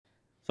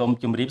សូម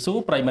ជម្រាបសួរ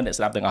ប្រិយមិត្តអ្នក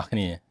ស្ដាប់ទាំងអស់គ្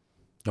នា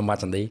ខ្ញុំបាទ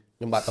ចន្ទឌី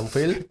ខ្ញុំបាទតំហ្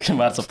វីលខ្ញុំ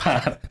បាទសុផា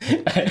ត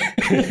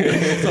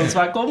សូមស្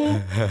វាគមន៍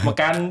មក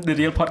កាន់ The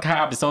Real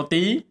Podcast episode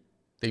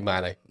ទីម៉ាន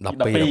ហើយ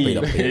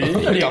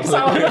12កំ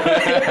សោ12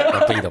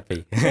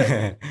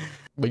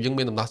បើយើង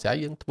មានដំណោះស្រាយ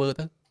យើងធ្វើ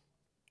ទៅ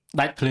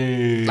ដាច់ភ្លើ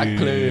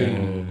ង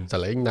ស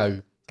លេងនៅ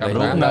កាមេ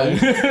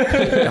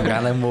រ៉ា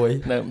នៅមួយ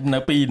នៅ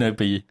ពីរ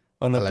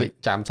អូននៅ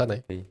ចាំសិនហើ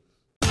យ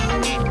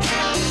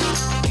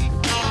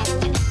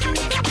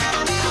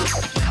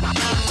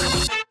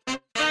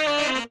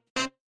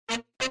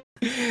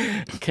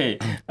អូខេ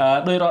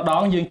ដោយរដ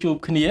ងយើងជួប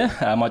គ្នា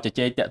មកជ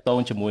ជែកតាក់ទង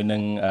ជាមួយនឹ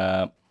ង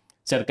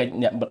សេដ្ឋកិច្ច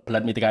អ្នកផលិ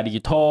តមាតិកា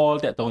Digital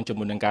តាក់ទងជា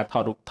មួយនឹងការថ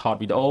តរូបថត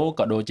វីដេអូ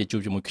ក៏ដូចជាជួ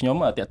បជាមួយខ្ញុំ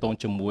តាក់ទង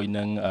ជាមួយ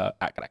នឹង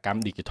អក្សរកម្ម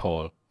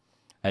Digital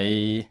ហើយ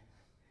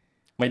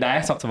មិនដែរ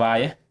សុខសប្បាយ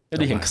ទេ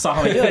រៀងខ្សោះ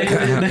វិញរៀ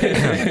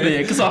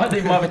ងខ្សោះទី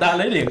មកបដា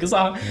លេរៀងខ្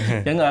សោះអ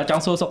ញ្ចឹងច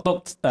ង់សួរសុខទុក្ខ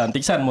បន្តិ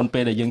ចសិនមុនពេ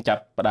លដែលយើងចា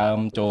ប់ផ្ដើម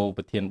ចូល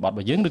ប្រធានបទរប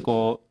ស់យើងឬក៏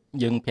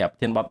យើងប្រាប់ប្រ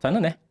ធានបទសិន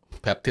ណា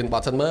ប្រាប់ធានប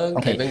ទសិនមើល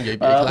ថ្ងៃនេះនិយាយ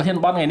ពីខ្លះប្រធាន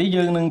បទថ្ងៃនេះ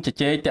យើងនឹងជ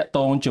ជែកតាក់ទ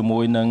ងជាមួ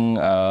យនឹង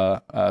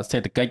សេ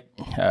ដ្ឋកិច្ច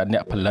អ្ន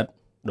កផលិត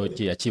ដូច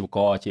ជាអាជីវក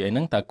រជាអីហ្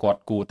នឹងតើគាត់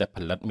គួរតែផ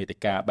លិតមាតិ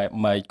កាបែប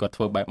ម៉េចគាត់ធ្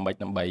វើបែបម៉េច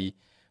ដើម្បី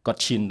គាត់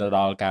ឈានទៅដ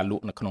ល់ការល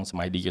ក់នៅក្នុងស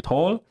ម័យ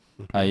Digital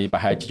ហើយប្រ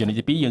ហែលជាជំនាញ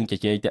ទី2យើងជ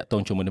ជែកតាក់ទ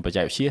ងជាមួយនឹងបច្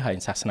ចេកវិទ្យាហើយ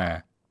សាសនា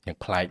យ៉ាង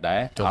ប្លែកដែ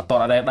រអត់ត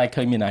តែដែរ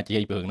ឃើញមានអ្នកជ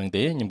ជែកពីរឿងហ្នឹង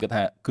ទេខ្ញុំគិត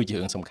ថាគឺជា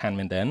រឿងសំខាន់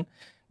មែនទែន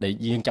ដែល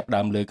យើងចាប់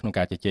ដើមលើក្នុង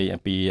ការជជែក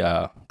អំពី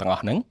ទាំងអ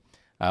ស់ហ្នឹង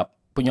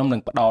ពួកខ្ញុំនឹ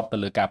ងផ្ដោតទៅ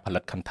លើការផលិ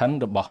ត content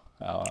របស់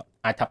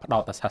អាចថាផ្ដោ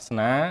តទៅសាស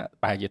នា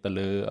ប្រហែលជាទៅ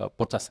លើ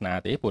ពុទ្ធសាសនា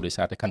ទេព្រោះដោយ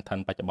សារតែ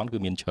content បច្ចុប្បន្នគឺ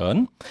មានច្រើន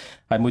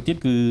ហើយមួយទៀត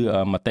គឺ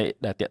មតិ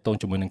ដែលតាក់ទង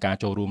ជាមួយនឹងការ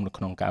ចូលរួមនៅ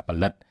ក្នុងការផ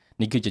លិត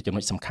នេះគឺជាចំ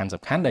ណុចសំខាន់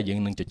ដែលយើង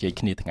នឹងជជែក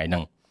គ្នាថ្ងៃហ្នឹ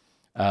ង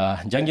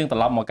អញ្ចឹងយើងត្រ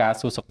ឡប់មកការ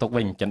សួរសុខទុក្ខ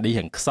វិញចន្ទឌី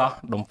រៀងខ្សោះ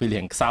ដុំហ្វីល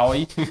រៀងខ្សោយ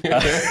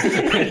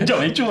ចុះ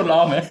ឲ្យជួល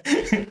ឡំហ៎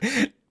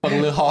ពឹង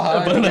លើហោះហើយអ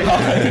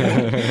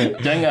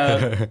ញ្ចឹង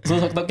សួរ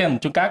សុខទុក្ខចឹង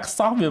ជួនកាលខ្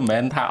សោះវាមិនមែ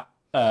នថា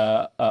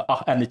អ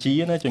ស់ energy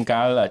ណាជួន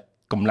កាល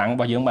កម្លាំងរ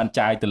បស់យើងបាន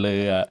ចាយទៅលើ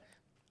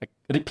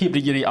ភាព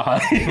រីករាយអស់ហើយ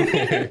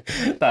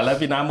តែឥឡូវ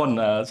ពីណាមុន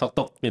សុក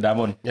ទុកពីណា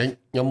មុន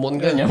ខ្ញុំមុន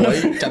គឺខ្ញុំ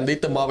ចន្ទឌី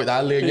ទៅមកពីដើ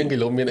រលេងយើងគី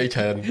ឡូមានអីច្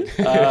រើន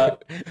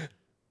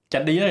ច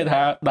ន្ទឌីគេ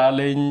ថាដើរ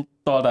លេង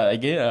តតែអី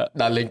គេ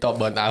ដើរលេងត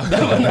បឺនអោ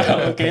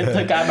អូខេធ្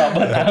វើការដក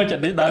បឺនអោច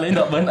ន្ទឌីដើរលេង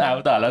ដកបឺនអោ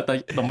តែឥឡូវទៅ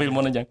ដំពី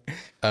មុនអញ្ចឹង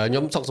ខ្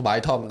ញុំសុខសប្បាយ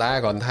ធម្មតា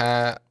គ្រាន់ថា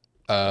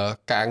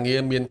ការងារ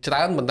មានច្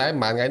រើនប៉ុន្តែ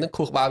មួយថ្ងៃហ្នឹង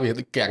ខួរក្បាលវា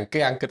ដូចកាំង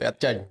គិតអត់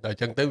ចេញដល់អ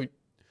ញ្ចឹងទៅ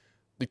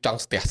ដូចចង់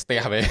ស្ទះ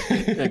ហ៎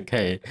អូ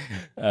ខេ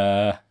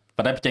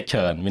ប៉ុន្តែ project ច្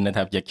រើនមានន័យ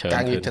ថា project ច្រើន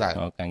ការងារច្រើន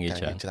អញ្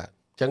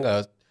ចឹង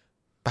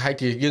ប្រហែល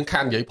ជាយើងខា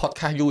ននិយាយ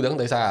podcast យូរហ្នឹង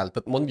ដោយសារ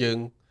ទឹកមុន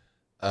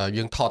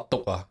យើងថតទុ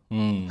ក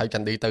ហើយច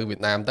ន្ទឌីទៅវៀត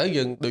ណាមទៅ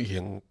យើងដូចរៀ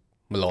ង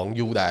ម្លង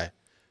យូរដែរ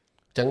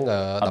អញ្ចឹង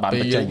ដល់ពេ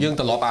លយើង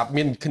ត្រឡប់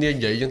មានគ្នានិ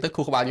យាយអញ្ចឹងទៅ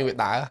ខួរក្បាលយើងវា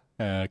ដើរ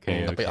អូខេ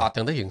ដល់ពេលអត់អញ្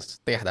ចឹងទៅរៀង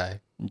ស្ទះដែរ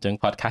អញ្ចឹង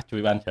podcast ជួ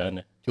យបានច្រើន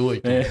ជួយ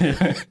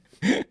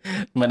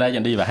មិនដែរច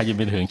ន្ទឌីប្រហែលជា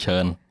មានរឿងច្រើ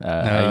ន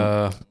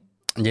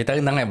និយាយទៅ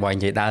ហ្នឹងឯងបើនិ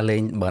យាយដើរលេ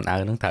ងបឺនអៅ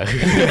ហ្នឹងត្រូវ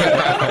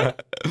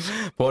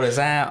ព្រោះដោយ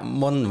សារ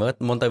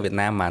មុនទៅវៀត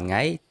ណាមមួយថ្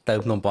ងៃទៅ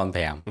ភ្នំពេញ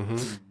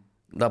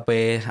5ដល់ពេ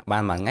លបា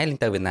នមួយថ្ងៃលេង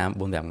ទៅវៀតណាម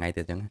 4-5 ថ្ងៃ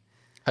ទៀតអញ្ចឹង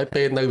ហើយ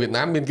ពេលនៅវៀត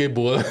ណាមមានគេ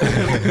បួល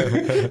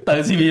ទៅ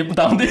ស៊ីវាបន្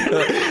តទៀត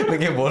មាន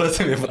គេបួល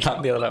ស៊ីវាបន្ត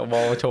ទៀតដល់ប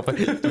ងឈ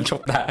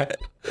ប់ដែរ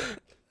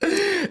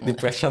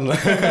depression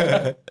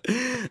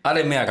អត់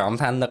ទេមានអារម្មណ៍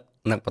ថា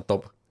នឹកបន្ទ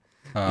ប់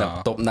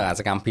នៅអា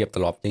សកម្មភាពត្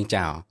រឡប់យើង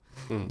ចោល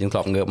យើងធ្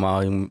លាប់ងើបមក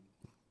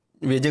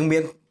យើងមា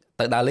ន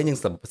ទៅដើរលេងយើង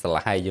ស្រឡះ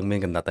ហើយយើងមាន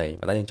កណ្ដិតឯង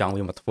តែយើងចង់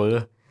វាមកធ្វើ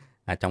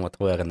ចង់មក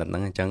ធ្វើកណ្ដិតហ្នឹ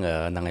ងអញ្ចឹង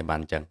ហ្នឹងឯងបាន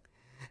អញ្ចឹង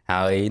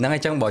ហើយហ្នឹងអ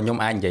ញ្ចឹងបើខ្ញុំ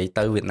អាចនិយាយ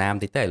ទៅវៀតណាម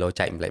តិចទៅឥឡូវ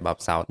ចែកម្លែកបប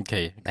សោតអូ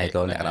ខេហើយ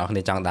លោកអ្នកនរគ្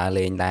នាចង់ដើរ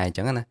លេងដែរអញ្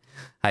ចឹងណា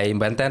ហើយ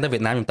មែនតើទៅវៀ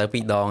តណាមខ្ញុំទៅ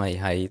2 ដងហើ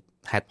យ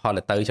ហេតុផល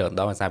ទៅច្រើន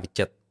ដងដោយសារវា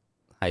ចិត្ត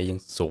ហើយយើង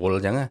ស្រួលអ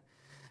ញ្ចឹង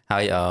ហើ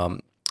យ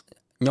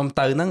ខ្ញុំ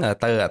ទៅហ្នឹង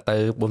ទៅ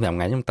 4-5 ថ្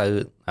ងៃខ្ញុំ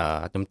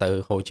ទៅ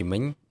ហូជីមិ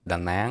ញដា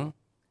ណាង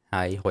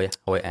ហើយ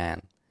ហួយអាន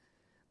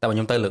តែបើខ្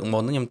ញុំទៅលើកមុ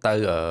នខ្ញុំទៅ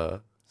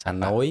ហា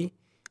ណូយ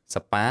ស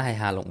ប៉ាហើយ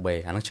ហាឡុងបេ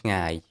អាហ្នឹងឆ្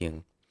ងាយជាង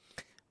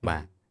បា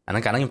ទអាហ្នឹ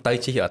ងកាលហ្នឹងខ្ញុំទៅ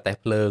ជិះតេះ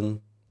ភ្លើង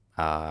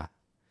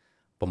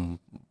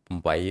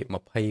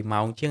8-20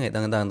 ម៉ោងជាងឯងដឹ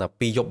ងតែ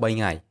2យប់3ថ្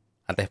ងៃ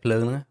អតេះភ្លើ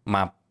ងហ្នឹងម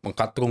កបង្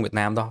កត់ទ្រង់វៀត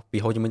ណាមដោះពី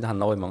ហូជីមិញទៅហា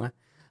ណូយហ្មង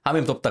ហើយ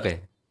មានបន្ទប់ទឹកឯង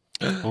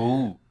អូ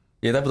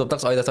និយាយទៅបន្ទប់ទឹក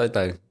ស្អុយទៅ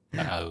តែ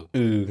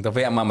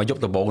វាមកយប់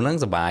ដំបូងហ្នឹង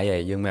សុបាយហើ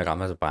យយើងមានអារម្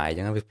មណ៍ថាសុបាយអញ្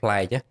ចឹងវាប្លែ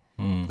ក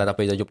តែដល់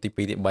ពេលទៅយប់ទី2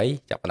ទី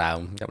3ចាប់ដើម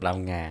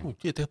ងា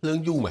ជិះតេះភ្លើង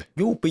យូរ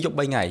2យប់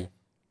3ថ្ងៃ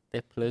ទេ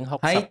ភ្លើង60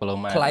គីឡូ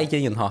ម៉ែត្រថ្លៃជា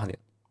ងយន្តហោះទៀត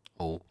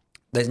អូ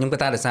ដែលខ្ញុំគា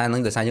ត់ថាដោយសារហ្នឹ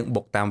ងដោយសារយើង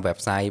បុកតាម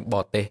website ប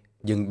រទេស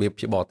យើងវា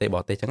ជាបរទេសអ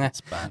ញ្ចឹងណា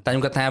តែខ្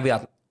ញុំគាត់ថាវាអ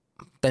ត់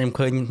តែខ្ញុំ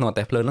ឃើញក្នុង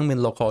តែភ្លើងហ្នឹងមាន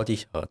local ជា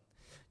ច្រើន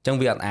អញ្ចឹង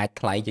វាអត់អាច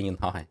ថ្លៃជាងយន្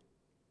តហោះហើយ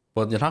ព្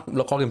រោះយន្តហោះ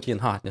local គេជាយ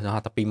ន្តហោះ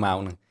តែ2 ម៉ោង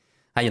ហ្នឹង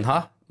ហើយយន្ត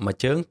ហោះមួយ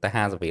ជើងតែ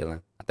50រៀលហ្នឹ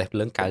ងតែភ្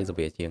លើង90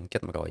រៀលជាង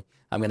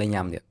700ហើយមានអី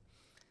ញ៉ាំទៀត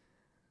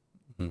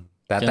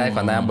តែគាត់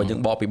ថាបើយើង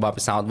បកពីបប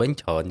ពិសោធន៍វិញ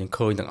ច្រើនយើង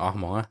ឃើញទាំងអស់ហ្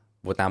មង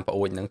ព្រោះតាមប្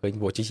អួយហ្នឹងឃើញ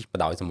ព្រោះជីប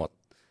ដោយសមុទ្រ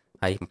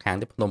ហើយម្ខាង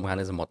ទៀតភ្នំម្ខាង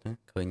នេះសមុទ្រ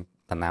ឃើញ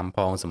តំណាំផ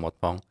ងសមុទ្រ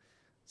ផង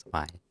សប្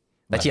បាយ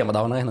តែជាម្ដ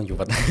ងហ្នឹងក្នុងជី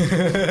វិត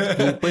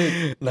យូរពេក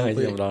ហ្នឹងហើយ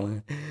ជាម្ដងហ្នឹង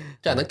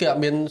ចាហ្នឹងគេអ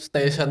ត់មាន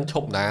station ឈ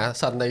ប់ណា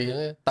សិនអី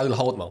ទៅរ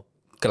ហូតហ្មង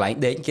កន្លែង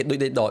ដេកគេដូច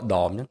ដេកដ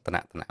មអញ្ចឹងតំ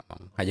ណាក់ហ្ម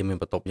ងហើយយើងមាន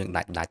បន្ទប់យើង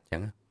ដាច់អញ្ចឹ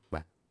ង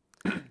បាទ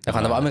តែគា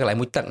ត់ថាអត់មានកន្លែង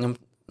មួយទឹកខ្ញុំ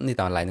នេះ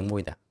តកន្លែងហ្នឹងមួ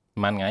យតា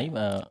ប៉ុន្មានថ្ងៃ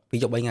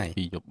2 យប់ 3 ថ្ងៃ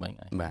2 យប់ 3 ថ្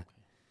ងៃបាទ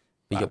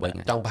2 យប់ 3 ថ្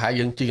ងៃចង់ប្រហែល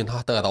យើងជិះកន្ទោះ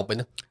ទៅអឺរ៉ុបហ្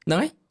នឹង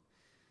ហើយ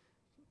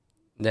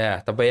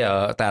តែពេល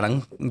តែហ្នឹង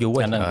យូរ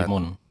ហ្នឹងពីមុ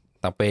ន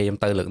តែពេលខ្ញុំ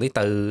ទៅលើកនេះ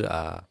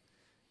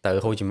ទៅ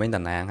ហូជីមិញ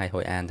តាណាងហើយ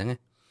ហួយអានអញ្ចឹង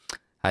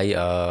ហើយ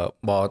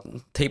បើ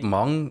ធីបហ្ម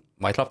ង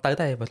មិនធ្លាប់ទៅ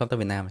ទេមិនធ្លាប់ទៅ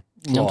វៀតណាម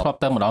ខ្ញុំធ្លាប់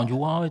ទៅម្ដងយូ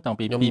រហើយតាំង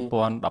ពី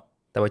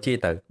2010តែបើជី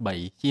ទៅ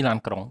3ជីឡាន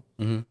ក្រុង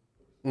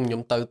ខ្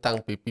ញុំទៅតាំង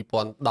ពី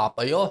2010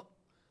អីអូ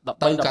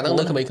ទៅកាលហ្នឹង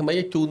នៅក្មេង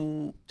ៗជូន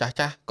ចាស់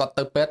គាត់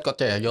ទៅពេទ្យគាត់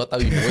ចេះយកទៅ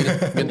ជាមួយ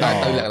មានតែ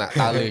ទៅលក្ខណៈ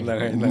ដើរលេង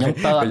ខ្ញុំ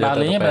ទៅដើរ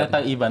លេងតែទៅ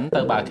event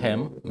ទៅ bar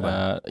camp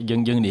យើ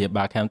ងនិយាយ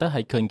bar camp ទៅ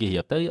ហើយឃើញគេ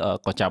រៀបទៅ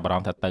ក៏ចាប់អារ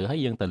ម្មណ៍ថាទៅហើយ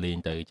យើងទៅលេង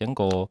ទៅអញ្ចឹង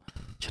ក៏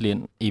ឆ្លៀន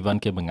event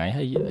គេមួយថ្ងៃ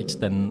ហើយ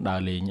extend ដើ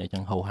រលេងអញ្ចឹ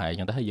ងហៅហើយអញ្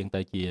ចឹងទៅហើយយើង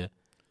ទៅ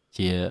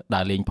ជា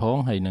ដើរលេងផង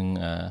ហើយនឹង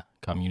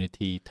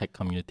community tech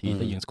community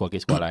ទៅយើងស្គាល់គេ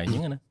ស្គាល់ហើយអញ្ចឹ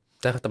ងណា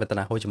តែតា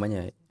ណាហូជីមិញ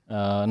ហើយ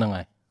ហ្នឹង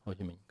ហើយហូ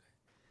ជីមិញ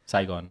សៃ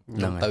ហ្គន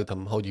ហ្នឹងទៅត្រឹ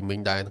មហូជីមិញ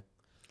ដែរ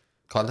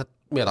គាត់ថា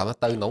មានអារម្មណ៍ថា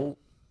ទៅក្នុង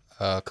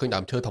ឃើញដើ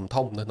មឈើធំ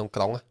នៅក្នុង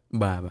ក្រុង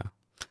បាទ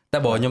តែ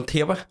បើខ្ញុំ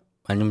ធៀប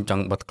ខ្ញុំច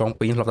ង់បើក្រុង2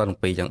ខ្ញុំធ្លាប់ទៅ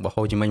2អញ្ចឹងបើ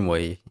ហូជីមិញមួ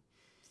យ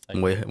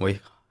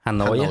ហា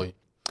ណូយ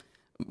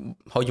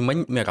ហូជីមិញ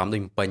មានអារម្មណ៍ដូ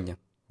ចពេញអញ្ចឹង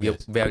វា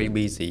very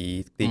busy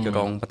ទីក្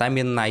រុងប៉ុន្តែ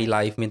មាន night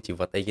life មានជី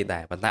វិតអីគេដែ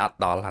រប៉ុន្តែអត់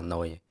ដល់ហា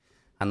ណូ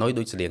យ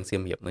ដូចស្រៀងសៀ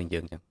មរាបនឹងយើ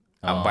ងអញ្ចឹង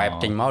អាបែប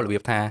ចេញមករបៀ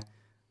បថា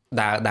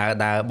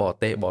ដើរបរ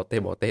ទេស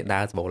ដើ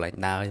រសបោឡើង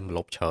ដើរមកល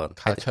ប់ច្រើន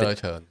ខែច្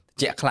រើន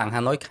ជាក់ខ្លាំង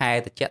ហាណូយខែ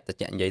តិ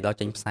ចនិយាយដល់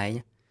ចេញផ្សែង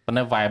ប៉ុន្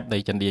តែ vibe ដី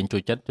ចិនដៀងជួ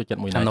យចិត្ត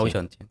មួយណាហាណូយច្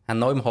រើនហា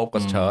ណូយមហូបក៏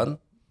ច្រើន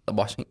រប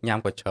ស់ញ៉ាំ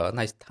ក៏ច្រើន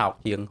ហើយថោក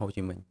ជាងហូ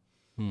ជីមិញ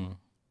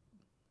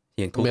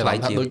ជាងទូថ្លៃ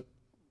ជាង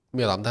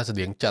មានអារម្មណ៍ថាស្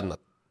តៀងចិនអ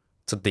ត់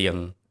ស្តៀង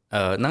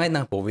ហ្នឹង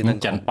ឯងព្រោះវានឹង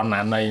ចិនប៉ុណ្ណា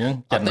ណៃហ្នឹង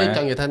ចិនច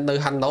ង់និយាយថានៅ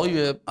ហាណូយ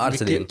វាអត់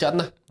ស្តៀងចិន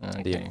ណា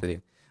ស្តៀង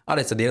អត់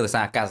ទេស្តៀងដោយ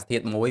សារអាកាសធា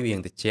តុមួយវា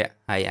តិច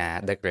ហើយអា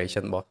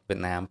decoration របស់វៀត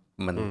ណាម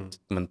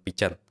មិនពី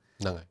ចិន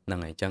ហ្នឹង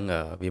ហើយអញ្ចឹង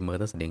វាមើល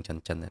ទៅស្តៀងចិន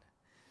ដែរ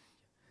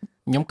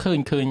ខ្ញុំឃើ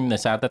ញដោ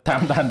យសារតែតា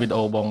មដានវីដេ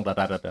អូបងរ៉ាត់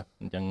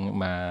អញ្ចឹង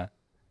ម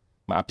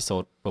កអេពីសូ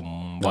ត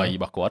8រ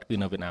បស់គាត់គឺ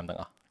នៅវៀតណាមទាំង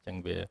អស់អញ្ចឹង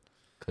វា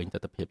ឃើញទ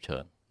ស្សនវិជ្ជាច្រើ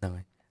នហ្នឹង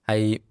ហើ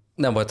យ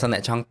ដល់បើសិនអ្ន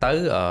កចង់ទៅ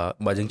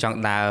បើយើងចង់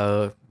ដើរ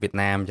វៀត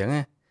ណាមអញ្ចឹង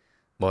ណា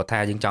បើថា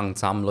យើងចង់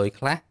សំលុយ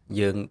ខ្លះ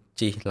យើង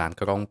ជិះឡាន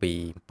ក្រុងពី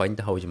ពេញ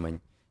ទៅហូជីមិញ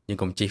យើង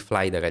កុំជិះ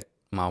flight direct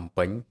មក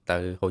ពេញទៅ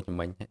ហូជី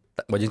មិញ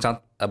បើយើងចង់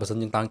បើសិន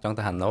យើងចង់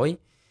ទៅហាណូយ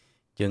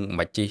យើង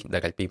មិនជិះ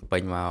direct ពីពេ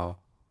ញមក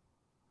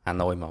ហា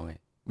ណូយហ្មងឯ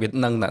ងវា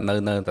នឹង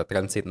នៅតែ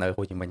transit នៅ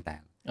ហូជីមិញតា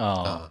មអ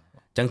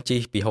ញ្ចឹងជិះ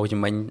ពីហូជី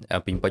មិញ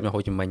ពីពេញមកហូ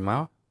ជីមិញម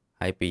ក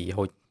ហើយពី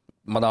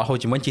មកដល់ហូ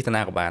ជីមិញជិះតា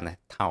ណាក៏បានដែរ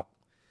ថោក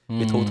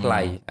វាធូរថ្លៃ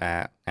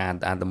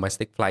អា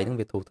domestic flight ហ្នឹង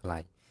វាធូរថ្លៃ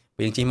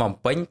ពេលយើងជិះមក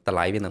ពេញតម្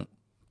លៃវានឹង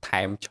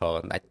ថែមច្រើ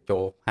នអាចចូ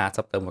ល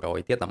50ទៅ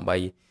100ទៀតដើម្បី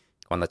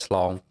គ្រាន់តែឆ្ល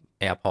ង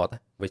airport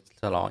វា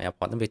ឆ្លង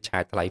airport ហ្នឹងវាឆា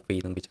យថ្លៃ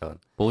fee ហ្នឹងវាច្រើន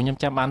ព្រោះខ្ញុំ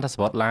ចាំបានថាស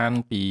វត្តឡាន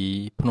ពី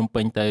ភ្នំ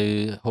ពេញទៅ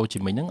ហូជី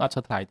មិញហ្នឹងអត់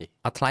សូវថ្លៃទេ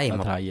អត់ថ្លៃហ្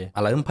មង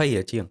ឥឡូវ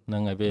20ជាងហ្នឹ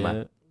ងហើយ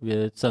វា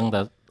សឹង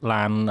តែ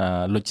ឡាន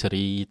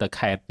luxury ទៅ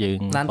ខេត្តយើង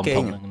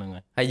ធំហ្នឹង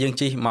ហើយយើង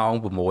ជិះម៉ោង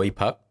6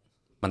ព្រឹក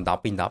មិនដល់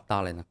2:10ដ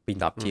ល់ហើយណា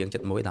2:10ជាង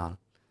7:1ដល់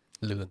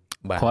លឿន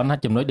គ្រាន់តែ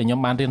ចំណុចដែលខ្ញុំ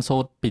បានរៀនសូ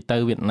ត្រពីទៅ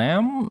វៀតណា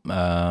ម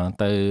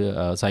ទៅ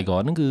សៃហ្គ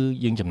នហ្នឹងគឺ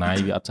យើងចំណាយ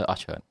វាអត់សូវអ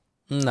ស់ច្រើន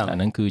អា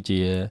ហ្នឹងគឺជា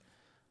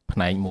ផ្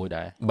នែកមួយ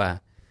ដែរបាទ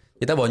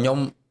និយាយទៅបើខ្ញុំ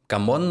កា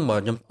លមុន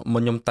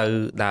ខ្ញុំទៅ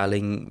ដើរលេ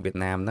ងវៀត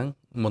ណាមហ្នឹង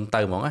មុន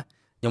ទៅហ្មង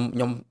ខ្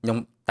ញុំ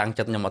តាំង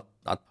ចិត្តខ្ញុំអ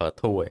ត់ប្រើ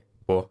ធូរទេ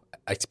ព្រោះ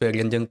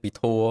experience យើងពី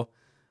ធូរ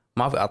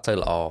មកវាអត់សូវ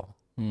ល្អ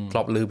ធ្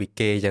លាប់ឮពី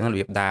គេអញ្ចឹងរ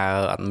បៀបដើរ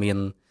អត់មាន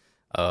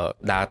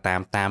ដើរតា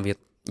មវា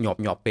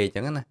ញាប់ពេកអញ្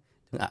ចឹងណា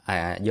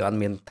យើងអត់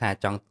មានថា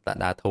ចង់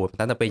ដើរធូរ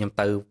តែពេលខ្ញុំ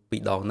ទៅ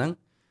2ដងហ្នឹង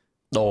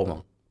ដូរហ្មង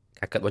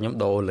ការគិតរបស់ខ្ញុំ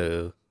ដូរលើ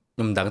ខ្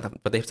ញុំមិនដឹងថា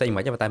ប្រទេសផ្សេងមិ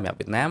នទេតែសម្រាប់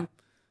វៀតណាម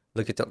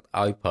លើគេចិត្ត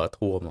ឲ្យប្រើ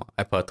ធូរហ្មង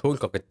ឲ្យប្រើធូរ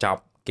ក៏កញ្ចប់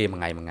គេមួយ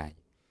ថ្ងៃ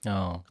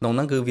ក្នុងហ្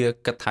នឹងគឺវា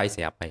គិតថៃ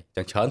ស្រាប់ហើយ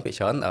ចឹងច្រើនពី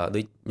ច្រើនដូ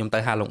ចខ្ញុំទៅ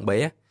ហាឡុងបេ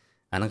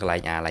អាហ្នឹងកន្លែង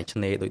ឆ្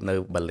នេរដូចនៅ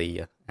បាលី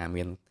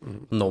មាន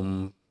នំ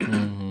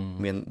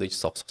មានដូច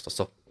សុស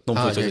នំ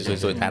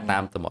សួយតា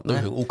មសមុទ្រដូច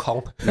រឿងអ៊ូខុង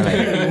ហ្នឹងហើយ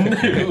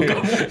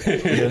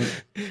យើង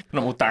ក្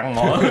នុងអ៊ូតាំងម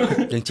ក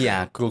យើងជា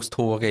cruise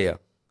tour គេ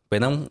ពេល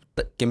ហ្នឹង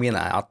គេមាន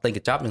អត់ទិញក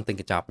ញ្ចប់ខ្ញុំទិញ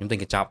កញ្ចប់100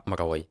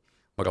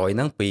ហ្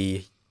នឹងពី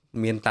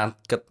មានតាម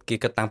គេ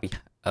គិតតាំងពី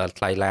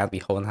ថ្លៃឡានពី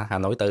ហា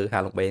ណូយទៅហា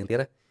ឡុងបេទៀ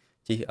ត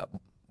ជិះ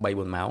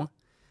 3-4 ម៉ោង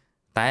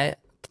តែ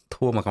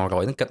ធួ100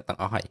ហ្នឹងគិតទាំង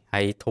អស់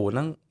ហើយធួហ្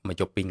នឹងមក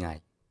ជប់2ថ្ងៃ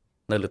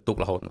នៅលើទូក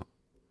រហូតមក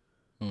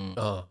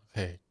អូ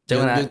ខេចឹង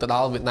យើងទៅដ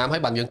ល់វៀតណាមហើ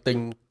យបានយើងទិញ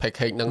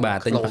package ហ្នឹងបាទ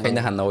ទិញ package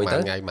នៅហាណូយទៅ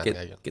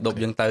គេដប់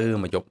យើងទៅ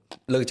មកយប់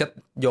លើកចិត្ត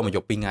យកមកយ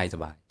ប់2ថ្ងៃសុ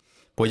បាយ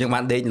ព្រោះយើងបា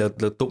នដេកលើ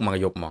ទូកមក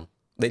យប់ហ្មង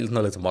ដេក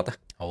នៅលើសមុទ្រ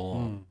អូ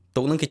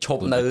ទូកហ្នឹងគេឈ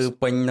ប់នៅ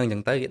ពេញហ្នឹងអញ្ចឹ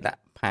ងទៅគេដាក់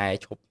ផែ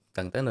ឈប់ហ្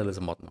នឹងទៅនៅលើ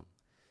សមុទ្រហ្មង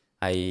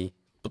ហើយ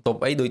បន្ទប់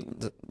អីដូច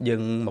យើ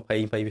ង20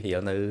រៀល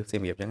នៅសៀ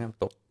មរាបអញ្ចឹងប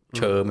ន្ទប់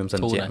ឈើមានសិ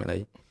នជាមានអី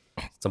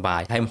សុបា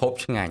យហើយម្ហូប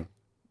ឆ្ងាញ់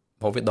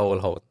ព្រោះវាដូរ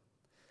រហូត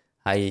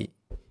ហើយ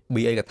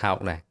BA ក៏ថោក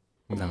ដែរ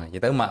ហ្នឹងហើយនិយា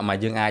យទៅមក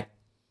យើងអាច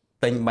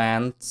ទិញបា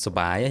នសុ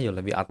បាយយ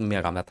ល់វាអត់មាន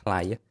អារម្មណ៍ថាថ្លៃ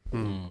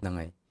ហ្នឹង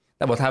ហើយ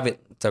តែបើថា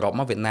សរុប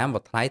មកវៀតណាមបើ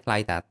ថ្លៃ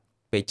តែ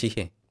ពេលជិះ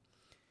ទេ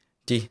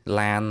ជិះ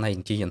ឡានហើយ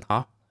ជិះយន្ត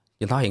ហោះ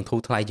រៀងធូរ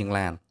ថ្លៃជាង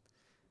ឡាន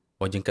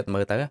បើយើងគិតមើ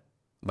លទៅ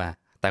បាទ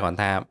តែគាត់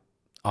ថា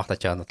អស់តែ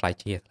ច្រើនថ្លៃ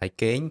ជិះថ្លៃ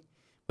គេង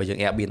បើយើង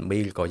Airbnb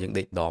ឬក៏យើង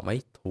ដេកដមអី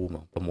ធូរម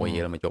ក6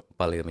រៀលមួយយប់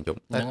7រៀលមួយយប់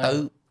តែទៅ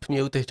ភ្ញៀ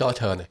វទេសចរ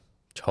ច្រើន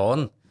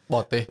ប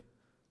រទេ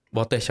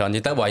សច្រើននិ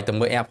យាយទៅបើឲ្យទៅ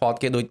មើល airport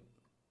គេ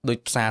ដូច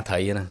ផ្សារត្រី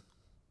ណា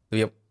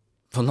វា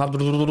សំណប់ហ្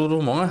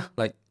មង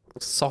like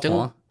សោះហ្ម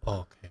ងអូ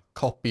ខេ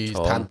ខុសពី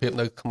ស្ថានភាព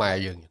នៅខ្មែរ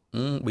យើង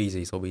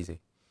busy so busy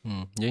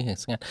យើង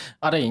ស្ងាត់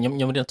អត់ទេខ្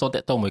ញុំរៀនសូត្រតា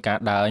ក់ទងមួយការ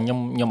ដើរខ្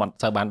ញុំអត់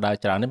សូវបានដើរ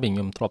ច្រើនទេពេលខ្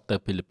ញុំធ្លាប់ទៅ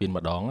ហ្វីលីពីន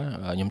ម្ដង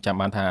ខ្ញុំចាំ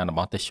បានថារប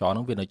ស់ទេសចរហ្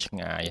នឹងវានៅឆ្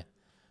ងាយ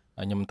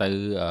ខ្ញុំទៅ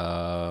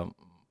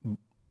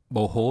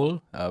បូហូល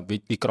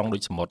វាក្រុងដូ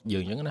ចសមុទ្រយើ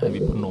ងអញ្ចឹងណាហើយ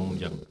វាភ្នំអ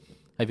ញ្ចឹង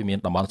ហើយវាមាន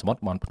តំបន់សមុទ្រ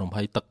តំបន់ភ្នំ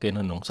ហើយទឹកគេ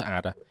នៅក្នុងស្អា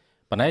ត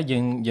ប៉ុន្តែ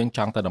យើងច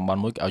ង់ទៅតំបន់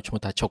មួយគេឲ្យឈ្មោះ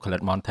ថា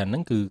Chocolate Mountain ហ្នឹ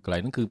ងគឺកន្លែ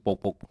ងហ្នឹងគឺព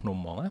កភ្នំ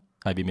ហ្មងណា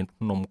ហើយវាមាន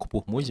ភ្នំខ្ព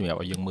ស់មួយសម្រាប់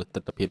ឲ្យយើងមើលទិ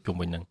ដ្ឋភាពជុំ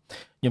វិញហ្នឹង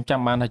ខ្ញុំចាំ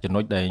បានថាចំណុ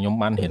ចដែលខ្ញុំ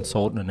បានរៀន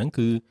សូត្រនៅហ្នឹង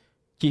គឺ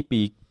ជិះ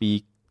ពី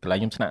កន្លែង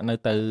ខ្ញុំស្នាក់នៅ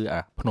ទៅអា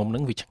ភ្នំហ្នឹ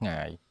ងវាឆ្ងា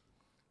យ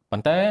ប៉ុ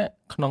ន្តែ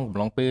ក្នុងកំ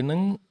ឡុងពេលហ្នឹ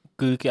ង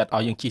គឺគេអត់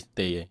ឲ្យយើងជិះ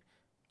ទេ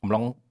កំឡុ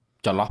ង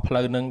ចន្លោះផ្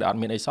លូវហ្នឹងដែលអត់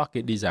មានអីសោះគេ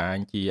design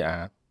ជា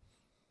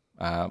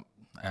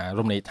រ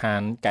មណីយដ្ឋា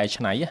នកែ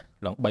ច្នៃ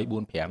ឡង3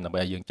 4 5ដើម្បី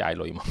ឲ្យយើងចាយ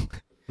លុយមក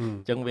អ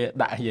ញ្ចឹងវា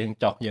ដាក់យើង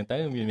ចោះយើងទៅ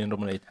វាមានរ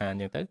មណីយដ្ឋានអ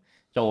ញ្ចឹងទៅ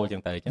ចូលអញ្ចឹ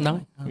ងទៅអញ្ចឹង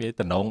វា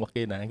តំណងរបស់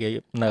គេណាគេ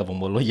នៅប្រ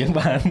មូលលុយយើង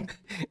បាន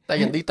តែ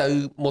យ៉ាងនេះទៅ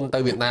មុនទៅ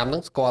វៀតណាមហ្នឹ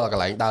ងស្គាល់ក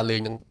ន្លែងដើរលេង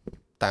ហ្នឹង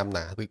តាម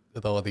ណាឬ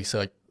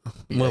research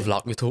មើល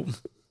vlog YouTube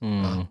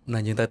ណា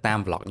យើងទៅតាម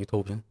vlog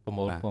YouTube អញ្ចឹងប្រ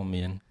មូលព័ត៌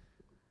មាន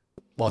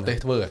បរទេស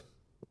ធ្វើ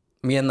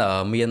មាន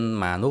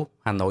មកនោះ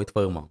ហាណូយធ្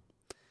វើហ្មង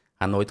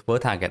ហាណូយធ្វើ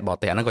target បរ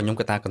ទេសអាហ្នឹងក៏ខ្ញុំ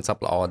គិតថា concept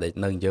ល្អដែល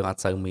នៅយើងអ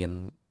ត់សូវមាន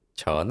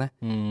ច្រើនណា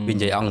វា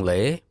និយាយអង់គ្លេ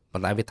សប៉ុ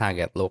ន្តែវា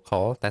target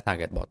local តែ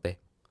target បរទេស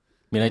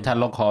មានន័យថា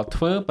local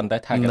ធ្វើប៉ុន្តែ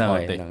target ប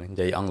រទេសនិ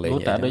យាយអង់គ្លេស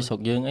តែដូចស្រុក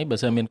យើងអីបើ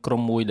សិនមានក្រុ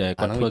មមួយដែល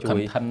គាត់ធ្វើ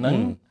content ហ្នឹង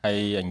ហើយ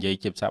និយាយ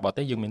ជាភាសាបរ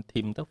ទេសយើងមាន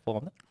team ទៅ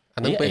form អា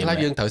ហ្នឹងពេលខ្លះ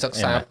យើងត្រូវសិក្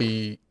សាពី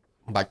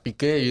មិនបាច់ពី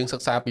គេយើងសិ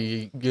ក្សាពី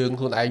យើង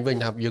ខ្លួនឯងវិញ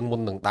ថាយើងមុ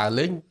ននឹងដើរ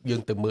លេងយើ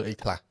ងទៅមើលអី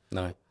ខ្លះ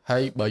ហើ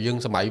យបើយើង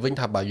សម័យវិញ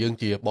ថាបើយើង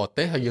ជាបរ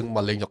ទេសហើយយើងម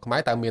កលេងស្រុកខ្មែ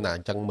រតើមានអាអ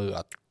ញ្ចឹងមើលអ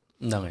ត់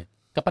ហ្នឹងហើយ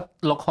ក៏ប៉ុត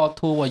local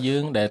tour របស់យើ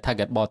ងដែល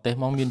target បរទេស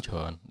មកមានច្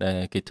រើនដែល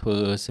គេធ្វើ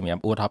សម្រា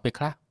ប់អួតហើយពេល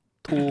ខ្លះ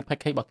tour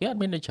package របស់គេអត់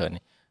មានច្រើន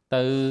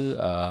ទៅ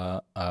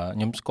ខ្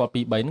ញុំស្គាល់2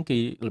 3ហ្នឹងគឺ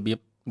របៀប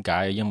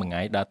guide យើងមួយថ្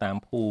ងៃដើរតាម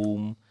ភូ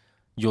មិ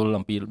យល់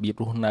អំពីរបៀប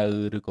រស់នៅ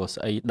ឬក៏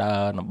ស្អីដើ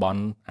រតំប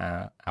ន់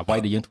អ្វី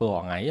ដែលយើងធ្វើរា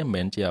ល់ថ្ងៃមិន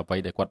មែនជាអ្វី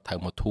ដែលគាត់ត្រូវ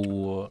មក tour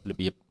រ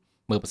បៀប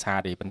មើលភាសា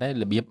ទេប៉ុន្តែ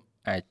របៀប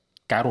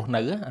ការរស់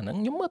នៅអាហ្នឹង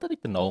ខ្ញុំមើលទៅដូច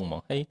តំណងហ្ម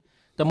ងហើយ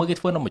តែមើលគេ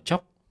ធ្វើនៅមួយចុ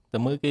កតែ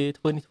មើលគេ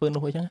ធ្វើនេះធ្វើ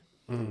នោះអីចឹង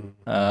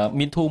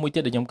មាន tour មួយទៀ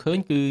តដែលខ្ញុំឃើញ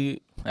គឺ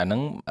អាហ្នឹ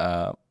ង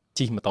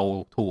ជិះម៉ូតូ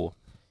tour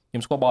ខ្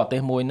ញុំស្គាល់បរទេស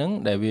មួយហ្នឹង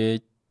ដែលវា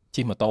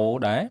ជិះម៉ូតូ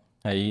ដែរ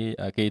ហើយ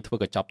គេធ្វើ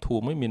កញ្ចប់ tour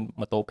មួយមាន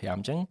ម៉ូតូ5អ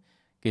ញ្ចឹង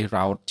គេ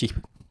route ជិះ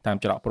តាម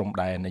ច្រកព្រំ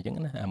ដែនអីចឹង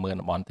ណាមើល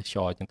តំបន់ទេសច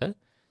រអញ្ចឹងទៅ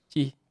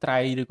ជិះត្រៃ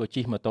ឬក៏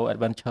ជិះម៉ូតូ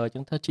adventure អញ្ចឹ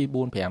ងទៅជិះ 4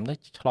 5 ទៅ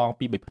ឆ្លង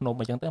 2 3 ភ្នំ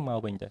អញ្ចឹងទៅមក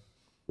វិញទៅ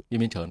វា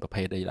មានច្រើនប្រ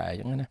ភេទអីដែរអ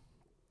ញ្ចឹងណា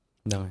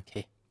ហ្នឹងអូ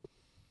ខេ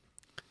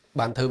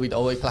បានធ្វើវីដេ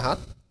អូអីខ្លះអ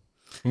ត់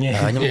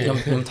ខ្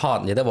ញុំថត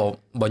និយាយទៅបើ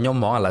ខ្ញុំ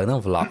ហ្មងឥឡូវហ្នឹង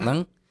vlog ហ្នឹង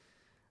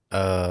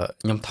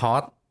ខ្ញុំថ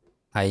ត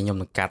ហើយខ្ញុំ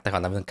នឹងកាត់តែគា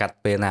ត់នឹងកាត់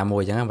ពេលណាមួ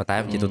យអញ្ចឹងប៉ុន្តែ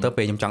ជាទូទៅ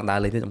ពេលខ្ញុំចង់ដើរ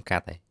លេងទៀតខ្ញុំកា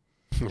ត់ហើយ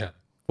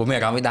ព្រោះមាន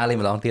អារម្មណ៍ដើរលេង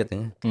ម្ដងទៀតអញ្ចឹ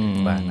ង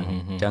បាទ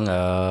អញ្ចឹង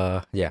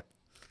yeah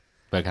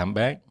welcome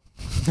back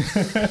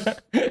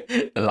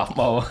ត្រឡប់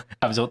មក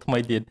អេពីសូតថ្មី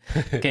ទៀត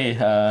គេ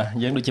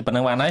យើងដូចជាប៉ុណ្្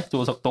នឹងបានហើយជួ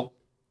សុកទុក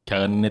ច្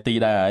រើននាទី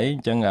ដែរហើយអ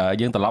ញ្ចឹង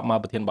យើងត្រឡប់មក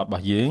ប្រធានបទរប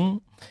ស់យើង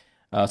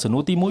សំណួ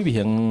រទី1វា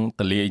រៀង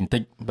តលាយបន្តិ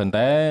ចប៉ុន្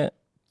តែ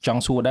ច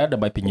ង់សួរដែរដើ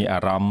ម្បីពញ្ញាអា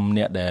រម្មណ៍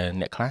អ្នកដែល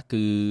អ្នកខ្លះ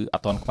គឺអ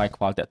ត់ទាន់ខ្វាយ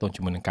ខ្វល់តាក់ទង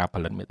ជាមួយនឹងការផ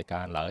លិតមាតិកា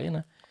ឡើយ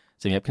ណា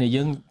សម្រាប់គ្នា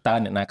យើងតើ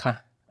អ្នកណាខ្លះ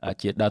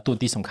ជាដើរតួនា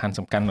ទីសំខាន់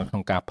នៅក្នុ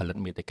ងការផលិត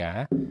មាតិកា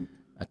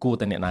គួរ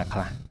តែអ្នកណាខ្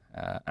លះ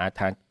អាច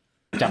ថា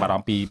ចាប់អារ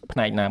ម្មណ៍ពីផ្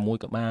នែកណាមួយ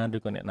ក៏បានឬ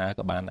ក៏អ្នកណា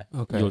ក៏បានដែរ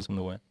យល់សំ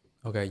ណួរ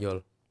អូខេយ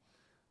ល់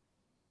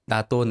ដើ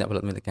រតួអ្នកផ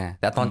លិតមាតិកា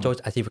តែអត់ទាន់ចូល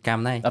អាជីវកម្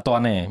មដែរអត់ទា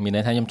ន់ទេមាន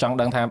ន័យថាខ្ញុំចង់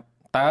ដឹងថា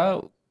តើ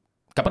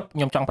ក៏ប៉ុតខ្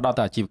ញុំចង់ផ្ដោត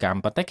ទៅអាជីវកម្ម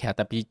ប៉ុន្តែក្រៅ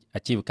តែពី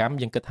អាជីវកម្ម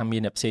យើងគិតថាមា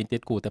នអ្នកផ្សេងទៀ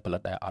តគួរតែផលិ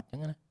តដែរអត់អ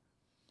ញ្ចឹងណា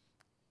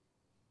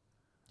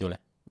យល់ទេ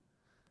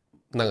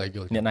ហ្នឹងហើយយ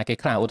ល់អ្នកណាគេ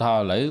ខ្លះឧទាហរ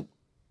ណ៍ឥឡូវ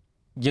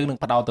យើងនឹង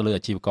ផ្ដោតទៅលើ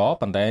អាជីវករ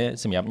ប៉ុន្តែ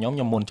សម្រាប់ខ្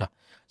ញុំមុនចុះ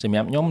សម្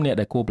រាប់ខ្ញុំអ្នក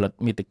ដែលគួរផលិត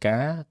មាតិកា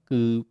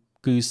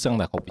គឺសឹង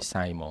តែគ្រប់វិ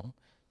ស័យហ្មង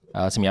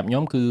សម្រាប់ខ្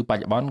ញុំគឺប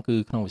ច្ចុប្បន្នគឺ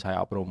ក្នុងវិស័យ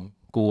អប់រំ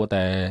គួរ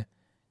តែ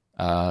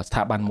ស្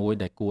ថាប័នមួយ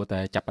ដែលគួរតែ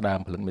ចាប់ផ្ដើម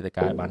ផលិតមាតិ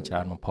កាឲ្យបានច្រើ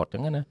នបំផុតអ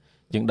ញ្ចឹងណា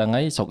យើងដឹង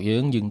ហើយស្រុកយើ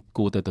ង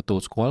គួរតែទទួល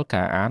ស្គាល់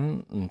ការអាន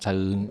មិនសូវ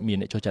មាន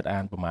អ្នកចូលចិត្តអា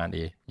នប្រហែល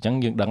ទេអញ្ចឹង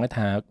យើងដឹងហើយ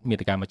ថាមា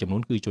តិកាមួយចំនួ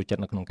នគឺចូលចិត្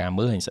តនៅក្នុងការ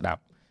មើលហើយស្ដាប់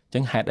អញ្ចឹ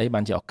ងហេតុអីបា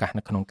នជាឱកាស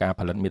នៅក្នុងការ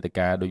ផលិតមាតិ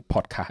កាដូច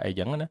podcast អី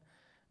ចឹងណា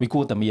វាគួ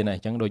រតែមានហើយអ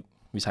ញ្ចឹងដូច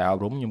វិស័យអ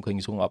ប់រំខ្ញុំឃើញ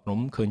ក្រសួងអប់រំ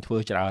ឃើញធ្វើ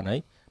ច្រើនហើយ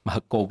ម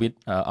កកូវីដ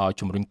ឲ្យ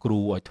ជំរុញគ្រូ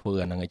ឲ្យធ្វើ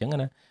អាហ្នឹងអញ្ចឹង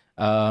ណា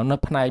នៅ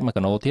ផ្នែកមកក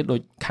ណូទៀតដូច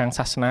ខាង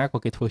សាសនាក៏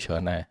គេធ្វើច្រើ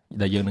នដែរ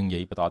ដែលយើងនឹងនិយា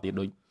យបន្តទៀត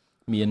ដូច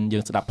មានយើ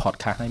ងស្ដាប់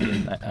podcast ហើយមាន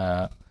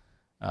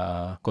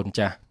កូន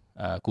ចាស់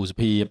គូសុ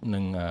ភាពនិ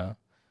ង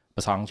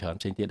ប្រសងច្រើន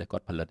ផ្សេងទៀតដែលគា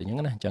ត់ផលិតអញ្ចឹង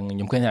ណាអញ្ចឹងខ្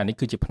ញុំឃើញថានេះ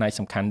គឺជាផ្នែក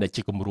សំខាន់ដែល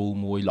ជាគំរូ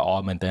មួយល្អ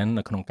មែនទែន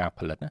នៅក្នុងការ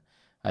ផលិតណា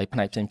ហើយផ្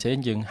នែកផ្សេង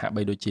ៗយើងហាក់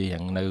បីដូចជា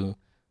យ៉ាងនៅ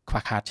ខ្វះ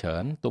ខាតច្រើ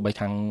នទោះបី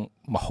ខាង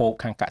មហូប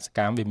ខាងកសិក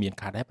ម្មវាមាន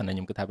ខាតដែរប៉ុន្តែខ្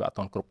ញុំគិតថាវាអត់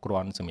ទាន់គ្រប់គ្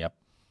រាន់សម្រាប់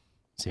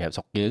ស្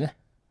រុកយើង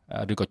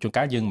ឬក៏ជួន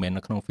កាលយើងមិនមែន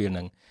នៅក្នុង field ហ្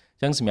នឹងអ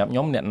ញ្ចឹងសម្រាប់ខ្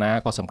ញុំអ្នកណា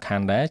ក៏សំខា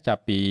ន់ដែរចា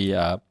ប់ពី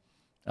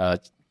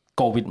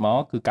COVID មក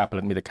គឺការផ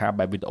លិតមាតិកា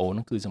បែបវីដេអូហ្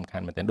នឹងគឺសំខា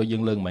ន់មែនទែនដូចយើ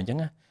ងលើកមកអញ្ចឹង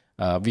ណា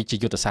វាជា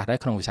យុទ្ធសាស្ត្រដែរ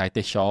ក្នុងវិស័យ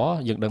ទេសចរ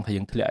យើងដឹងថា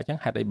យើងធ្លាក់អញ្ចឹង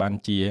ហេតុអីបាន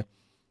ជា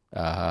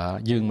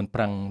យើងមិនប្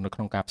រឹងនៅក្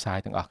នុងការផ្សាយ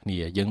ទាំងអស់គ្នា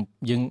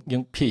យើ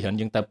ងភ័យច្រើន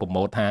យើងទៅប្រ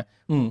ម៉ូទថា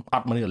អ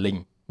ត់មនុស្សលីង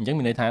អញ្ចឹង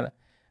មានន័យថា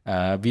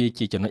វា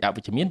ជាចំណុចអ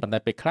វិជ្ជមានប៉ុន្តែ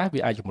ពេលខ្លះវា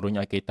អាចជំរុញ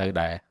ឲ្យគេទៅ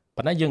ដែរ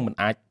ប៉ុន្តែយើងមិន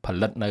អាចផ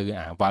លិតនៅ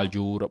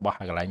value របស់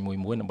កន្លែង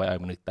មួយដើម្បីឲ្យ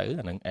មនុស្សទៅ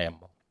អានឹងអែម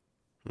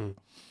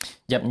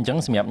យ៉ាប់អញ្ចឹង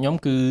សម្រាប់ខ្ញុំ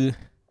គឺ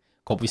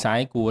គ្រប់វិស័យ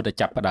គួរតែ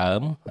ចាប់ផ្ដើ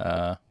ម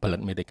ផលិត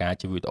មាតិកា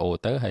ជាវីដេអូ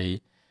ទៅហើយ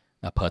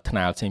ប្រើថ្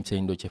នាលផ្សេង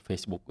ៗដូចជា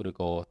Facebook ឬ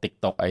ក៏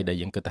TikTok អីដែល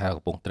យើងគិតថា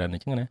កំពុង trend អ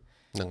ញ្ចឹងណា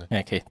ហ្នឹងហើ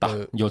យអូខេតោះ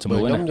យល់សំណួរ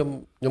ខ្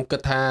ញុំគិ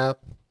តថា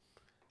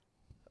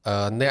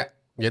អ្នក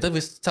និយាយទៅ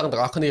វាសឹងទាំ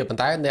ងអស់គ្នាប៉ុន្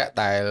តែអ្នក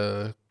ដែល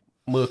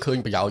មើលឃើញ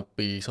ប្រយោជន៍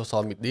ពី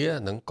social media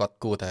ហ្នឹងគាត់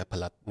គួរតែផ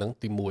លិតហ្នឹង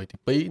ទី1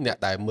ទី2អ្នក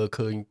ដែលមើល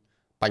ឃើញ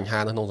បញ្ហា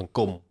នៅក្នុងសង្គ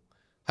ម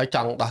ហើយច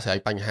ង់ដោះស្រាយ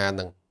បញ្ហាហ្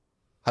នឹង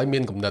ហើយមា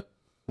នគំនិត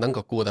ហ្នឹង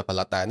ក៏គួរតែផ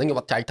លិតដែរហ្នឹងខ្ញុំ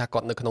អត់ចែកថាគា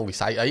ត់នៅក្នុងវិ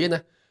ស័យអីណា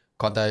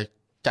គាត់តែ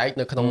ចែក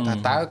នៅក្នុងថា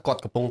តើគា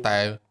ត់កំពុងតែ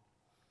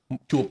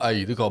ជួបអី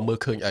ឬក៏មើល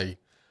ឃើញអី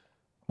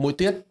មួយ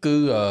ទៀតគឺ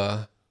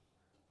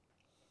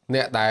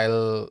អ្នកដែល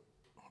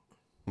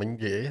មិញនិ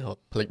យាយ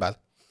ភ្លេចបាត់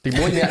ទី1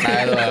អ្នកដែ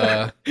ល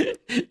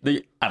ដូច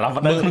អារម្ម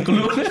ណ៍នៅក្នុងខ្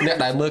លួនអ្នក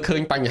ដែលមើលឃើ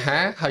ញបញ្ហា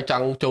ហើយច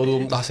ង់ចូលរួ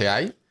មដោះស្រា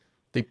យ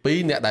ទី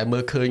2អ្នកដែលមើ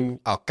លឃើញ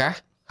ឱកាស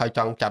ហើយច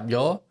ង់ចាប់យ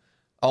ក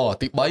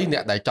ទី3អ្ន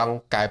កដែលចង់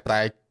កែប្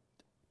រែ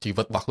ជី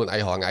វិតរបស់ខ្លួនឯង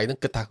រាល់ថ្ងៃហ្នឹង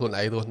គិតថាខ្លួន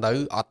ឯងរស់នៅ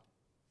អត់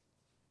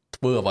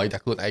ធ្វើអ្វីដែ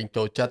លខ្លួនឯង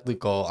ចូលចិត្តឬ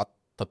ក៏អត់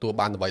ទទួល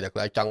បានអ្វីដែលខ្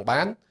លួនឯងចង់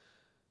បាន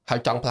ហើយ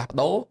ចង់ផ្លាស់ប្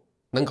ដូរ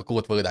ហ្នឹងក៏គួ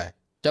រធ្វើដែរអ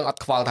ញ្ចឹងអ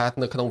ត់ខ្វល់ថា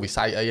នៅក្នុងវិ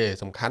ស័យអីទេ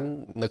សំខាន់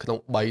នៅក្នុង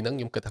3ហ្នឹង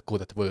ខ្ញុំគិតថាគួរ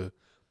តែធ្វើ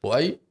ព្រោះ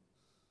អីឥ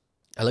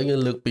ឡូវយើង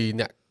លើកពី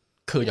អ្នក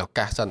ឃើញឱ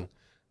កាសសិន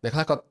អ្នកខ្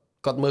លះ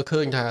គាត់មើលឃើ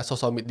ញថា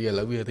social media ឥ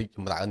ឡូវវារីកច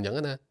ម្រើនអញ្ចឹង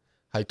ណា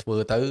ហើយធ្វើ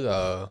ទៅ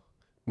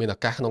មានឱ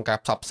កាសក្នុងការ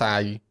ផ្សព្វផ្សា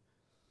យ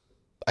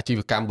អាជីវ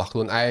កម្មរបស់ខ្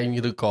លួនឯង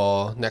ឬក៏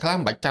អ្នកខ្លះ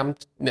មិនបាច់ចាំ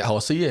អ្នករក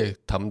ស៊ីទេ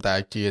ត្រឹមតែ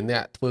ជាអ្ន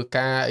កធ្វើ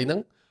ការអីហ្នឹង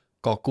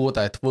ក៏គួរ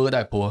តែធ្វើ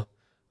ដែរព្រោះ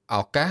ឱ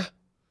កាស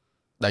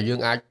ដែលយើង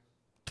អាច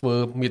ធ្វើ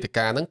មាតិ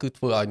កាហ្នឹងគឺ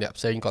ធ្វើឲ្យអ្នក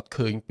ផ្សេងគាត់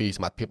ឃើញពីស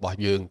មត្ថភាពរបស់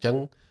យើងអញ្ចឹង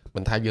មិ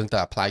នថាយើងទៅ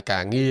apply កា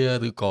រងារ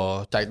ឬក៏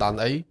ចៃដន្យ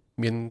អី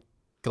មាន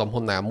ក្រុម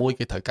ហ៊ុនណាមួយ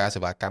គេត្រូវការសេ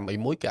វាកម្មអី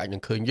មួយគេអាចនឹ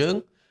ងឃើញយើង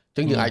អញ្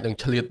ចឹងយើងអាចនឹង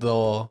ឆ្លៀតរ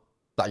ក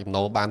ដាក់ចំ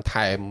ណូលបាន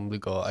ថែមឬ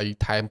ក៏អី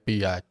ថែមពី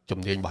ជំ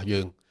នាញរបស់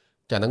យើង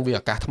ចាហ្នឹងវា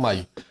ឱកាសថ្មី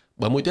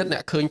បើមួយទៀតអ្ន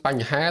កឃើញប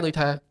ញ្ហាដូច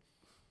ថា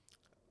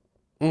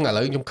ឥ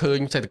ឡូវខ្ញុំឃើញ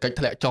សេដ្ឋកិច្ច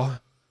ធ្លាក់ចុះ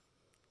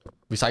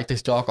វិស័យទេ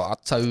សចរក៏អ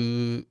ត់សូវ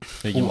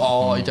អ៊ូអ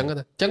អីចឹងណាអ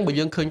ញ្ចឹងបើ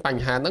យើងឃើញប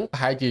ញ្ហាហ្នឹងប្រ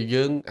ហែលជា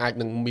យើងអាច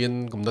នឹងមាន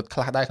គំនិតខ្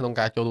លះដែរក្នុង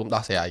ការចូលរួម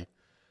ដោះស្រាយអ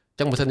ញ្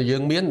ចឹងបើសិនជាយើ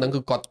ងមានហ្នឹងគឺ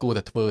គាត់គួរ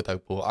តែធ្វើទៅ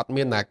ព្រោះអត់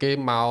មានណាគេ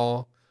មក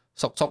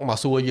សុកមក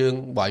សួរយើង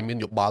បើឲ្យមាន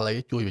យោបល់អី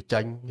ជួយបញ្ចេ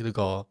ញឬ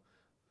ក៏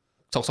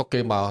សុកគេ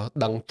មក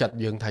ដឹងចិត្ត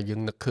យើងថាយើង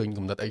នឹកឃើញ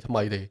គំនិតអីថ្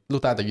មីទេលុះ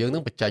តែយើងហ្នឹ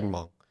ងបញ្ចេញហ្ម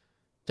ង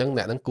អញ្ចឹង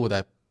អ្នកហ្នឹងគួរតែ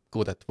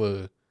ធ្វើ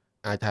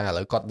អាចថាឥ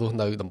ឡូវគាត់រស់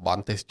នៅតំប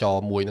ន់ទេសចរ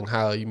មួយហ្នឹង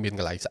ហើយមានក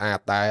ន្លែងស្អាត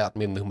តែអត់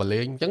មានមនុស្សមក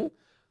លេងអញ្ចឹង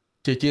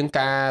ជាជាង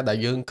ការដែល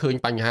យើងឃើញ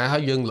បញ្ហាហើ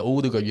យយើងល្អូ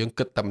ឬក៏យើង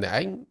គិតតែម្នាក់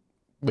ឯង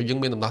បើយើង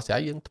មានដំណោះស្រាយ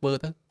យើងធ្វើ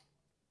ទៅ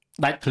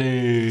ដាច់ភ្លើ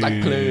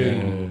ង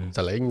ស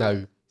លេងនៅ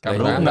កាមេ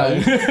រ៉ានៅ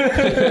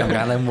កាមេ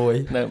រ៉ានៅមួយ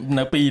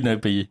នៅពីរនៅ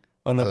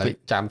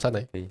ចាំសិន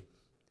ហី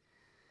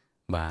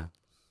បាទ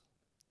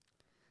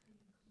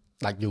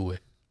ដាច់យូរ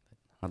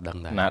អត់ដឹង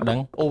ដែរណាដឹង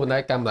អូប៉ុន្តែ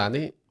កាមេរ៉ា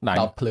នេះ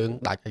ដោតភ្លើង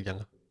ដាច់អីចឹង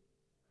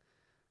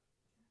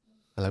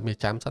ឥឡូវមាន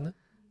ចាំសិនណា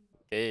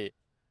គេ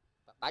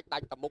ដា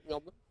ច់តែមុខខ្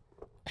ញុំឥ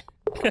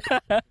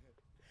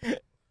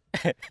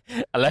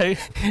ឡូវ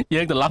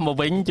យើងត្រឡប់មក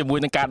វិញជាមួយ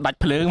នឹងការដាច់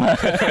ភ្លើងម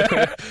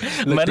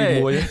កលើកទី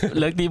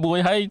1លើកទី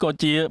1ហើយក៏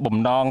ជាបំ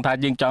ណងថា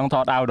យើងចង់ថ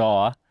ត outdoor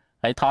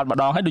ហើយថតម្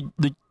ដងហើយដូច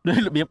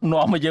របៀប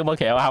នាំមកយើងមក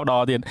ក្រៅ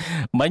outdoor ទៀត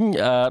មិញ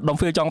ដុំ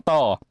ហ្វៀលចង់ត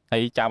ហើ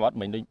យចាំអត់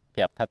មិញដូចប្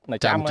រាប់ថានៅ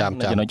ចាំ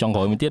នៅចំណុចចុងក្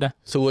រោយមួយទៀតណា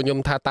សួរខ្ញុំ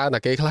ថាតើណា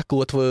គេខ្លះគួ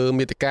រធ្វើ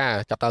មាតិកា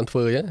ចាប់តាមធ្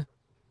វើអញ្ចឹង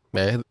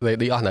មែន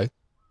ready អស់នៅ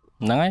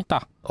ហ្នឹងហើយ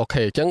តោះអូ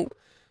ខេអញ្ចឹង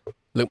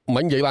លើក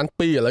មិញនិយាយបាន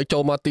2ឥឡូវចូ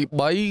លមកទី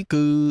3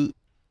គឺ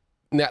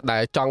អ្នកដែ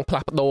លចង់ផ្លា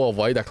ស់ប្ដូរអ្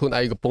វីដែលខ្លួនឯ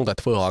ងកំពុងតែ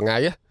ធ្វើរាល់ថ្ងៃ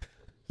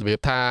របៀប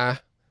ថា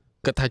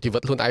គិតថាជីវិ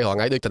តខ្លួនឯងរាល់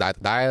ថ្ងៃដូចដ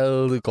ដែល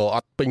ឬក៏អ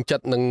ត់ពេញចិ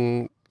ត្តនឹង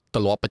ទ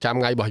ម្លាប់ប្រចាំ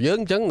ថ្ងៃរបស់យើង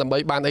អញ្ចឹងដើម្បី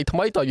បានអីថ្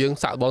មីតើយើង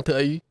សាកល្បងធ្វើ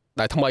អី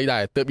ដែលថ្មីដែ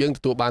រទើបយើងទ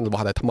ទួលបានរប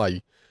ស់ដែលថ្មីអ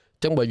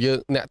ញ្ចឹងបើយើង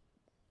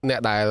អ្នក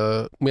ដែល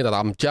មានអារ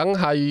ម្មណ៍អញ្ចឹង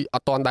ហើយអ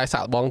ត់ទាន់ដែរសា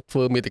កល្បងធ្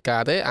វើមាតិកា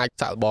ទេអាច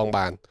សាកល្បង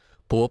បាន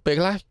ព្រោះពេល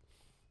ខ្លះ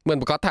មិន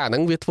ប្រកាសថាហ្នឹ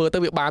ងវាធ្វើទៅ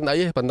វាបានអី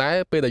ទេប៉ុន្តែ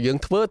ពេលដែលយើង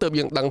ធ្វើទើប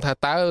យើងដឹងថា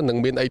តើនឹង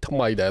មានអីថ្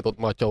មីដែលរត់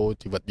មកចូល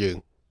ជីវិតយើង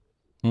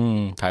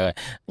ហើយ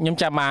ខ្ញុំ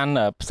ចាំបាន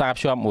ផ្សារ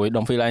ភ្ជាប់មួយ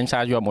ដុំ freelance ផ្សា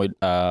រភ្ជាប់មួយ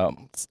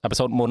អេពី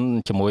សូតមុន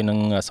ជាមួយនឹង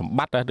សម្ប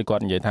ត្តិឬគា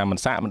ត់និយាយថាមិន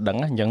សាកមិនដឹង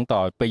អញ្ចឹងត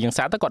ពេលយើង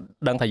សាកទៅគាត់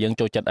ដឹងថាយើង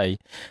ចូលចិត្តអី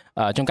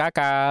ជួនកាល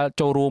ការ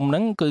ចូលរួមហ្នឹ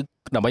ងគឺ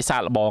ដើម្បីសា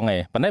កល្បងឯ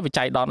ងប៉ុន្តែវា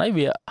ចៃដន្យអី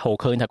វារក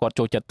ឃើញថាគាត់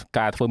ចូលចិត្ត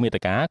ការធ្វើមាតិ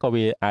កាក៏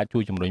វាអាចជួ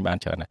យជំរុញបាន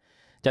ច្រើនដែរ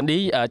ចឹងនេះ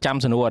ចាំ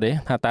សំណួរទេ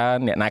ថាតើ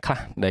អ្នកណាខ្លះ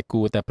ដែល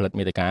គួរតែផលិត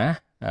មាតិកា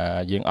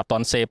យើងអត់ត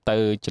ន់សេពទៅ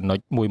ចំណុច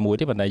មួយ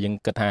ទេប៉ុន្តែយើង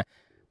គិតថា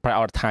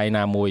prioritize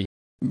ណាមួយ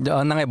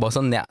ហ្នឹងហើយបើ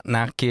សិនអ្នក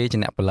ណាគេជា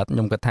អ្នកផលិតខ្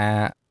ញុំគិតថា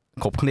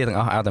គ្រប់គ្នាទាំង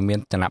អស់ឲ្យតែមាន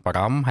ចំណាប់អារ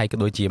ម្មណ៍ហើយក៏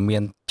ដូចជាមា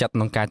នចិត្តក្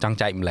នុងការចង់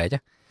ចែកម្លែក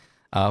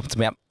ស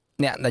ម្រាប់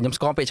អ្នកដែលខ្ញុំ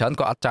ស្គាល់ពេលច្រើន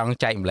គាត់អត់ចង់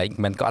ចែកម្លែក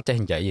មិនគាត់អត់ចេះ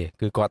និយាយទេ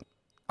គឺគាត់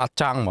អត់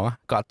ចង់ហ្មង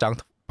គាត់អត់ចង់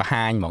បង្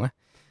ហាញហ្មង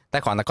តែ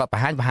គ្រាន់តែគាត់ប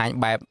ង្ហាញ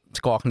បែប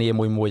ស្គាល់គ្នា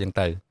មួយចឹង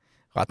ទៅ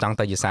គាត់ចង់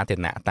ទៅជាសាធារ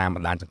ណៈតាមប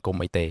ណ្ដាញសង្គម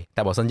អីទេ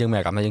តែបើសិនយើងមាន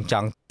អារម្មណ៍ថាយើងច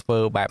ង់ធ្វើ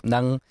បែបហ្នឹ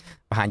ង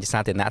បង្ហាញជាសា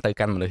ធារណៈទៅ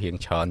កាន់មនុស្សរៀង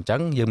ច្រើនអញ្ចឹ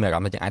ងយើងមានអារ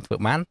ម្មណ៍ថាយើងអាចធ្វើ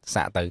បាន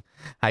សាកទៅ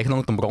ហើយក្នុង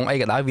ទម្រង់អី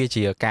ក៏ដោយវា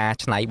ជាការ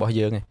ច្នៃរបស់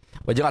យើងឯង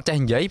បើយើងអត់ចេះ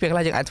និយាយពេលខ្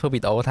លះយើងអាចធ្វើវី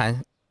ដេអូថា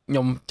ខ្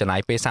ញុំចំណាយ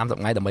ពេល30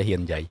ថ្ងៃដើម្បីរៀន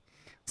និយាយ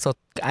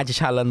អាចជា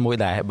challenge មួយ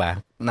ដែរបាទ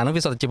ណានោះ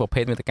វាសុទ្ធតែជាប្រ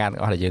ភេទមាតិកាទាំ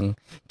ងអស់ដែលយើង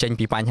ចេញ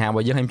ពីបញ្ហារប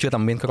ស់យើងហើយខ្ញុំជឿ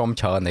ថាមានក្រុម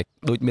ច្រើនដែល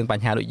ដូចមានប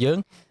ញ្ហាដូចយើង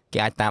គេ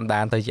អាចតាមដា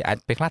នទៅជាអាច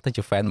ពេលខ្លះទៅ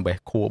ជា fan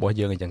base ខួររបស់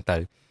យើងអញ្ចឹងទៅ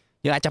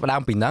យើងអាចចាប់ផ្ដើ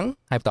មពីហ្នឹង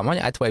ហើយបន្តមក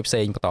យើងអាចធ្វើឲ្យផ្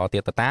សេងបន្តទៀ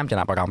តទៅតាមចំ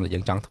ណាប់អារម្មណ៍ដែលយើ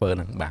ងចង់ធ្វើ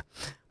ហ្នឹងបាទ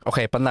អូ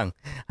ខេប៉ុណ្ណឹង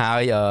ហើ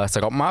យស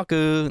រុបមក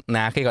គឺ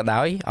ណាគេក៏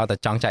ដោយឲ្យតែ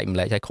ចង់ចែកម្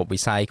លែកឲ្យគ្រប់វិ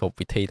ស័យគ្រប់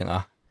វិធីទាំងអ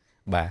ស់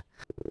បាទ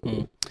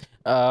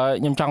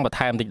ខ្ញុំចង់បន្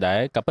ថែមតិចដែរ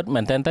ក៏ពិត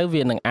មែនទែនទៅ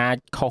វានឹងអាច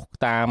ខុស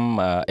តាម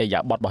អេយ៉ា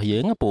បតរបស់យើ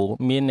ងព្រោះ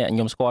មានអ្នកខ្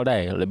ញុំស្គាល់ដែ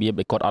ររបៀប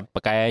ដែលគាត់អត់ប្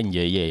រកែនិ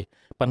យាយទេ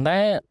ប៉ុន្តែ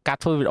ការ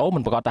ធ្វើវីដេអូមិ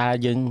នប្រកាសថា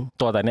យើង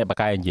តើតែអ្នកប្រ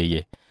កែនិយាយ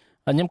ទេ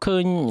ខ្ញុំឃើ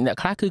ញអ្នក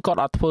ខ្លះគឺគាត់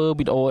អត់ធ្វើ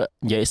វីដេអូ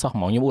និយាយសោះហ្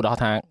មងខ្ញុំឧទាហរ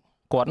ណ៍ថា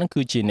គាត់នឹង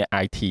គឺជាអ្នក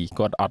IT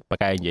គាត់អត់ប្រ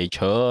កែនិយាយ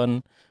ច្រើន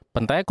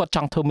ប៉ុន្តែគាត់ច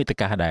ង់ធ្វើមាតិ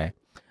កាដែរ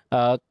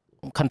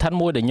content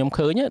មួយដែលខ្ញុំ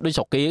ឃើញដូច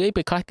ស្រុកគេ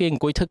ពេលខ្លះគេអ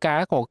ង្គុយធ្វើការ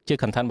ក៏ជា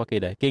content របស់គេ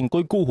ដែរគេអង្គុ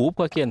យគូររូប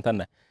ក៏ជា content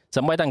ដែរស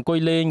ម្បីតែអង្គុយ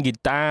លេងហ្គី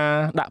តា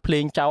ដាក់ភ្លេ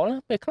ងចោល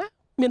ពេលខ្លះ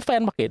មាន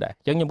fan របស់គេដែរ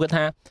អញ្ចឹងខ្ញុំគិត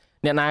ថា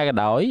អ្នកណាក៏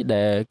ដោយ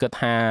ដែលគិត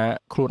ថា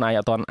ខ្លួនឯង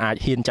អត់ទាន់អាច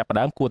ហ៊ានចាប់ផ្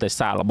ដើមគួរតែ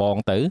សាកល្បង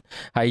ទៅ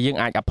ហើយយើង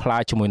អាច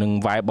apply ជាមួយនឹង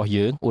vibe របស់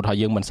យើងឧទាហរណ៍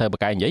យើងមិនសូវប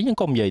កែនិយាយយើង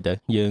កុំនិយាយទៅ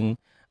យើង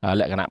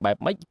លក្ខណៈបែប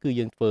ម៉េចគឺ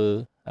យើងធ្វើ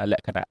ល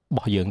ក្ខណៈរប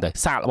ស់យើងទៅ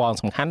សាកល្បង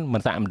សំខាន់មិ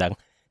នសាកមិនដឹង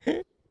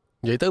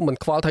និយាយទៅមិន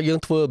ខ្វល់ថាយើង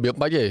ធ្វើរបៀប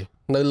ម៉េចទេ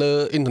នៅលើ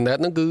អ៊ីនធឺណិត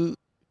ហ្នឹងគឺ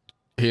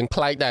រៀងប្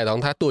លែកដែរដ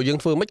ល់ថាតួយើង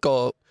ធ្វើម៉េចក៏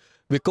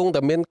វាគង់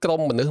តែមានក្រុម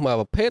មនុស្សមួយ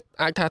ប្រភេទ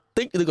អាចថា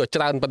តិចឬក៏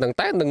ច្រើនប៉ុណ្ណឹង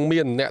តែនឹង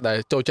មានអ្នកដែល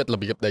ចូលចិត្តរ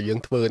បៀបដែលយើង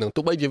ធ្វើហ្នឹង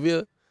ទោះបីជាវា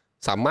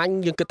សាមញ្ញ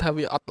យើងគិតថា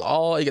វាអត់ល្អ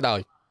អីក៏ដោយ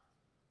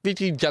វា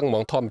ជាអញ្ចឹងហ្ម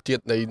ងធម្មជា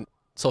តិនៃ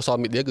social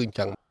media គឺអញ្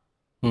ចឹង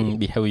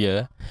behavior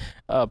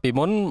ពី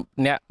មុន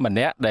អ្នកម្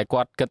នាក់ដែល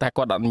គាត់គិតថា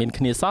គាត់អត់មាន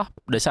គ្នាសោះ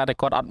ដោយសារតែ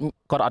គាត់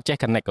អត់ចេះ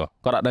connect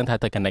គាត់អត់ដឹងថា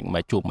ទៅ connect មិ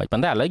នជួបមិនប៉ុ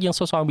ន្តែឥឡូវយើង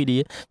social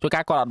media ជួន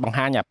កាលគាត់អត់បង្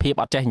ហាញអាភាព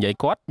អត់ចេះនិយាយ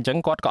គាត់អញ្ចឹង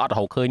គាត់ក៏អត់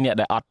រកឃើញអ្នក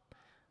ដែលអត់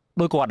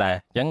ដូចគាត់ដែរ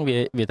អញ្ចឹង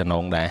វាតំណ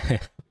ងដែរ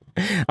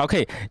អូ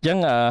ខេអញ្ចឹង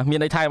មាន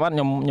ន័យថាខ្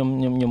ញុំ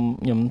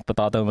បន្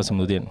តទៅសំ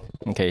ណួរទៀត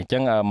អូខេអញ្ចឹ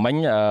ងមិញ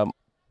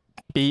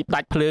ពី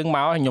ដាច់ភ្លើងម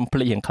កខ្ញុំភ្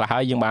លេចរឿងខ្លះហើ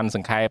យយើងបានស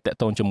ង្ខេបតាក់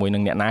ទងជាមួយនឹ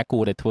ងអ្នកណាគួ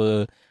រតែធ្វើ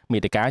មា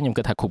តិកាខ្ញុំ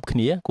គិតថាគ្រប់គ្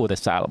នាគួរតែ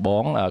សាកល្ប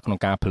ងក្នុង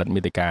ការផលិត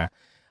មាតិកា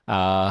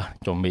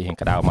ចំមីរៀង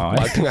ក្តៅមក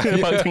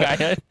បើថ្ងៃ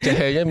ចេះ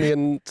ហេ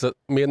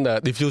មាន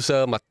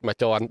diffuser មក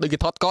ជាន់ដូចគេ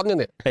ថតកន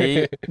នេះអី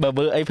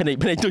បើអីភ្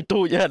នែកទូ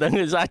ចហ្នឹង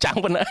គឺសារចាំ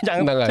ប៉ុណ្ណឹងចឹង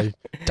ហ្នឹងហើយ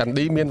ចន្ទ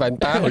ឌីមានវ៉ែន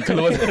តារួចខ្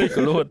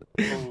លួន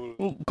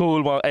គូល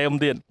មកអេម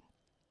ទៀត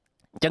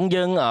អញ្ចឹង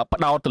យើង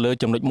ផ្ដោតទៅលើ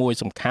ចំណុចមួយ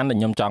សំខាន់ដែល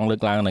ខ្ញុំចង់លើ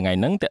កឡើងនៅថ្ងៃ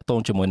ហ្នឹងតាក់ទង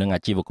ជាមួយនឹង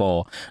អាជីវករ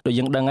ដូច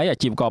យើងដឹងហើយអា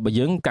ជីវកររបស់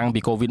យើងកាំងពី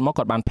COVID មក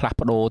គាត់បានផ្លាស់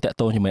ប្ដូរតាក់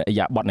ទងជាមួយអា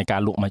យ៉ាបតនៃការ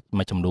លក់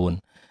មួយចំនួន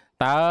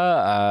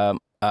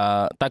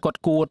តើគាត់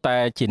គួរតែ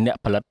ជាអ្នក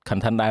ផលិត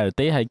content ដែរ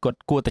ទេហើយគាត់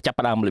គួរតែចាប់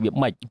ផ្ដើមរបៀប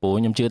ម៉េចព្រោះ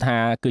ខ្ញុំជឿថា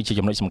គឺជា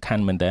ចំណុចសំខា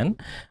ន់មែនតើ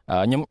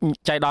ខ្ញុំ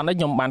ចៃដន្យនេះ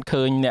ខ្ញុំបាន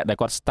ឃើញអ្នកដែល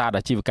គាត់ start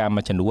អាជីវកម្ម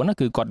មួយចំនួន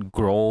គឺគាត់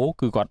grow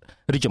គឺគាត់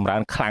រីកចម្រើ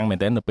នខ្លាំងមែន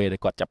តើនៅពេលដែល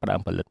គាត់ចាប់ផ្ដើ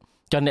មផលិត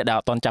ចុះអ្នកដែល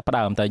អត់ទាន់ចាប់ផ្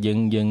ដើមតែ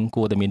យើង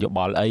គួរតែមានយោប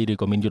ល់អីឬ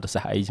ក៏មានយុទ្ធសា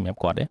ស្ត្រអីសម្រាប់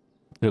គាត់ទេ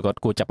ឬគាត់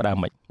គួរចាប់ផ្ដើម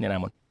មិនអ្នកណា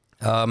មុន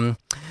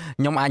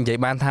ខ្ញុំអាចនិយាយ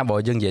បានថាបើ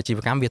យើងនិយាយអាជីវ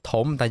កម្មវា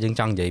ធំតែយើង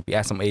ចង់និយាយពី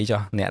SME ចុះ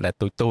អ្នកដែល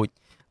ទូច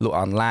លក់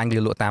អនឡាញឬ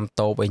លក់តាម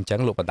តូបអីអញ្ចឹង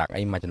លក់ product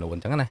អីមួយចំនួនអ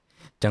ញ្ចឹងណា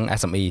អញ្ចឹង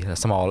SME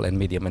small and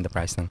medium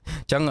enterprise ហ្នឹង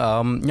អញ្ចឹង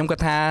ខ្ញុំគា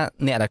ត់ថា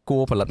អ្នកដែលគួ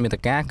រផលិតមាតិ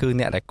កាគឺ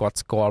អ្នកដែលគាត់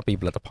ស្គាល់ពី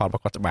ផលិតផលរប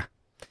ស់គាត់ច្បាស់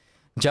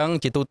អញ្ចឹង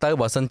ជាទូទៅ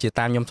បើសិនជា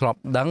តាមខ្ញុំធ្លាប់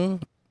ដឹង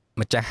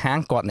ម្ចាស់ហាង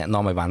គាត់អ្នក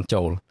នាំឲ្យបាន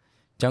ចូល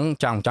អញ្ចឹង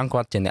ចង់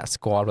គាត់ជាអ្នក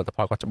ស្គាល់ផលិតផ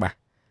លគាត់ច្បាស់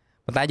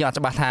ប៉ុន្តែយើងអត់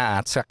ច្បាស់ថា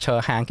structure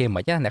ហាងគេមិ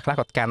នខ្មិចអ្នកខ្លះ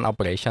គាត់កាន់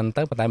operation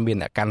ទៅប៉ុន្តែមាន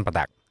អ្នកកាន់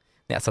product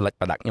អ្នក select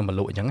product ខ្ញុំមក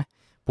លក់អញ្ចឹង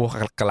ព្រោះ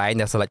កន្លែង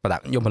អ្នក select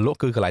product ខ្ញុំមកលក់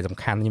គឺកន្លែងសំ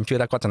ខាន់ខ្ញុំជឿ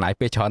ថាគាត់ចំណាយ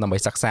ពេលច្រើនដើម្បី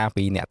សិក្សា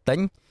ពីអ្នកទិញ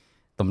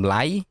តម្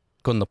លៃ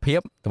គុណភាព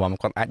ដើម្បី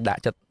គាត់អាចដា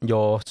ក់ចិត្តយ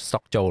ក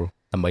stock ចូល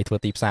ដើម្បីធ្វើ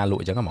ទីផ្សារល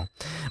ក់អញ្ចឹងហ្មង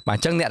បាទអ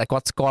ញ្ចឹងអ្នកដែលគា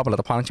ត់ស្គាល់ផលិ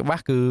តផលច្បា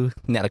ស់គឺ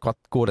អ្នកដែលគាត់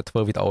គួរតែធ្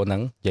វើវីដេអូហ្នឹ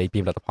ងនិយាយពី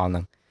ផលិតផលហ្នឹ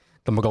ង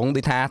តម្រង់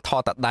ដូចថាថ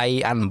តតដៃ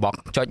អានបក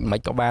ចុចមិន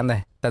ក៏បានដែ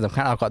រតែសំ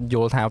ខាន់ឲ្យគាត់យ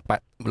ល់ថា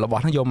រប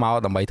ស់ហ្នឹងយកមក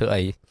ដើម្បីធ្វើ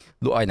អី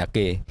លក់ឲ្យណា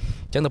គេ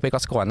អញ្ចឹងទៅពេលគា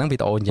ត់ស្គាល់ហ្នឹងវី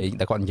ដេអូនិយាយ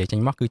តែគាត់និយាយចេញ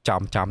មកគឺ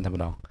ចំតែ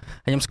ម្ដង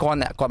ហើយខ្ញុំស្គាល់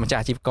អ្នកគាត់ម្ចា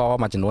ស់អាជីវករ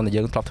មួយចំនួនដែល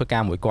យើងធ្លាប់ធ្វើកា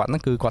រមួយគាត់ហ្នឹ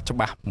ងគឺគាត់ច្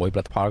បាស់មួយផ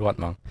លិតផលគាត់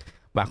ហ្មង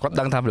បាទគាត់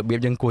ដឹងថារបៀប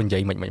យើងគួរនិយា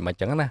យមិនអញ្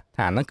ចឹងណា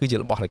ថាហ្នឹងគឺជា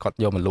របស់ដែលគាត់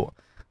យកមកលក់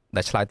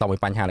ដែលឆ្លើយតបមួយ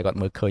បញ្ហាដែលគាត់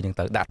មើលឃើញអញ្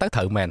ចឹងទៅដាក់ទៅត្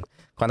រូវមែន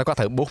គាត់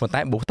ត្រូវប៊ូសប៉ុន្តែ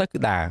ប៊ូសទៅគឺ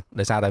ដា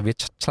ដោយសារតែវា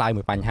ឆ្លើយ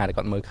មួយបញ្ហាដែល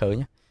គាត់មើលឃើញ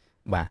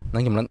បាទហ្នឹ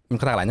ងខ្ញុំ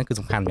គាត់ថាកន្លែងហ្នឹងគឺ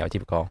សំខាន់សម្រាប់អាជី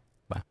វករ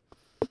បាទ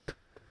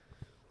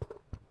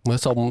មើល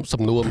សុំ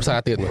សំណួរភាសា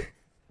ទៀតមក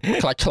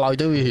ខ្លាចឆ្លើយ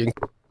ទៅវារៀង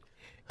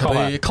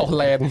ខុស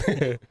ឡែន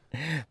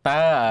តើ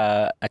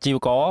អាជីវ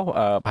ករ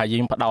ប្រហែលយើ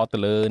ងផ្ដោតទៅ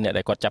លើអ្នក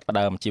ដែលគាត់ចាប់ផ្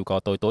ដើមអាជីវករ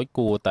តូច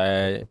គួរតែ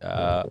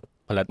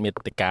ផលិតមា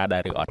តិកាដែ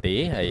រឬអត់ទេ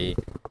ហើយ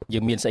យើ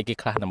ងមានស្អីគេ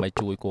ខ្លះដើម្បី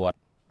ជួយគាត់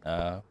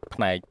ផ្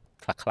នែក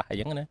ខ្លះអញ្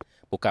ចឹងណា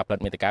ព្រោះការផលិត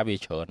មាតិកាវា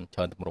ច្រើន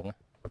ទម្រង់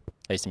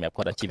ហើយសម្រាប់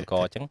គាត់អាជីវក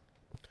រអញ្ចឹង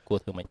គួរ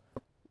ធ្វើម៉េច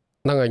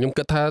ហ្នឹងហើយខ្ញុំ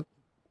គិតថា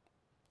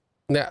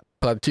អ្នក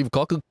ផលិតអាជីវក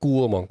រគឺគួ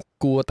រហ្មង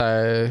គួរតែ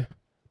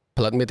ផ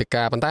លិតមាតិ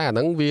កាប៉ុន្តែអាហ្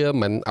នឹងវា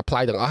មិន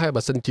apply ទាំងអស់ទេ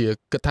បើសិនជា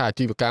គិតថាអា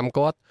ជីវកម្ម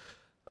គាត់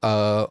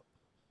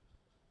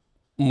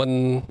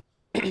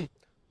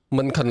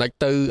មិន connect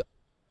ទៅ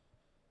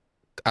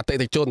អតិ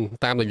ថិជន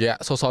តាមរយៈ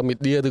social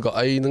media ឬក៏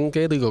អីហ្នឹង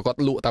គេឬក៏គាត់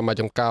លក់តាមមួយ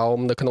ចង្កោម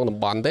នៅក្នុងតំ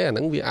បន់ទេអាហ្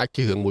នឹងវាអាច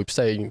ជារឿងមួយផ្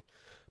សេង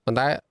ប៉ុន្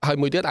តែហើយ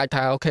មួយទៀតអាច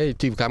ថាអូខេអា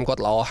ជីវកម្មគា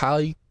ត់ល្អហើ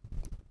យ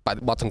ប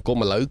រិបទសង្គម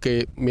ឥឡូវគេ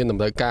មានត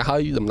ម្រូវការហើ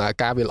យដំណើរ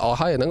ការវាល្អ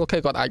ហើយអាហ្នឹងអូខេ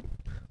គាត់អាច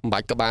បំបា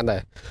ច់ក៏បានដែ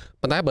រ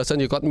ប៉ុន្តែបើសិន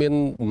ជាគាត់មាន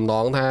បំណ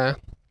ងថា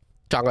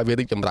ចង់ឲ្យវា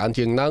រីកចម្រើន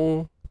ជាងហ្នឹង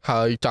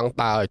ហើយចង់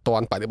ដើរឲ្យតា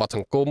ន់បរិបទស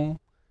ង្គម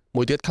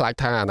មួយទៀតខ្លាច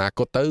ថាអនាគ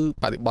តទៅ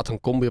បរិបទស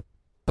ង្គមវា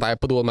ប្រែ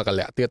ប្រួលមកក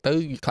លៈទៀតទៅ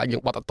ខ្លាចយើ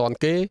ងបត់អត់តាន់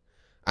គេ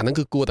អាហ្នឹង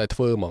គឺគួរតែធ្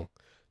វើហ្មង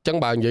អញ្ចឹង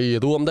បើនិយាយ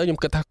រួមទៅខ្ញុំ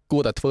គិតថាគួ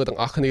រតែធ្វើទាំង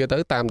អស់គ្នាទៅ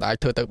តាមដែលអាច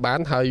ធ្វើទៅបាន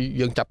ហើយ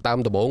យើងចាប់តាម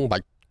ដំបូងមិនបា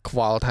ច់ខ្វ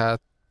ល់ថា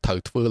ត្រូវ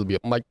ធ្វើរបៀ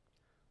បម៉េច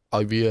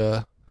ឲ្យវា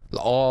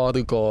ល្អ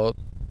ឬក៏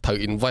ត្រូវ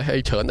invest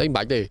អីច្រើនអីមិន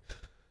បាច់ទេ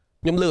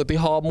ខ្ញុំលើកឧទា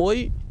ហរណ៍មួយ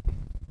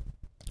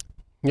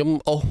ខ្ញុំ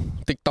អូស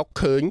TikTok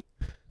ឃើញ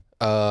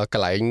ក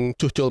ន្លែង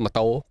ជួសជុលម៉ូ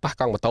តូប៉ះ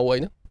កង់ម៉ូតូអី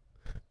ហ្នឹង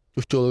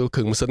ជួសជុលគ្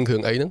រឿងម៉ាស៊ីនគ្រឿ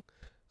ងអីហ្នឹង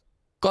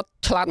គាត់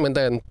ឆ្លាតមែន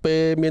តើពេ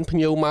លមានភ្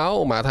ញៀវមក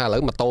មកថាឥឡូ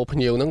វម៉ូតូភ្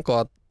ញៀវហ្នឹងគា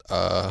ត់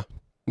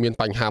មាន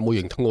បញ្ហាមួយ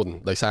រឿងធ្ងន់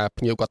ដោយសារ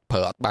ភ្ញៀវគាត់ប្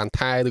រើអត់បាន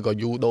ថែឬក៏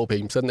យូរដូរប្រេ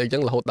ងម៉ាស៊ីនអីចឹ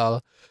ងរហូតដល់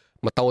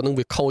ម៉ូតូហ្នឹង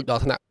វាខូចដ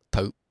ល់ថ្នាក់ត្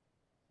រូវ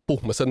ពុះ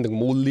ម៉ាស៊ីនទាំង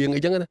មូលលាង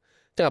អីចឹងណា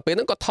ចឹងដល់ពេលហ្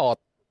នឹងគាត់ថ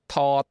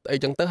តអី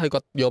ចឹងទៅហើយគា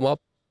ត់យកមក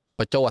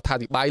បញ្ចូលអត្ថា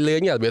ធិប្បាយលេ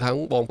ងរបៀបថា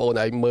បងប្អូ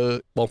នឯងមើល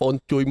បងប្អូន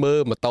ជួយមើល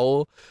ម៉ូតូ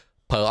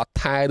ប្រើអត់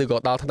ថែឬក៏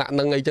ដល់ថ្នាក់ហ្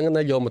នឹងអីចឹង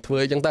ណាយកមកធ្វើ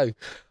អីចឹងទៅ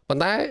ប៉ុ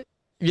ន្តែ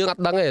យើងអ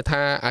ត់ដឹងទេ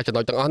ថាអាចចំ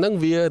ណុចទាំងអស់ហ្នឹង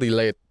វា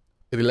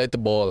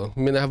relatable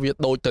មានថាវា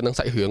ដូចទៅនឹង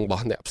សាច់រឿងរប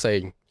ស់អ្នកផ្សេ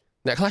ង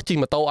អ្នកខ្លះជិះ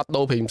ម៉ូតូអត់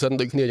ដូរប្រេងម៉ាស៊ីន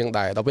ដូចគ្នាចឹង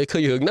ដែរដល់ពេលឃើ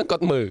ញរឿងហ្នឹងគា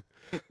ត់មើល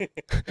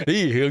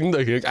រឿងដូ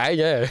ចរឿងឯងហ៎អ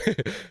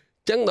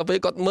ញ្ចឹងដល់ពេល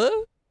គាត់មើល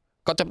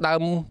គាត់ចាប់ដើ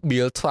ម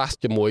build trust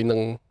ជាមួយនឹង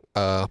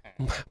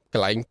ក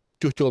ន្លែង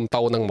ជួសជុលម៉ូ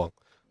តូហ្នឹងហ្មង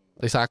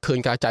ដោយសារឃើញ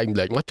ការចែកម្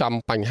លែកមកចំ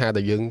បញ្ហា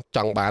ដែលយើងច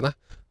ង់បានណា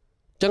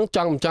អញ្ចឹង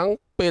ចង់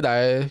ពេលដែ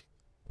ល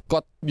គា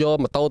ត់យក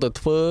ម៉ូតូទៅ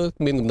ធ្វើ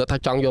មានគំនិតថា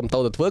ចង់យកម៉ូតូ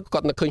ទៅធ្វើគា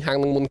ត់នឹកឃើញហាង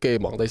ហ្នឹងមុនគេ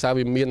ហ្មងដោយសារ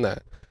វាមាន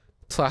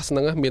trust ហ្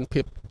នឹងមាន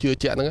ភាពជឿ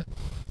ជាក់ហ្នឹង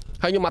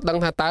ហើយខ្ញុំអត់ដឹង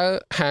ថាតើ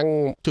ហាង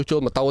ជួសជុល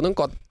ម៉ូតូហ្នឹង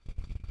គាត់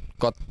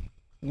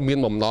មាន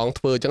បំណង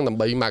ធ្វើអញ្ចឹងដើម្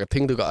បី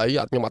marketing ឬក៏អី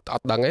ខ្ញុំអត់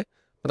ដឹងទេ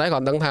ប៉ុន្តែគា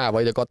ត់ដឹងថាអ្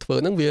វីដែលគាត់ធ្វើ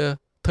ហ្នឹងវា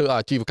ធ្វើឲ្យ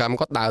អាជីវកម្ម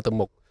គាត់ដើរទៅ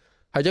មុខ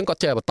ហើយអញ្ចឹងគា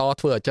ត់ចេះបន្ត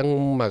ធ្វើអញ្ចឹង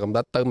មកកម្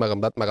រិតទៅមកក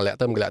ម្រិតមកកលៈ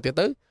ទៅមកកលៈទៀត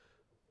ទៅ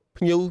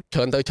ភ្ញៀវច្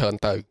រើនទៅអញ្ចឹ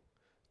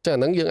ងអា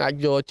ហ្នឹងយើងអាច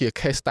យកជា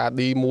case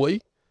study មួយ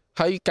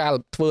ហើយការ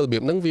ធ្វើរបៀ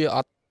បហ្នឹងវាអ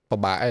ត់ពិ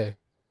បាកទេ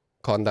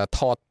គ្រាន់តែថ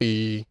តពី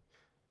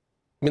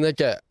មានន័យ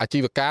ថាអាជី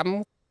វកម្ម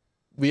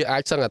វាអា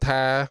ចសឹង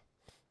ថា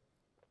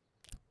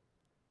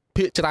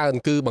ភាគច្រើន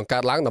គឺបង្កើ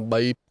តឡើងដើម្បី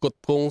ផ្គត់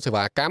ផ្គង់សេ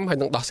វាកម្មហើយ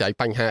នឹងដោះស្រាយ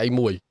បញ្ហាអី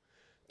មួយ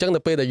អញ្ចឹងនៅ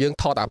ពេលដែលយើង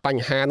ថតអាប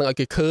ញ្ហាហ្នឹងឲ្យ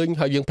គេឃើញ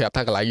ហើយយើងប្រាប់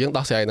ថាកន្លែងយើង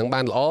ដោះស្រាយហ្នឹង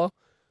បានល្អ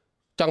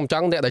ច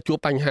ង់អ្នកដែលជួប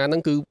បញ្ហាហ្នឹ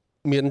ងគឺ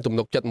មានទំ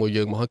នុកចិត្តមួយ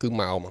យើងមកហើយគឺ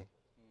មកហ្មង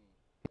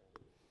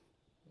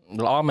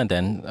ល្អមែនតើ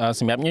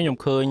សម្រាប់ខ្ញុំ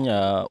ឃើញ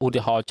ឧ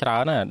ទាហរណ៍ច្រើ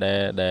នណា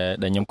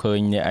ដែលខ្ញុំឃើញ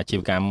អ្នកអាជី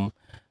វកម្ម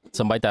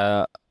សម្បីតែ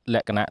ល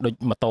ក្ខណៈដូច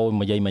ម៉ូតូ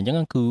មួយយាយមិញអញ្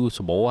ចឹងគឺស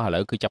ម្បូរឥឡូ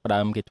វគឺចាប់ផ្ដើ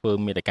មគេធ្វើ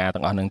មាតិកា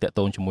ទាំងអស់នឹងតាក់ទ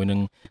ងជាមួយនឹង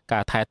កា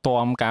រថែ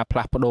ទាំការផ្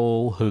លាស់ប្ដូរ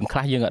រឿងខ្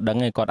លះយើងអត់ដឹង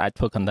ទេគាត់អាច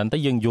ធ្វើ content ទៅ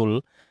យើងយល់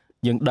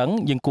យើងដឹង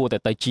យើងគួរតែ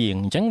ទៅជាង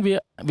អញ្ចឹង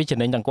វាចំ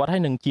ណេញទាំងគាត់ហើ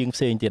យនឹងជាងផ្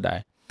សេងទៀតដែរ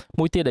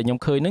មួយទៀតដែលខ្ញុំ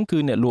ឃើញហ្នឹងគឺ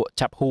អ្នកលក់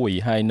ចាប់ហួយ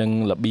ហើយនឹង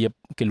របៀប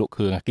គេលក់គ្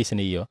រឿងអគ្គិស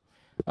នី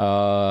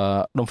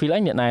ដុំហ្វីលឯ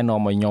ងអ្នកណែនាំ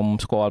ឲ្យខ្ញុំ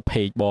ស្គាល់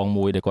page បង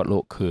មួយដែលគាត់ល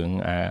ក់គ្រឿង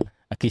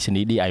អគ្គិស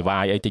នី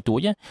DIY អីតិចតួច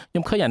ខ្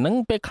ញុំឃើញអាហ្នឹង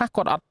ពេលខ្លះ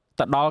គាត់អត់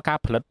ទៅដល់ការ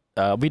ផលិត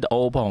វីដេ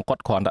អូផងគា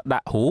ត់គ្រាន់តែដា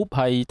ក់រូប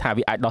ហើយថា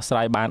វាអាចដោះស្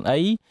រាយបានអី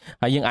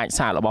ហើយយើងអាច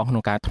សាកល្បងក្នុ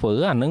ងការធ្វើ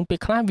អាហ្នឹងពេល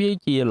ខ្លះវា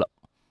ជា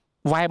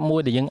vibe មួ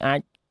យដែលយើងអាច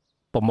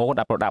ប្រម៉ូទ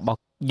ដល់ product របស់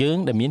យើង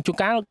ដែលមានជួន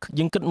កាល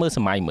យើងគិតមើលស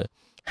ម័យមើល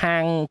ហា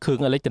ងគ្រឿង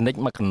អេឡិចត្រូនិក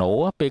មួយកណូ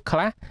ពេលខ្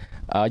លះ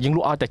យើងល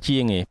ក់ឲ្យតែជា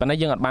ងឯងប៉ុន្តែ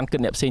យើងអត់បានគិត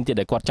អ្នកផ្សេងទៀត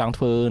ដែលគាត់ចង់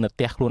ធ្វើនៅផ្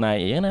ទះខ្លួនឯង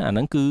អីណាអាហ្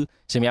នឹងគឺ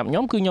សម្រាប់ខ្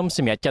ញុំស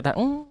ម្រេចចិត្តថា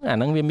អា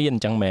ហ្នឹងវាមានអ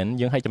ញ្ចឹងមែន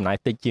យើងឲ្យចំណាយ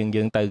តិចជាង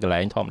យើងទៅកន្លែ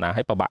ងធម្មតា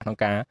ឲ្យពិបាកក្នុង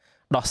ការ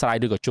ដោះស្រាយ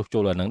ឬក៏ជួសជុ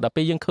លអាហ្នឹងដល់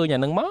ពេលយើងឃើញអា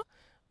ហ្នឹងមក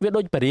វា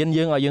ដូចបរៀន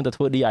យើងឲ្យយើងទៅ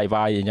ធ្វើ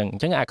DIY អ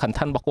ញ្ចឹងអា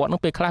content របស់គាត់ហ្នឹ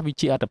ងពេលខ្លះវា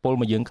ជាអត្តពល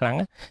មកយើងខ្លាំង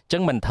អញ្ចឹ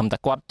ងមិនត្រឹមតែ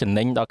គាត់ចំ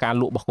ណេញដល់ការ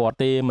លក់របស់គាត់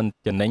ទេមិន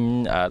ចំណេញ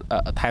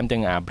ថែមទាំ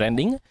ងអា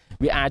branding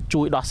វាអាច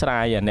ជួយដោះស្រា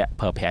យអ្នក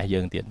ប្រើប្រាស់យើ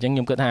ងទៀតអញ្ចឹងខ្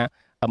ញុំគិតថា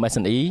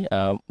MSNE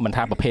មិន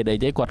ថាប្រភេទអី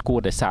ទេគាត់គួរ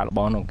តែសាកល្ប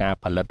ងក្នុងការ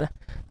ផលិ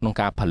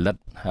ត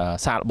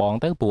សាកល្បង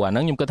ទៅព្រោះអាហ្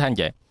នឹងខ្ញុំគិតថាអ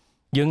ញ្ចឹង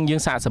យើ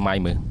ងសាកសម័យ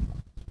មើល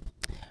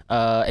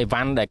អី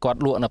វ៉ាន់ដែលគាត់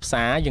លក់នៅផ្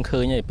សារយើងឃើ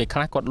ញឯពេលខ្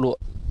លះគាត់លក់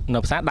នៅ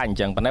ផ្សារដាច់អញ្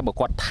ចឹងប៉ុន្តែបើ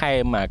គាត់ថែ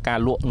មការ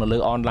លក់នៅលើ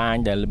online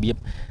ដែលរបៀប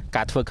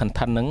ការធ្វើ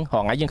content ហ្នឹងហ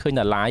ងៃយើងឃើញ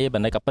តែ live ប៉ុ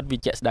ន្តែក៏ពិតវា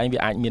ជាក់ស្ដែងវា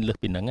អាចមានលើស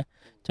ពីហ្នឹងអ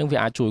ញ្ចឹងវា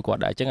អាចជួយគា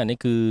ត់ដែរអញ្ចឹងអានេះ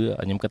គឺ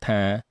ខ្ញុំគិតថា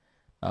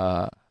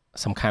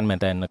សំខាន់មែន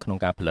តើនៅក្នុង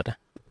ការផលិត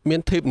មាន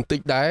tip បន្តិច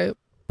ដែរ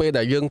ពេល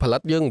ដែលយើងផលិ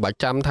តយើងមិនបាច់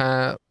ចាំថា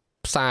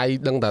ផ្សាយ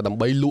ដឹងតែដើម្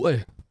បីលក់ទេ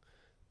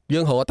យើ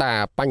ងរកតែ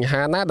បញ្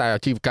ហាណាដែល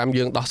អាជីវកម្ម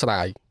យើងដោះស្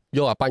រាយយ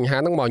កអាបញ្ហា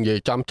ហ្នឹងមកនិយាយ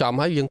ចំ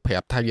ហើយយើងប្រា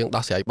ប់ថាយើង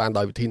ដោះស្រាយបាន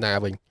ដោយវិធីណា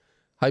វិញ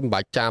ហើយមិន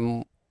បាច់ចាំ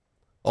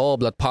អូ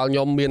ផលិតផលខ្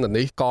ញុំមានអា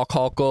នេះកខ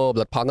កផ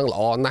លិតផលហ្នឹងល្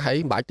អណាស់ហើយ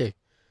មិនបាច់ទេ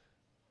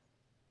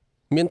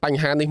មានប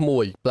ញ្ហានេះមួ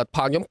យផលិតផ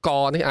លខ្ញុំក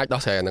នេះអាច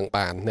ដោះស្រាយហ្នឹង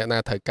បានអ្នកណា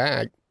ត្រូវការ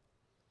អាច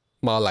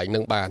មកឡើងហ្នឹ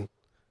ងបាន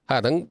ហើយ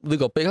អាហ្នឹងឬ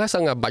ក៏ពេលខ្លះសឹ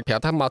ងតែបាច់ប្រា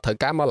ប់ថាមកត្រូវ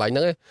ការមកឡើងហ្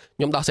នឹង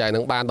ខ្ញុំដោះស្រាយហ្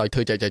នឹងបានដោយធ្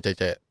វើចែក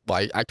បើ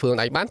អាចធ្វើខ្លួ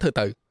នឯងបានធ្វើ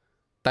ទៅ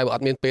តែបើអ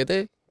ត់មានពេលទេ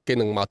គេ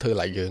នឹងមកធ្វើ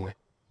ឡើងយើងហ្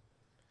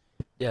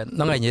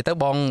នឹងហើយនិយាយទៅ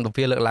បង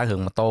ទៅលើកឡើងរឿ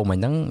ងម៉ូតូមិញ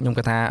ហ្នឹងខ្ញុំ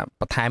គាត់ថា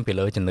បន្ថែមពី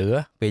លើជំនឿ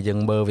ពេលយើង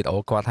មើលវីដេអូ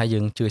គាត់ហើយយើ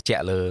ងជឿជា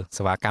ក់លើ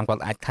សេវាកម្មគា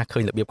ត់អាចថាឃើ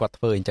ញរបៀបគាត់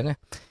ធ្វើអញ្ចឹង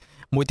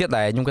មួយទៀត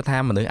ដែលខ្ញុំគាត់ថា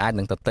មនុស្សអាច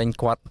នឹងទៅទិញ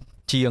គាត់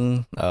ជា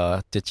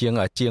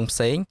ងផ្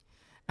សេង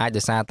អាច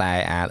ដោយសារតែ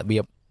អារបៀ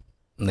ប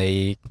នៃ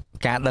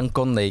ការដឹង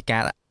គុណនៃកា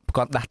រ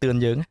គាត់ដាស់តឿន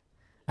យើង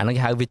អាហ្នឹង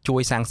គេហៅវាជួ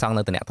យសាងសង់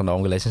នៅតំណែង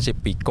relationship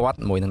ពីគាត់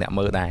មួយនឹងអ្នក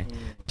មើលដែរ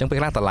អញ្ចឹងពេល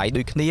ខ្លះតម្លៃ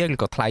ដូចគ្នាឬ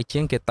ក៏ថ្លៃជា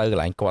ងគេទៅក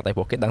ន្លែងគាត់តែព្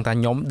រោះគេដឹងថា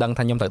ខ្ញុំ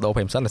ទៅដូរ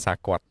ប្រេមសិនដោយសារ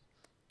គាត់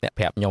អ្នក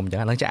ប្រាប់ខ្ញុំអញ្ចឹង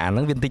ហ្នឹងចាអាហ្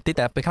នឹងវាតិច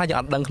តែពេលខ្លះយើង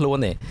អត់ដឹងខ្លួន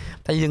ទេ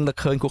តែយើងនឹក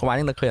ឃើញគូក្បាល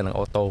យើងនឹកឃើញអាហ្នឹង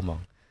អូតូហ្មង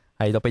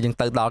ហើយដល់ពេលយើង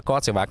ទៅដល់គា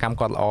ត់សេវាកម្ម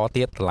គាត់ល្អ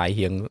ទៀតតម្លៃ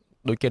រៀង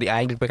ដូចគេឯ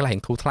ងពេលខ្លះរៀ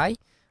ងធូរថ្លៃ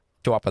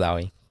ជាប់ប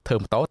ដ ாய் ធ្វើ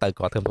ម៉ូតូទៅ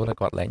គាត់ធ្វើម៉ូតូទៅ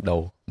គាត់ឡើងដូ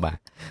របាទ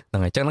ហ្នឹ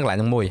ងហើយអញ្ចឹងហ្នឹងកន្លែង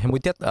ហ្នឹងមួយហើយមួ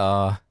យទៀត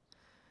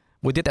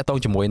តទៅ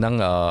ជាមួយនឹង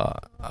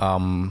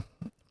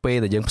ពេល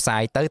ដែលយើងផ្សា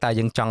យទៅតើ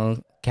យើងចង់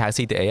គេហៅ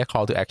CTA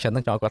call to action ហ្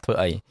នឹងចង់គាត់ធ្វើ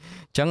អីអ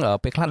ញ្ចឹង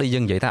ពេលខ្លះដូចយើ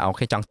ងនិយាយថាអូ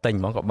ខេចង់ទិញ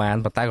ហ្មងក៏បាន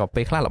ប៉ុន្តែក៏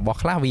ពេលខ្លះរបស់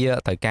ខ្លះវា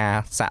ត្រូវការ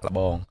សាក់លប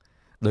ង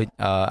ដូច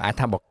អាច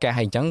ថាបកកេះ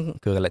អីអញ្ចឹង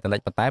គឺលិច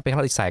ប៉ុន្តែពេលខ្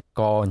លះដូចខ្សែក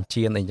អញ្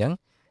ជៀនអីអញ្ចឹង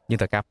យើង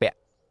ត្រូវការពាក់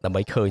ដើម្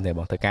បីឃើញតែប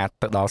ងត្រូវការ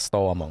ទៅដល់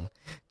store ហ្មង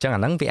អញ្ចឹងអា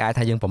ហ្នឹងវាអាច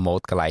ថាយើងប្រម៉ូទ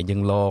កន្លែងយើ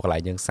ងកន្លែ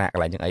ងយើងសាក់ក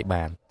ន្លែងយើងអី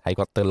បានហើយ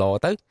គាត់ទៅ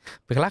ទៅ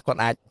ពេលខ្លះគាត់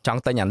អាចច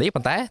ង់ទិញអានេះ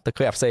ប៉ុន្តែទៅ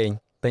ឃើញអាផ្សេង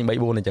ទិញ3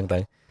 4អញ្ចឹងទៅ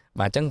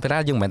បាទអញ្ចឹងពេល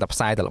យើងមិនមែនតែផ្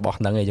សាយតែរបស់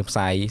ហ្នឹងឯងយើងផ្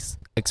សាយ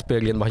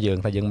experience របស់យើង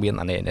ថាយើងមាន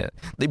អានេះ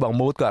ដូចបង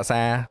មូតគាត់អា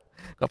សា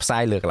គាត់ផ្សា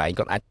យលើកន្លែង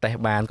គាត់អាចតេស្ត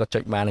បានគាត់ចុ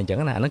ចបានអញ្ចឹង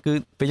ណាហ្នឹងគឺ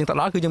ពេលយើងទៅ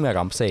ដល់គឺយើងមានអា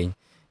រម្មណ៍ផ្សេង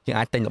យើង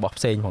អាចទិញរបស់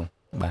ផ្សេងផង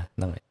បាទ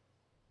ហ្នឹងហើ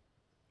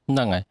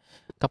យ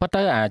ក៏ប៉ុន្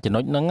តែអាចំ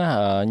ណុចហ្នឹង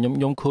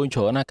ខ្ញុំឃើញច្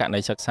រើនណាករណី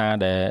សិក្សា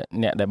ដែល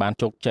អ្នកដែលបាន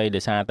ជោគជ័យដោ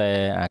យសារតែ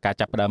ការ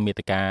ចាប់ផ្ដើមមា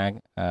តិកា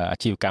អា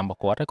ជីវកម្មរបស់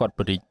គាត់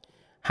បរិយា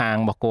ហាង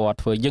របស់គាត់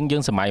ធ្វើយើ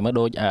ងសម័យមក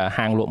ដូច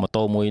ហាងលក់ម៉ូ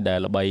តូមួយដែល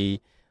ល្បី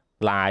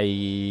ឡាយ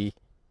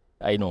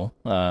អីនោះ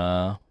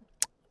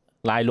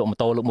ឡាយលក់ម៉ូ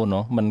តូលើកមុន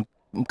នោះមិន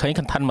ឃើញ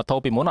content ម៉ូតូ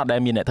ពីមុនអត់ដែល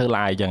មានអ្នកធ្វើ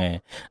ឡាយអញ្ចឹងឯង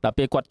ដល់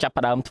ពេលគាត់ចាប់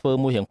ផ្ដើមធ្វើ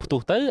មួយរៀងផ្ទុះ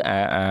ទៅ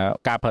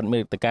ការផលិតមា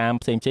តិកា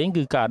ផ្សេង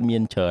គឺក៏អត់មា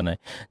នច្រើនហើយ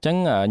អញ្ចឹង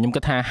ខ្ញុំ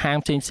គិតថាហាង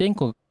ផ្សេង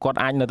គាត់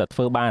អាចនៅតែធ្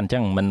វើបានអញ្ចឹ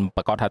ងមិន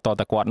ប្រកាសថាត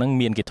តែគាត់នឹង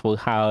មានគេធ្វើ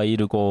ហើយ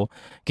ឬក៏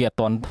គេអត់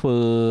ទាន់ធ្វើ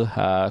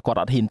គាត់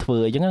អត់ហ៊ានធ្វើ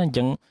អីអញ្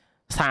ចឹង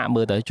សាក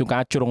មើលទៅជួនកា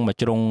លជ្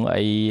រុង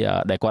អី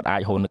ដែលគាត់អា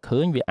ចរកនឹកឃើ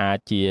ញវាអាច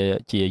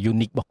ជា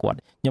unique របស់គាត់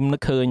ខ្ញុំនឹ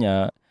កឃើញ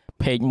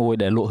page មួយ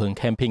ដែលលក់រឿង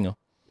camping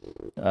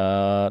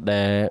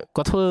ដែល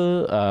គាត់ធ្វើ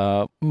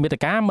មាតិ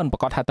កាមិនប្រ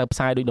កាសថាទៅផ្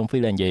សាយដូចដុំហ្វី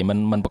លនិយាយ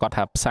មិនប្រកាស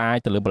ថាផ្សាយ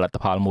ទៅលើផលិត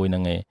ផលមួយហ្នឹ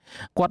ងឯង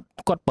គា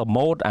ត់ប្រ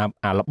ម៉ូទ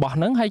អារបស់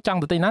ហ្នឹងហើយចង់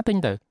ទៅទិញណាទិញ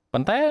ទៅ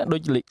ប៉ុន្តែដូ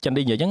ចចិន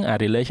និយាយអញ្ចឹងអា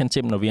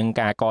relationship រវាង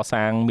ការក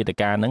សាងមាតិ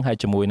កាហ្នឹងហើយ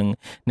ជាមួយនឹង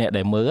អ្នក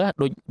ដែលមើល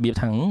ដូចរបៀប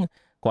ថា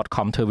គាត់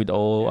ខំធ្វើវីដេ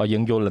អូឲ្យយើ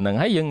ងយល់ហ្នឹង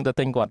ហើយយើងទៅ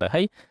ទិញគាត់ទៅ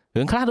ហើយ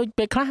រឿងខ្លះដូច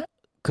ពេលខ្លះ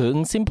គ្រឿង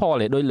simple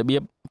ទេដូចរបៀ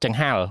បចង្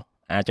ហាល់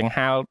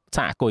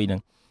សាកអគុយហ្នឹ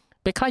ង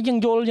ពេលខ្លះយើង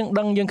យល់យើង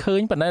ដឹងយើងឃើ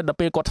ញប៉ុន្តែដល់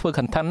ពេលគាត់ធ្វើ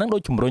content ហ្នឹងដូ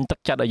ចជំរុញទឹក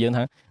ចិត្តឲ្យយើង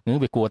ថា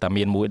វាគួរតែ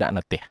មានមួយដាក់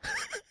នៅផ្ទះ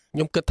ខ្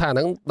ញុំគិតថាហ្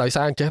នឹងដោយ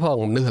សារអញ្ចេះផង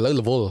មនុស្សឥឡូវ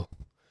level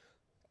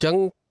អញ្ចឹង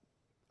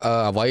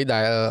អ្វីដែ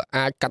ល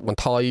អាចកាត់បន្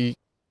ថយ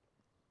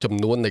ចំ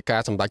នួននៃកា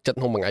រសម្រេចចិត្ត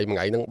ក្នុងមួយថ្ងៃ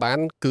ហ្នឹងបាន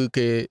គឺ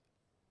គេ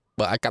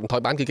បើអាចកាត់បន្ថ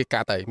យបានគឺគេ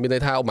កាត់ហើយមានន័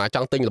យថាអូម៉ាច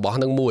ង់ទិញរបស់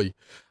ហ្នឹងមួយ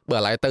បើ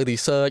ឥឡូវទៅ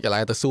research ឥឡូ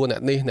វទៅសួរអ្ន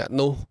កនេះអ្នក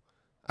នោះ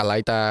ឥឡូ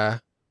វតា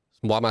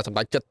សម្រាប់មកសម្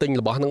រេចចិត្តទិញ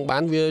របស់ហ្នឹងបា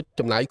នវា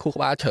ចំណាយខួរ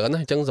ក្បាលច្រើនណា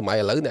ស់អញ្ចឹងសម័យ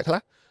ឥឡូវអ្នកខ្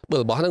លះបើ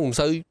របស់ហ្នឹងមិន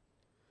សូវ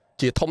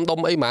ជាធំដុំ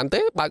អីហ្មង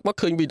ទេបើកមក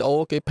ឃើញវីដេអូ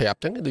គេប្រាប់អ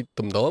ញ្ចឹងដូច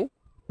ទំនង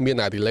មាន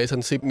អា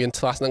relationship មាន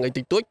trust ហ្នឹងអី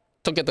តិចតួច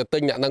ចង់ចិត្តទៅទិ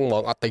ញអ្នកហ្នឹងហ្ម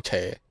ងអត់ទៅ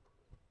ឆែ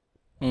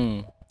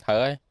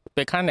ហើយ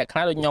ពេលខ្លះអ្នកខ្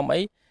លះដូចខ្ញុំ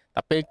អី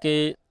តែពេលគេ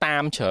តា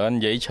មច្រើន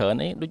និយាយច្រើន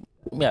អីដូច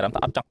មានអារម្មណ៍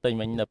ថាអត់ចង់ទិញ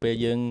វិញដល់ពេល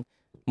យើង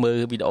មើល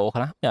វីដេអូ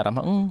ខ្លះមានអារម្ម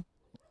ណ៍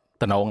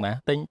ថាតំណងណា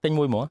ទិញ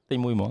មួយហ្មង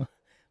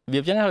វា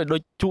អញ្ចឹងហើយដូ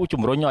ចជួ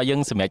ជំរុញឲ្យយើ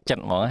ងសម្រេចចិត្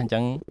តហ្មងអញ្ចឹ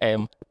ងអែម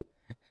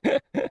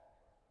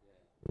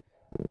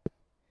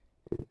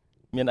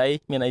មាន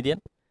អីទៀត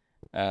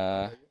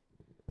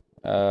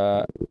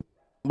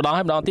ម្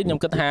ដងទៀតខ្ញុំ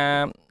គិតថា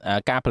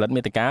ការផលិត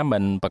មាតិកាមិ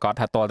នប្រកាស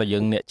ថាតើយើ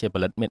ងអ្នកជាផ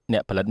លិ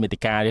តមាតិ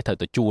កាទេត្រូវ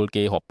ទៅជួល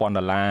គេរាប់ពាន់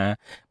ដុល្លារ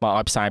មក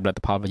ឲ្យផ្សាយផលិត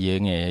ផលរបស់យើ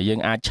ងឯងយើង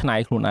អាចច្នៃ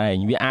ខ្លួនឯង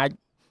វាអាច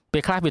ពេ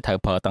លខ្លះវាត្រូវ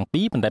ប្រើទាំង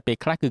ពីរប៉ុន្តែពេល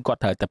ខ្លះគឺគាត់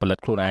ត្រូវតែផលិត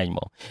ខ្លួនឯងម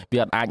កវា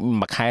អត់អាច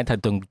មួយខែត្រូវ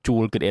ទៅជួ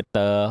ល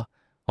creator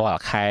រា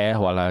ល់ខែ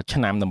រាល់ឆ្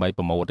នាំដើម្បី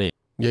ប្រម៉ូទទេ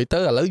និយាយទៅ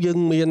ឥឡូវយើង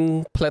មាន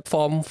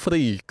platform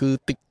free គឺ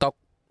TikTok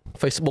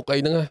Facebook អី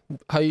ហ្នឹង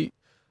ហើយ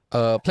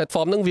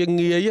platform ហ្នឹងវា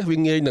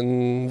ងាយនឹង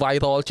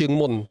viral ជាង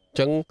មុនអញ្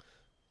ចឹង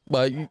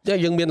បើ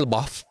យើងមានរប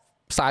ស់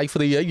ផ្សាយ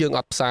free ហើយយើងអ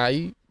ត់ផ្សាយ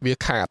វា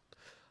ខាត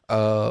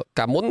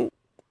កាលមុន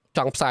ច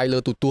ង់ផ្សាយលើ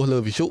ទូរទស្សន៍លើ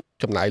វិទ្យុ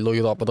ចំណាយលុយ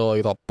រាប់រយ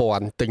រាប់ពា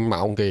ន់ទិញ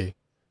ម៉ោងគេ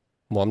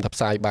មុំតែផ្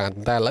សាយបាន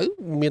តែឥឡូវ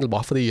មានរប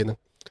ស់ free ហ្នឹង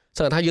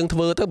ស្រាប់ថាយើងធ្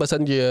វើទៅបើសិ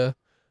នជា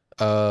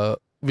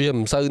វា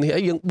មិនសូវនេះ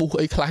អីយើង boost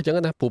អីខ្លះអញ្ចឹង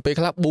ណាព្រោះពេល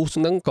ខ្លះ boost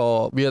ហ្នឹងក៏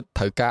វា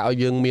ត្រូវការឲ្យ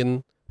យើងមាន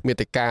មា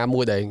តិកាមួ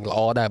យដែលល្អ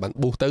ដែរបាន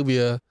boost ទៅ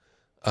វា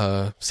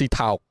ស៊ី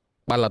ថោក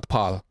បានលទ្ធផ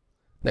ល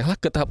អ្នកខ្លះ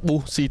គិតថា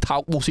boost ស៊ីថោ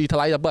ក boost ស៊ីថ្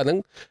លៃតែប៉ុណ្្នឹង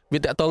វា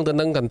តាក់ទងទៅ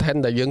នឹង content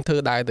ដែលយើងធ្វើ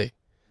ដែរទេ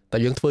តែ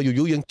យើងធ្វើយូ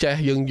រយើងចេះ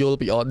យើងយល់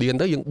ពី audience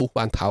ទៅយើង boost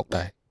បានថោក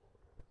ដែរ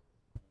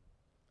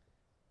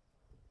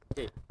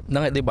ហ្នឹ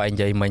ងឯងដូចបាយនិ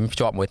យាយមិញភ្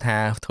ជាប់មួយថា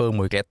ធ្វើ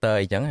មួយ creator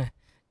អីចឹង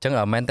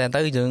មែនតើ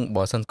ទៅយើង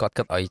បើសិនគាត់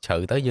គិតឲ្យជ្រៅ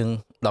ទៅយើង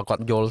ដល់គា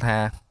ត់យល់ថា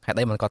ហេតុ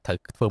អីមិនគាត់ត្រូវ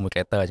ធ្វើមួយ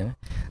creator អញ្ចឹង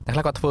តែខ្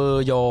លះគាត់ធ្វើ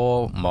យក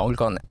ហ្មង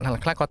គាត់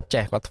ខ្លះគាត់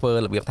ចេះគាត់ធ្វើ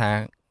របៀបថា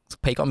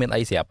page គាត់មាន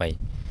អីស្រាប់អី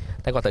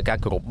តែគាត់ត្រូវការ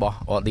គ្រប់របស់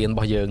audience រប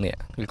ស់យើងនេះ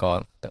គឺក៏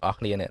ទាំងអស់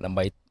គ្នានេះដើម្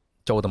បី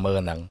ចូលទៅមើល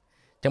ហ្នឹង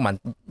អញ្ចឹងបាន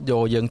យ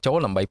កយើងចូល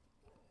ដើម្បី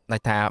ន័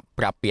យថា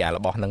ប្រាប់ពីរ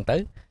បស់ហ្នឹងទៅ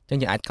អញ្ចឹង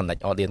យើងអាច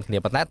connect audience គ្នា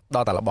ប៉ុន្តែដ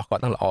ល់តែរបស់គា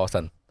ត់ហ្នឹងល្អ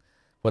សិន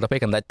ព្រោះតែពេល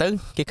connect ទៅ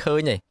គេឃើញ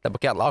ហីតែបើ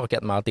គេអត់ល្អក៏គេ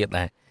អត់មកទៀត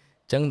ដែរ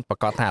អញ្ចឹងប្រ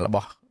កាសថារប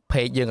ស់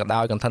page យើងក៏ដោ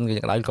យ content យើង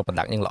ក៏ដោយក៏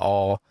product យើងល្អ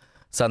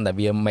សិនតែ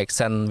វា make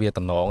sense វា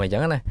តំណងអីចឹ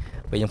ងណា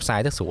ពេលយើងផ្សាយ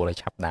ទៅស្រួលឲ្យ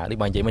ឆាប់ដើរដូច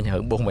បើនិយាយមិញរឿ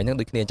ងបុសមិញហ្នឹង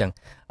ដូចគ្នាអញ្ចឹង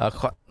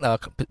គា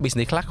ត់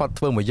business ខ្លះគាត់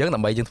ធ្វើមួយយើងដើ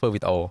ម្បីយើងធ្វើវី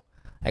ដេអូ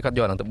ហើយគាត់យ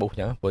កហ្នឹងទៅបុសអញ្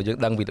ចឹងព្រោះយើង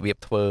ដឹងពីរបៀប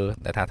ធ្វើ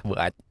តែថាធ្វើ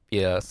អាច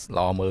វា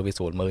ល្អមើលវា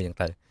ស្រួលមើលអញ្ចឹង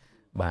ទៅ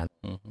បាទ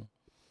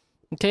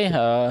អូខេ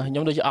ខ្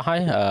ញុំដូចអស់ហើយ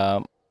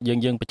យើ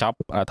ងបញ្ចប់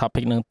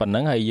topic នឹងប៉ុណ្ណឹ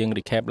ងហើយយើង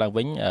recap ឡើង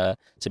វិញ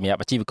សម្រាប់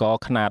អាជីវករ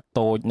ខ្នាត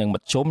តូចនិងម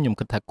ធ្យមខ្ញុំ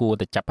គិតថាគួរ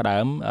តែចាប់ផ្ដើ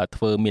ម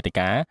ធ្វើមាតិ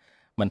កា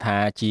មិនថា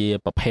ជា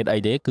ប្រភេទអី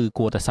ទេគឺ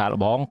គួរតែសាក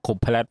ល្បងគ្រ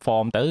ប់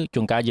platform ទៅ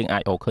ជួនកាលយើងអា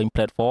ចរកឃើញ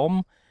platform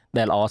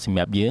ដែលល្អសម្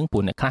រាប់យើងព្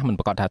រោះអ្នកខ្លះមិន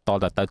ប្រកាសថាត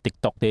ទៅ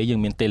TikTok ទេយើង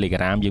មាន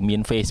Telegram យើងមា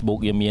ន Facebook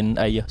យើងមាន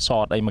អី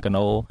short អីមួយក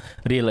ណូ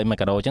reel អីមួយ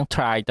កណូអញ្ចឹង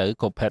try ទៅ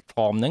គ្រប់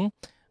platform ហ្នឹង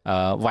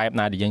vibe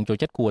ណាដែលយើងចូល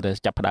ចិត្តគួរតែ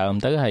ចាប់ផ្ដើម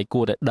ទៅហើយ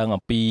គួរតែដឹង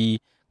អំពី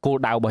គោល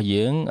ដៅរបស់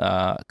យើង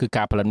គឺ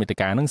ការផលិតមាតិ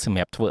កាហ្នឹងសម្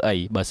រាប់ធ្វើអី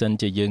បើសិន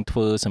ជាយើងធ្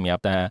វើសម្រា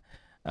ប់តែ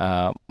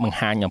បង្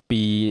ហាញអំ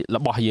ពីរ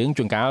បស់យើង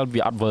ជួនកាល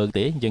វាអត់ work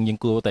ទេយើង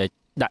គួរតែ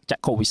ដាក់ច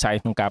ក្ខុវិស័យ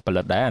ក្នុងការផ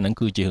លិតដែរអាហ្នឹង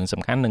គឺជារឿង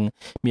សំខាន់និង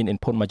មាន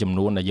input មួយចំ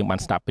នួនដែលយើងបាន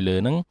ស្ដាប់ពីលើ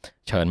ហ្នឹង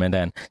ច្រើនមែន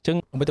តើអញ្ចឹង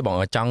មួយទៅបង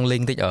ចង់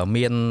link តិច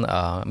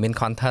មាន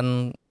content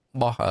រ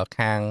បស់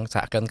ខាងស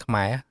ហគ្រិនខ្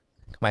មែរ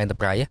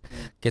Enterprise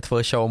គេធ្វើ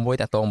show មួយ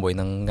តាក់ទងមួយ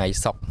នឹងថ្ងៃ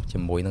សុក្រជា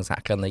មួយនឹងសហ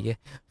គ្រិនអីគេ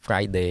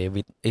Friday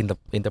with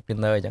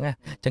entrepreneur អញ្ចឹងណា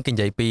អញ្ចឹងគេនិ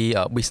យាយពី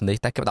business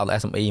តែគេផ្ដោតលើ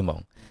SME ហ្មង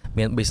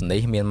មាន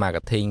business មាន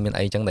marketing មាន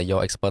អីអញ្ចឹងដែលយក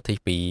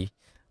expertise ពី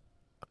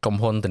ក្រុម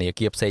ហ៊ុនធនា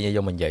គារផ្សេងយ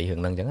កមកនិយាយរឿង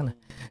ហ្នឹងអញ្ចឹងណា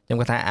ខ្ញុំ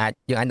គាត់ថា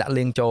យើងអាចដាក់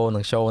link ចូលនឹ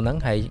ង show ហ្នឹង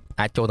ហើយ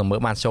អាចចូលទៅមើល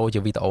បាន show ជា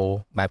វីដេអូ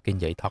បែបគេ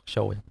និយាយ talk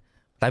show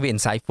តែវា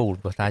insightful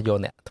ព្រោះថាយក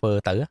អ្នកធ្វើ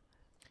ទៅ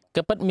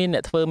ក៏ពិតមានអ្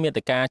នកធ្វើមា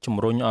តិកាជំ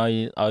រុញឲ្យ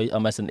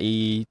MSNE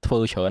ធ្វើ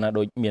ច្រើនណា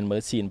ដូចមាន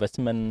Mercy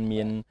Investment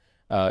មាន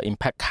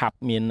Impact Hub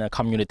មាន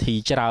community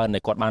ច្រើនដែ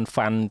លគាត់បាន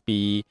fund ពី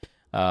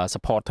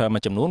supporter មួ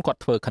យចំនួនគាត់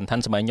ធ្វើ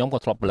content សម្រាប់ខ្ញុំគា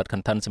ត់ធ្លាប់ផលិត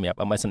content សម្រាប់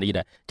MSNE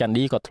ដែរចាន់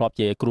ឌីក៏ធ្លាប់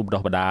ជាគ្រូបណ្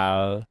ដុះបណ្ដាល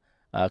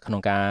ក្នុ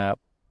ងការ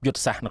យុទ្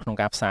ធសាស្ត្រនៅក្នុង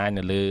ការផ្សាយ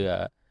នៅលើ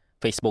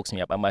Facebook ស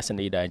ម្រាប់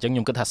MSNE ដែរអញ្ចឹងខ្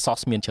ញុំគិតថា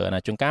source មានច្រើនណា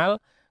ជួនកាល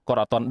គាត់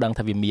អត់ទាន់ដឹង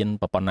ថាវាមាន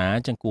ប៉ុណ្ណាអ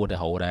ញ្ចឹងគួរតែ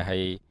រកដែរហើ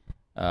យ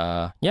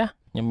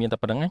ខ្ញុំមានតែ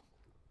ប៉ុណ្្នឹងឯង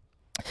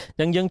អញ្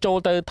ចឹងយើងចូល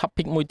ទៅ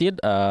topic មួយទៀត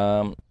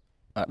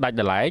ដាច់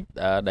ដライ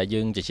ដែល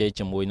យើងជជែក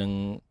ជាមួយនឹង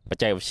ប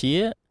ច្ចេកវិទ្យា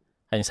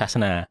ហើយសាស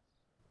នា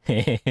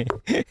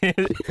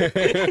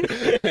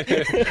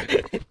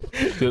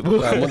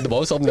មុនដំបូ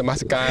ងសូមនម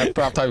ស្ការ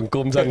ប្រាប់ថៃបង្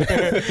គំសិន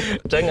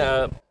អញ្ចឹង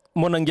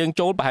មុននឹងយើង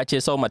ចូលប្រហែលជា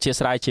សូមអធិ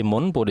ស្ឋានជាមុ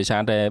នព្រោះដោយសា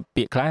រតែ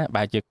ពាក្យខ្លះប្រ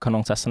ហែលជាក្នុ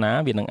ងសាសនា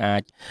វានឹងអា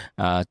ច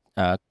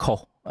ខុស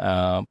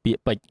ពាក្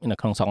យពេចន៍នៅ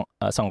ក្នុងស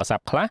ង្ឃស័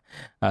ព្ទខ្លះ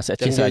sẽ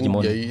chia sẻ ជាមួ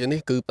យ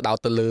នេះគឺផ្ដោត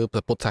ទៅលើព្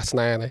រះពុទ្ធសាស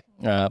នាណា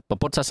ព្រះ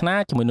ពុទ្ធសាសនា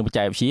ជាមួយនឹងបច្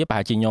ចេកវិទ្យាប្រ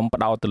ហែលជាខ្ញុំ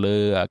ផ្ដោតទៅលើ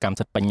កម្ម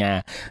សិទ្ធិបញ្ញា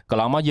កន្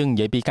លងមកយើងនិ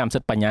យាយពីកម្មសិ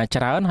ទ្ធិបញ្ញា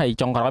ច្រើនហើយ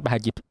ចុងក្រោយប្រហែ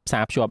លជាផ្សា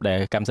រភ្ជាប់ដែល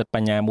កម្មសិទ្ធិប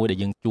ញ្ញាមួយដែល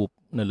យើងជួប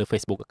នៅលើ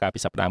Facebook កាលពី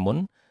សប្តាហ៍មុន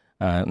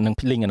នឹង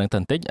link អានឹងទៅ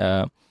បន្តិច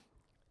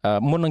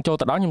មុននឹងចូល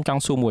ទៅដល់ខ្ញុំច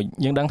ង់សួរមួយ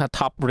យើងដឹងថា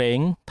top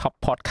rank top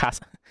podcast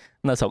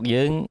នៅស្រុក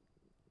យើង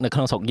នៅក្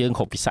នុងស្រុកយើង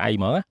គ្រប់វិស័យ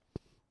ហ្មង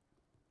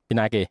ពី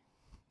ណាគេ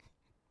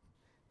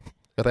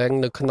rank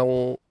នៅក្នុង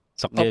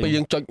ស្រុកយើងពេល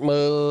យើងចុចមើ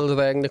ល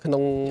rank នៅក្នុ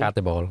ង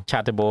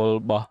chatable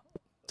របស់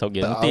ស្រុក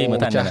យើងទីមើល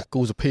ថា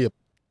គូសុភាព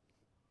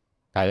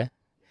តើ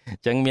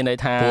ចឹងមានន័យ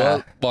ថា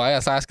បើ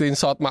អាសា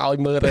screenshot មកឲ្យ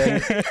មើលតែ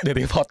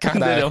podcast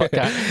ដែរ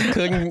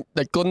ឃើញ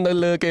ដាច់គុណនៅ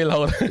លើគេរ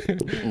ហូត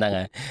ហ្នឹង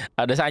ហើយ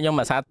ដោយសារខ្ញុំ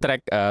អាសា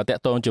track តា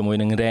ក់ទងជាមួយ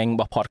នឹង rank រ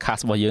បស់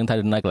podcast របស់យើងថា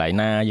នៅកន្លែង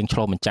ណាយើងឆ្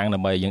លុះបញ្ចាំងដើ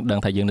ម្បីយើងដឹង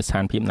ថាយើងនៅស្ថា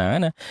នភាពណា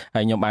ណា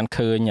ហើយខ្ញុំបាន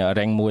ឃើញ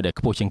rank មួយដែល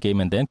ខ្ពស់ជាងគេ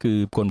មែនទែនគឺ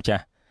គុណម្ចា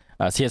ស់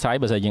CSI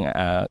បើស្អីយើង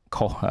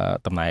ខុស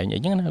តំណែងអី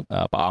ចឹងណា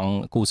ព្រះអង្គ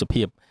គូសុ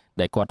ភាព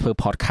ដែលគាត់ធ្វើ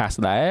podcast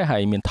ដែរហើ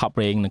យមាន top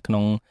rank នៅក្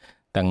នុង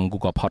ទាំង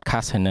Google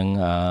Podcast ហើយនិង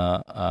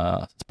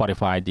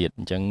Spotify ទៀត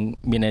អញ្ចឹង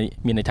មាន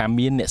ន័យថា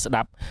មានអ្នកស្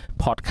ដាប់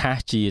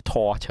podcast ជាធ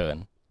រច្រើន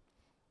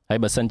ហើយ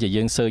បើសិនជា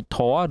យើង search ធ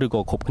រឬ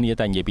ក៏គ្រប់គ្នា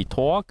តែនិយាយពីធ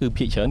រគឺ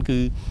ភាគច្រើនគឺ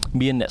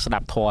មានអ្នកស្ដា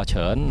ប់ធរច្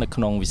រើននៅ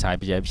ក្នុងវិស័យ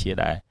បច្ចេកវិទ្យា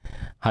ដែរ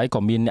ហើយក៏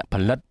មានអ្នកផ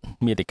លិត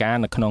មាតិកា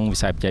នៅក្នុងវិ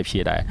ស័យបច្ចេកវិទ្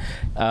យាដែរឥ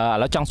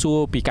ឡូវចង់សួរ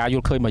ពីការយ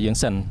ល់ឃើញរបស់យើង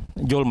សិន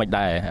យល់មិន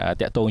ដែរ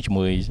តាក់ទងជា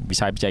មួយវិ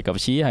ស័យបច្ចេក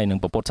វិទ្យាហើយនិង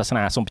ពុទ្ធសាស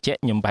នាសូមបញ្ជាក់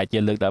ខ្ញុំប្រហែលជា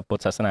លើកដល់ពុ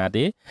ទ្ធសាសនា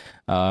ទេ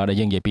ដែល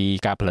យើងនិយាយពី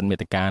ការផលិតមា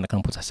តិកានៅក្នុ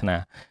ងពុទ្ធសាសនា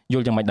យ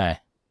ល់យ៉ាងម៉េចដែរ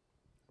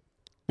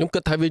ខ្ញុំគិ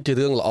តថាវាជា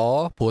រឿងល្អ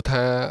ព្រោះ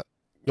ថា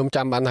ខ្ញុំ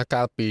ចាំបានថា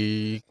កាលពី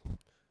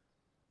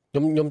ខ្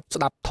ញុំ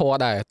ស្ដាប់ធម៌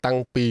ដែរតាំង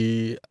ពី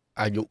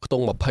អាយុខ្ទ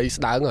ង់20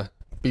ស្ដើង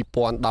2010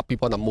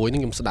 2011ហ្នឹ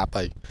ងខ្ញុំស្ដាប់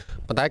ហើយ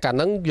ប៉ុន្តែកាល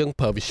ហ្នឹងយើង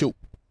ប្រើវិទ្យុ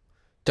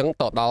អញ្ចឹង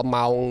តដល់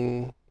ម៉ោង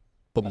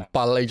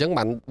7អីចឹង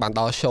បាន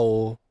ដល់ show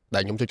ដែ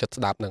លខ្ញុំចូលចិត្ត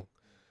ស្ដាប់ហ្នឹង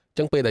អញ្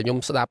ចឹងពេលដែលខ្ញុំ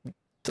ស្ដា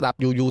ប់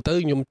យូរទៅ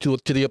ខ្ញុំជួត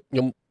ជ្រាបខ្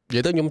ញុំនិយា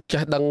យទៅខ្ញុំ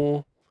ចេះដឹង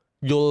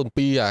យល់អំ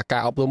ពីកា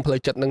រអប់រំផ្លូវ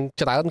ចិត្តហ្នឹង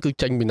ច្រើនគឺ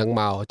ចេញពីហ្នឹង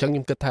មកអញ្ចឹងខ្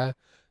ញុំគិតថា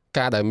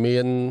ការដែលមា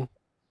ន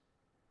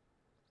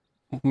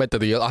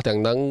material អស់ទាំង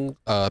ហ្នឹង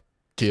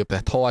ជាព្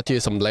រះធម៌ជា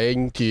សម្លេង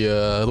ជា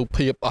រូប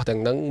ភាពអស់ទាំង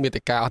ហ្នឹងមា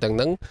តិកាអស់ទាំង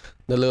ហ្នឹង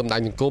នៅលើបណ្ដា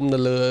ញសង្គមនៅ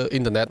លើអ៊ី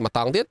នធឺណិតមកត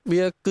ង់ទៀត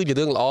វាគឺជា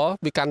រឿងល្អ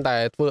វាកាន់តែ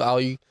ធ្វើឲ្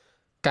យ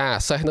ការ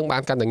access ហ្នឹងបា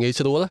នកាន់តែងាយ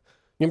ស្រួល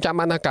ខ្ញុំចាំ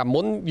បានថាកាល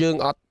មុនយើង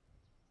អត់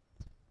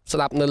ស្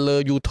ដាប់នៅលើ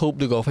YouTube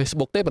ឬក៏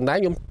Facebook ទេប៉ុន្តែ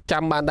ខ្ញុំ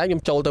ចាំបានដែរខ្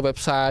ញុំចូលទៅ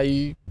website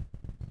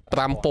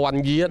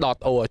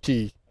 5000year.org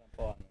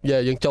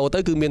យើងចូលទៅ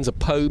គឺមានស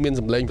ភៅមាន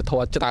សម្លេងពធ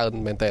ច្រើន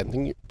មែនតើ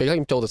ពេលខ្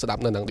ញុំចូលទៅស្ដា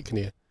ប់នៅហ្នឹងដូចគ្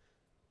នា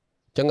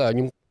អញ្ចឹងខ្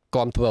ញុំ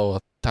គាំទ្រ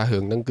ថារឿ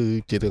ងហ្នឹងគឺ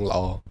ជារឿងល្អ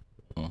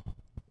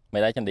មិ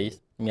នដែរចន្ទឌី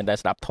មានដែរ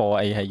ស្ដាប់ធរ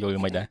អីហើយយល់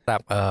មិនដែរស្ដា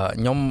ប់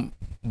ខ្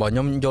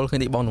ញុំយល់ឃើញ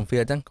នេះបងនំវា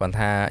អញ្ចឹងគ្រាន់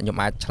ថាខ្ញុំ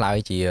អាចឆ្លើយ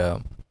ជា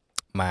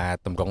មក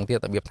តម្រង់ទៀត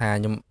របៀបថា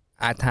ខ្ញុំ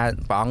អាចថា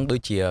ព្រះអង្គដូច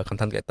ជា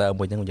content creator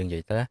មួយហ្នឹងយើងនិយា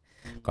យទៅ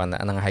គ្រាន់តែ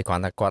ហ្នឹងហើយគ្រា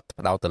ន់តែគាត់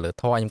ផ្ដោតទៅលើ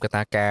ធម៌ខ្ញុំគិត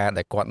ថាការ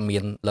ដែលគាត់មា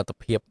នលទ្ធ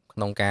ភាពក្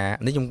នុងការ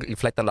នេះខ្ញុំ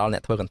reflect ទៅដល់អ្ន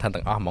កធ្វើ content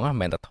ទាំងអស់ហ្មងមិន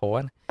មែនតែធ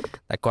ម៌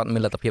តែគាត់មា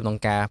នលទ្ធភាពក្នុង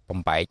ការបំ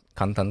បែក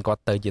content គា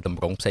ត់ទៅជាត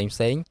ម្រង់ផ្សេ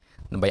ង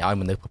ដើម្បីឲ្យ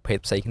មនុស្សប្រភេទ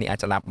ផ្សេងគ្នាអាច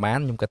ស្ដាប់បាន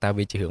ខ្ញុំគិតថា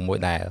វាជារឿងមួយ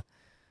ដែល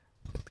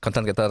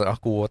content creator ទាំងអ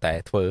ស់គួរតែ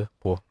ធ្វើ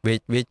ព្រោះ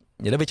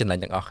វាចំណេញ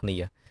ទាំងអស់គ្នា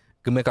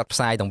គឺមានគាត់ផ្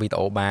សាយទាំងវីដេ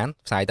អូបាន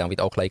ផ្សាយទាំងវី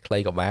ដេអូខ្លី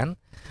ៗក៏បាន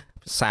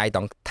ផ្សាយ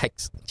ទាំង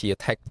text ជា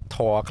text ធ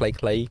រខ្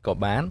លីៗក៏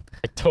បាន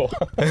ធរ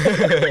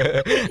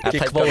អា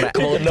text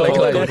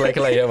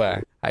ខ្លីៗបាទ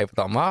ហើយបន្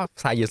តមក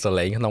ផ្សាយជាស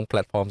លេងក្នុង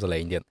platform សលេ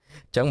ងទៀត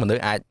អញ្ចឹងមនុស្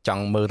សអាចច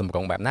ង់មើលតម្រ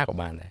ង់បែបណាក៏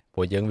បានដែរព្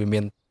រោះយើងវាមា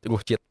នរ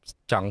សជាតិ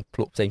ចង់ភ្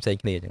លក់ផ្សេង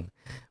គ្នាអញ្ចឹង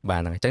បា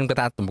នហ្នឹងអញ្ចឹងគាត់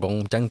ថាតម្រង់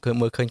អញ្ចឹងគឺ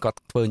មើលឃើញគាត់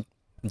ធ្វើ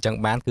អញ្ចឹង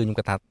បានគឺខ្ញុំ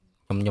គាត់ថា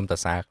ខ្ញុំទៅ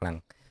សារខ្លាំង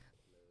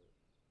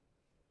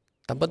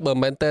តែពិតបើ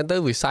មែនតើទៅ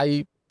វិស័យ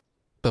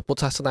ពុទ្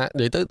ធសាសនា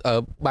និយាយទៅ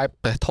បែប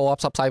ព្រះធម៌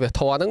ផ្សព្វផ្សាយព្រះ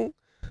ធម៌ហ្នឹង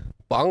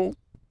បង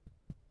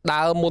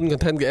ដើរមុន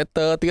content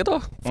creator ទៀត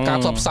ការ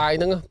ផ្សព្វផ្សាយ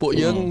ហ្នឹងពួក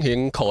យើងរៀង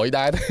ក្រោយ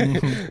ដែរ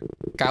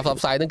ការផ្សព្វ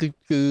ផ្សាយហ្នឹង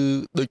គឺ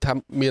ដូចថា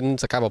មាន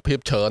សកម្មភាព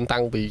ច្រើនតាំ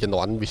ងពីជំ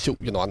នាន់វិទ្យុ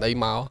ជំនាន់អី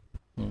មក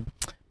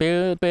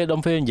ពេល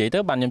ដុំហ្វេនិយាយទៅ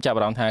បានខ្ញុំចាប់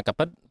អារម្មណ៍ថាកា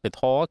ពិតព្រះ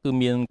ធម៌គឺ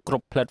មានគ្រ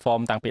ប់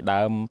platform តាំងពី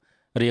ដើម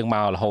រៀងម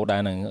ករហូតដែ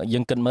រហ្នឹងយើ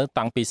ងគិតមើល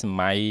តាំងពីស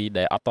ម័យ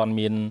ដែលអត់ទាន់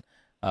មាន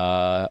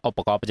ឧប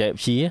ករណ៍បច្ចេក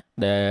វិទ្យា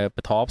ដែលព្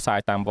រះធម៌ផ្សាយ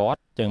តាមវត្ត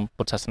ចឹង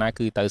ពុទ្ធសាសនា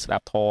គឺទៅស្ដា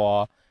ប់ធម៌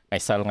ថ្ងៃ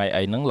សិលថ្ងៃ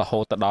អីហ្នឹងរហូ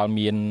តទៅដល់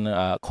មាន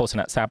ឃោស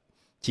នាស័ព្ទ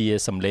ជា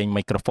សំឡេង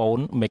មីក្រូហ្វូន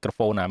មី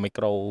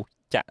ក្រូ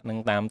ចាក់ហ្នឹង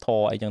តាមធ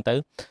ម៌អីចឹងទៅ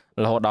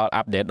រហូតដល់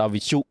អាប់ដេតដល់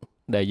វិទ្យុ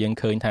ដែលយើង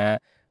ឃើញថា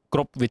គ្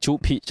រប់វិទ្យុ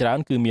ភាគច្រើន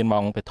គឺមាន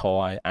ម៉ោងព្រះធ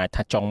ម៌អាច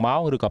ថាចុងម៉ោ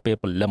ងឬក៏ពេល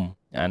ព្រលឹម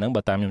អាហ្នឹង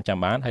បើតាមខ្ញុំចាំ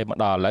បានហើយមក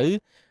ដល់ឥឡូវ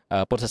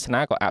ពុទ្ធសាសនា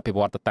ក៏អភិវ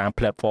ឌ្ឍទៅតាម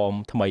platform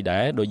ថ្មីដែ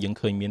រដូចយើង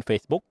ឃើញមាន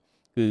Facebook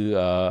គឺ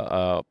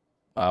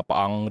ព្រះ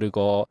អង្គឬ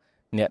ក៏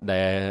អ្នក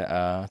ដែល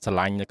ឆ្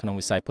លាញ់នៅក្នុង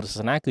វិស័យពុទ្ធសា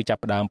សនាគឺចា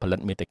ប់ផ្ដើមផលិត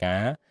មាតិកា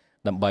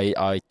ដើម្បី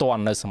ឲ្យទា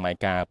ន់នៅសម័យ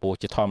កាលព្រោះ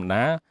ជាធម្ម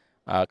តា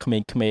ក្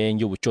មេង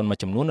យុវជនមួយ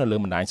ចំនួននៅលើ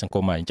បណ្ដាញសង្គ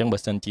មហើយអញ្ចឹងបើ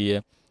សិនជា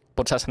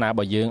ពុទ្ធសាសនារប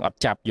ស់យើងអត់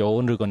ចាប់យក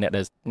ឬក៏អ្នក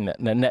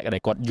ដែ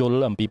លគាត់យ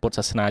ល់អំពីពុទ្ធ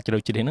សាសនាជ្រៅ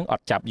ជ្រះហ្នឹងអ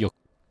ត់ចាប់យក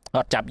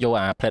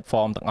អា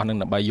platform ទាំងអស់ហ្នឹង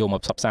ដើម្បីយកម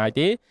កផ្សព្វផ្សាយ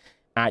ទេ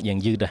អាចយ៉ាង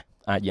យឺតដែរ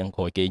អាចយ៉ាងក្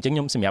រោយគេអញ្ចឹងខ្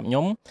ញុំសម្រាប់ខ្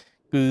ញុំ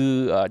គឺ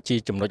ជា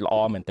ចំណុចល្អ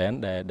មែនតើ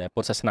ដែល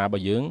ពុទ្ធសាសនារប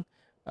ស់យើង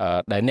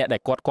ដែលអ្នកដែ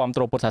លគាត់គ្រប់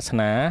គ្រងពុទ្ធសាស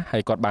នាហើ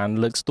យគាត់បាន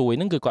លើកស្ទួយ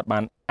ហ្នឹងគឺគាត់បា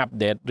នអាប់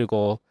ដេតឬ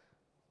ក៏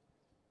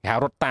គេហៅ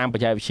រត់តាមប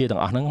ច្ចេកវិទ្យាទាំ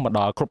ងអស់ហ្នឹងមក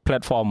ដល់គ្រប់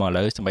platform មកឥ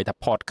ឡូវសម្បីតែ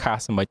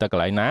podcast សម្បីតែក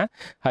ន្លែងណា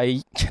ហើយ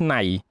ឆ្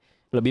នៃ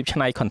របៀបឆ្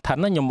នៃ content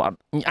ណាខ្ញុំ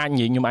អាចនិ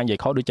យាយ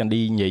ខុសដូចចន្ទ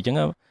ឌីនិយាយអញ្ចឹង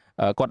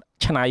គាត់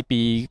ឆ្នៃ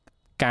ពី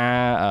ការ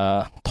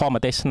ធម្ម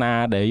ទេសនា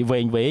ដែល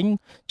វែង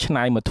ឆ្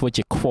នៃមកធ្វើ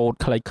ជា quote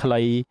ខ្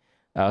លីៗ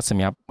ស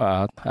ម្រាប់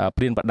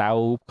ព្រានប្រដៅ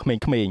ក្មេ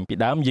ងៗពី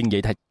ដើមយើងនិយា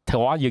យថាធ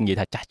ម៌យើងនិយាយ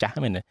ថាចាស់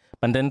មែនទេ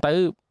ប៉ុន្តែទៅ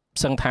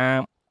សឹងថា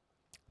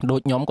ដូ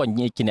ចខ្ញុំក៏និ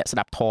យាយជាអ្នកស្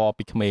ដាប់ធម៌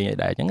ពីក្មេងឯ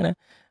ដែរអញ្ចឹងណា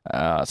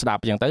ស្ដា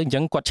ប់អញ្ចឹងទៅអញ្ចឹ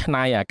ងគាត់ឆ្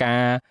នៃអាកា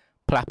រ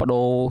ផ្លាស់ប្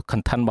ដូរ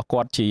content របស់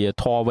គាត់ជា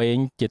ធម៌វែង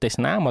ជាទេស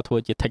នាមកធ្វើ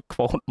ជា text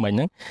quote មិញហ្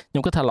នឹងខ្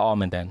ញុំគិតថាល្អ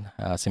មែនតើ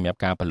សម្រាប់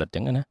ការផលិតអញ្ចឹ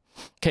ងណា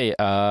អូខេ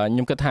ខ្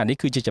ញុំគិតថានេះ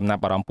គឺជាចំណា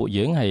ប់អារម្មណ៍ពួក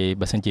យើងហើយ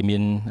បើសិនជាមា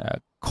ន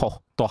ខុស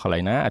ទាស់កន្លែ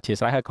ងណាអធិ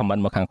ស្ឋានឲ្យ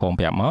comment មកខាងក្រោម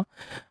ប្រាប់មក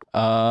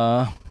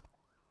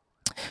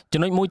ចំ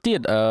ណុចមួយទៀត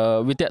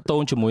វាតាក់ទ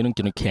ងជាមួយនឹង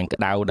ចំណុចខាងក្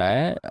តៅដែរ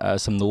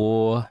សំណួរ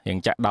រៀង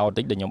ចាក់ដោត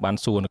តិចដែលខ្ញុំបាន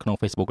សួរនៅក្នុង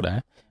Facebook ដែរ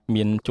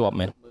មានជាប់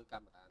មែន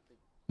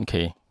អូ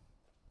ខេ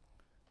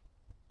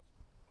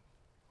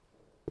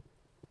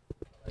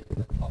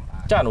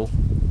ចានោះ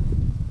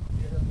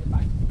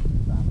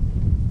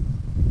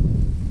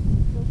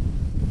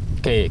អូ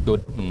ខេ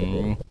good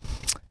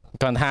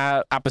គាត់ថា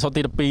អេពីសូត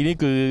ទី12នេះ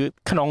គឺ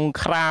ក្នុង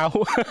ក្រៅ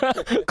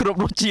គ្រប់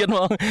រសជាតិហ្ម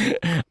ង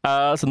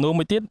សំណួរ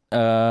មួយទៀត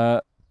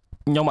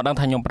ខ្ញុំអត់ដឹង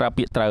ថាខ្ញុំប្រើ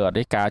ពាក្យត្រូវអត់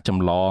ទេការច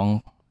ម្លង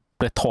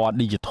ព្រះធម៌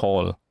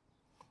digital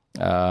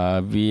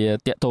វា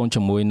តាក់ទង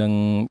ជាមួយនឹង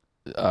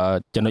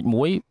ចំណុច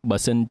មួយបើ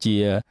សិនជា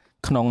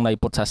ក្នុងនៃ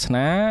ពុទ្ធសាស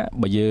នា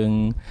បើយើង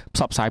ផ្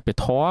សព្វផ្សាយព្រះ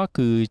ធម៌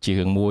គឺជា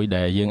រឿងមួយ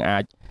ដែលយើងអា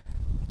ច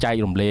ចែក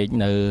រំលែក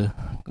នៅ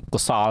កុ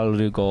សល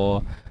ឬក៏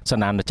ស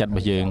នានុចិត្តរប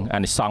ស់យើងអា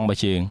និសង្ឃរប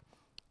ស់យើង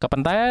ក៏ប៉ុ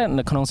ន្តែ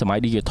នៅក្នុងសម័យ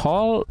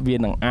digital វា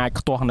នឹងអាច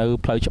ខ្ទាស់នៅ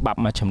ផ្លូវច្បាប់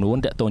មួយចំនួន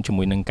តាក់ទងជា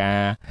មួយនឹងកា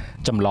រ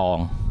ចម្លង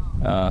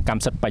កម្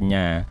មសិទ្ធិបញ្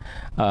ញា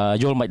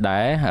យល់មិនដែ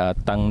រ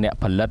ទាំងអ្នក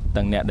ផលិត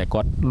ទាំងអ្នកដែល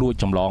គាត់លួច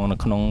ចម្លងនៅ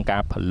ក្នុងកា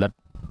រផលិតរ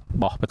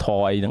បស់ពធ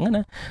អីហ្នឹង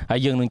ណាហើយ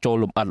យើងនឹងចូល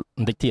លំអិតប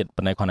ន្តិចទៀត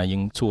ប៉ុន្តែគ្រាន់តែយើ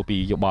ងសួរពី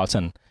យោបល់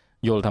សិន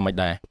យល់ថាមិន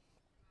ដែរ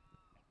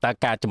តើ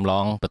ការចម្ល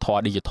ងពធ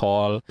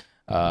digital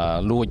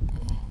លួច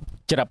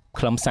ច្រឹប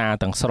ខ្លឹមសារ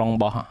ទាំងស្រុងរ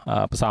បស់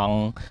ប្រសង់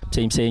ផ្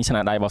សេងស្នា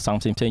ដៃរបស់ប្រសង់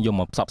ផ្សេងយក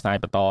មកផ្សព្វផ្សាយ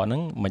បន្តហ្នឹ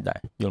ងមិនដែរ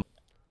យល់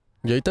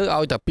និយាយទៅ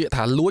ឲ្យតែពាក្យ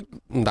ថាលួច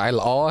មិនដែរ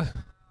ល្អ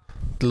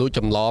លួចច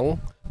ម្លង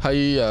ហើយ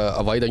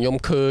អ្វីដែលខ្ញុំ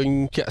ឃើញ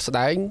ជាក់ស្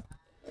ដែង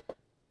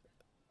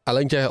ឥ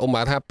ឡូវចេះអ៊ំ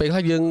បានថាពេលខ្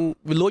លះយើង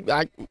វាលួច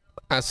អាច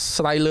អា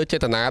ស្រ័យលើចេ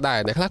តនាដែរ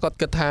អ្នកខ្លះគាត់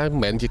គិតថាមិ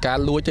នមែនជាការ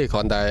លួចទេគ្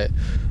រាន់តែ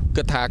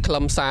គិតថាខ្លឹ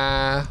មសារ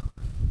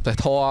តែ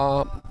ធម៌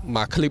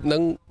មួយคลิปហ្នឹ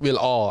ងវា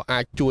ល្អអា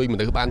ចជួយម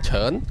នុស្សបានច្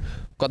រើន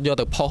គាត់យក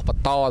ទៅផុសប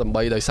ន្តដើម្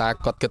បីដោយសារ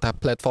គាត់គិតថា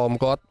platform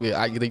គាត់វា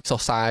អាចរីកសុ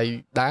សសាយ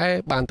ដែរ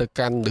បានទៅ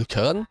កាន់មនុស្សច្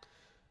រើន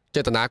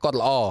ចេតនាគាត់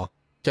ល្អអ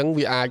ញ្ចឹង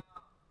វាអាច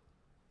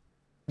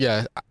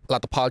ល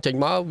ទ្ធផលចេញ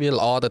មកវា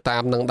ល្អទៅតា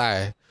មនឹងដែរ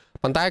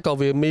ប៉ុន្តែក៏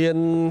វាមាន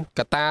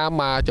កត្តា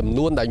មួយចំ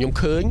នួនដែលខ្ញុំ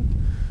ឃើញ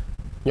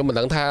ខ្ញុំមិន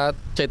ដឹងថា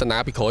ចេតនា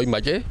ពីក្រោយមិ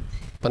នទេ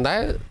ប៉ុន្តែ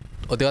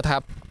ឧទាហរណ៍ថា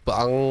ព្រះ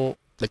អង្គ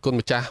ដែលគុណ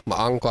ម្ចាស់មួយ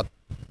អង្គគាត់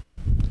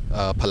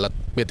ផលិត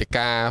មាតិ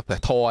កាព្រះ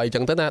ធម៌អីចឹ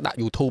ងទៅណាដាក់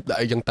YouTube ដាក់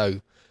អីចឹងទៅ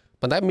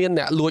ប៉ុន្តែមាន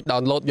អ្នកលួច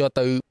download យក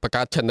ទៅបង្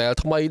កើត channel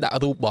ថ្មីដាក់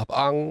រូបរបស់ព្រះ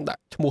អង្គដា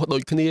ក់ឈ្មោះដូ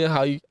ចគ្នា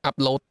ហើយ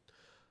upload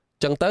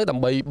ចឹងទៅដើ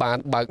ម្បីបាន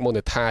បើក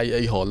monetize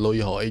អីរលុយ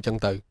រអីចឹង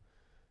ទៅ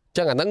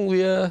ចឹងអាហ្នឹង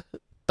វា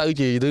ទៅ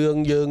ជារឿង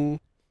យើង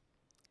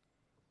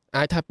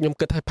អាចថាខ្ញុំ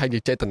គិតថាប្រហែលជា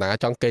ចេតនា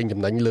ចង់កេងចំ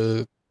ណេញ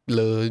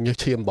លើញើស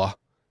ឈាមរបស់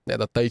អ្នក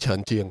ដតីច្រើន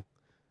ជាង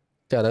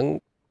តែអាហ្នឹង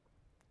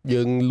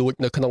យើងលួច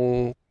នៅក្នុង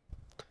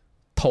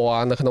ធွာ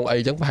នៅក្នុងអី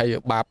ចឹងប្រហែល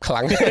បាបខ្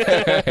លាំង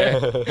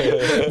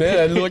នេះ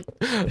លួច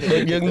ដូ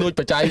ចយើងលួច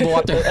បច្ច័យវ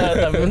ត្តចឹង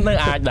តែនឹង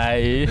អាចដែរ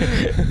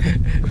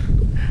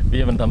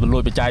វាមិនថាលួ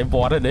ចបច្ច័យវ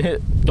ត្តទេ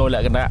ចូលល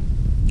ក្ខណៈ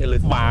លឺ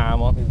បា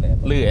មក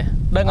លឺហ៎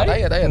ដឹង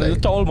អី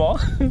ចូលមក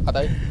អត់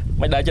អី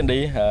មិនដែរចិនឌី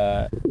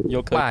យ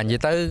កឃើញបាទនិយា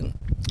យទៅ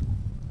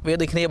វា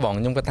ដូចគ្នាបង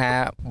ខ្ញុំគាត់ថា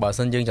បើ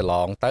សិនយើងច្រឡ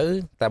ងទៅ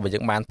តែបើយើ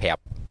ងបានប្រា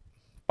ប់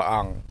ព្រះអ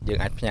ង្គយើង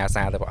អាចផ្ញើ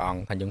សារទៅព្រះអង្គ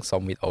ថាយើង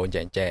សុំវីដេអូ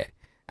ចែក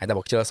អាចតែ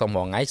បើជឿសុំ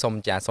មួយថ្ងៃសុំ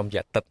ជាអា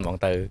ទិត្យហ្មង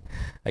ទៅ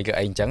ហើយគឺ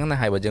អីអញ្ចឹងណា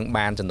ហើយបើយើង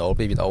បានចំណូល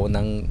ពីវីដេអូហ្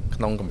នឹង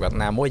ក្នុងកម្រិត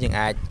ណាមួយយើង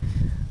អាច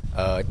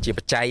ជាប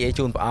ច្ច័យអី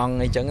ជូនព្រះអង្គ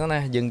អីចឹងណា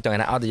យើងចង់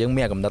ថាអត់តែយើង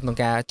មានកំណត់ក្នុង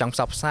ការចង់ផ្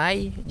សព្វផ្សាយ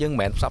យើងមិន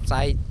មែនផ្សព្វផ្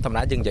សាយធម្ម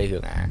តាយើងនិយាយរឿ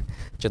ង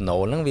ចំណូ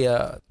លហ្នឹងវា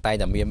តែ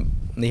តែមាន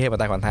នេះទេប៉ុ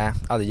ន្តែគាត់ថា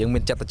អត់តែយើងមា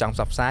នចិត្តទៅចង់ផ្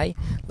សព្វផ្សាយ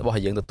របស់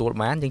យើងទទួល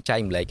បានយើងចែក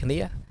ម្លែកគ្នា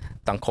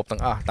ទាំងគ្រប់ទាំ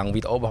ងអស់ទាំងវី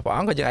ដេអូរបស់ព្រះ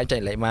អង្គក៏យើងអាចចែក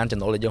ម្លែកបានចំ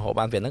ណូលដែលយើងរក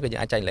បានពីហ្នឹងក៏យើ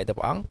ងអាចចែកម្លែកទៅ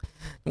ព្រះអង្គ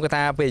ខ្ញុំគាត់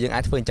ថាពេលយើងអា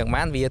ចធ្វើអញ្ចឹង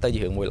បានវាទៅជា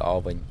រឿងមួយល្អ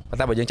វិញប៉ុន្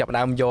តែបើយើងចាប់ផ្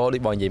ដើមយកដូ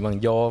ចបងនិយាយមក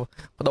យក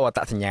បដូរអត្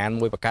តសញ្ញាណ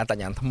មួយបង្កើតអត្តស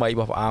ញ្ញាណថ្មីរ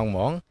បស់ព្រះអង្គហ្ម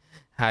ង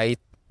ហើយ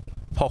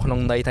ផុសក្នុង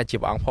ន័យថាជា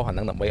ព្រះអង្គផុសអាហ្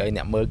នឹងដើម្បីឲ្យ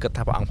អ្នកមើលគិត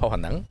ថាព្រះអង្គផុស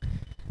អាហ្នឹង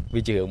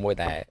វាជារឿងមួយ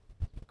ដែល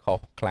ខុស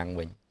ខ្លាំង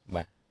វិញ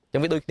បាទអញ្ចឹ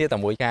ងវាដូចគ្នាតែ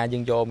មួយការយើ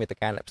ងយកមេត្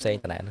តាអ្នកផ្សេង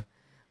តែហ្នឹង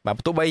បាទ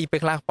ទោះបីពេល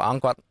ខ្លះព្រះអ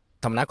ង្គគាត់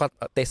ធម្មតាគាត់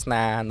ទេស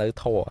នានៅ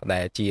ធម៌ដែ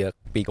លជា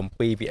ពីគម្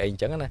ពីរពីអីអ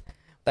ញ្ចឹងណា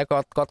តែគា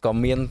ត់ក៏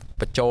មាន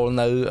បញ្ចូល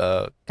នៅ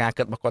ការ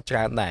គិតរបស់គាត់ច្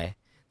រើនដែរ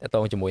តែតោ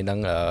ងជាមួយនឹង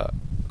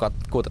គាត់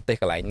គួរទៅទេស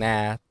កន្លែងណា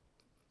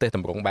ទេសត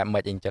ម្រង់បែបម៉េ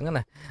ចអីអញ្ចឹង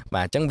ណា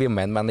បាទអញ្ចឹងវា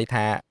មិនមែនបានន័យ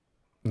ថា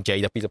និយាយ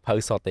តែពីសភៅ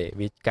សតទេ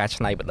វាការ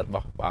ច្នៃប្រឌិតរប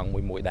ស់ព្រះអង្គ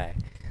មួយដែរ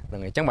ហ្នឹ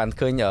ងហើយអញ្ចឹងបាន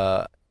ឃើញ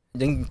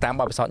យើងតាម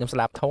បទពិសោធន៍ខ្ញុំស្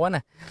ដាប់ធម៌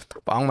ណា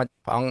ព្រះអង្គអ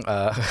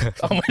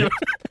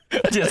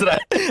ធិស្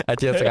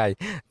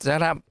ឋាន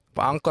ថាព្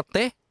រះអង្គគាត់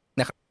ទេ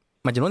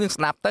មួយចំនួនយើង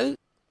ស្ដាប់ទៅ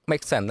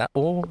make sense ណា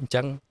អូអញ្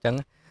ចឹង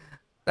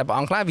តែព្រះ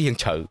អង្គខ្លះវារៀង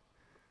ជ្រៅ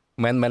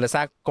មិនមែនដោយ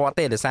សារគាត់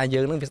ទេដោយសារ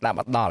យើងនឹងវាស្ដាប់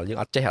អត់ដល់យើង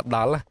អត់ចេះអត់ដ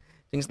ល់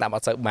យើងស្ដាប់អ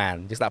ត់សូវបាន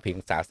យើងស្ដាប់រៀង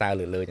សើ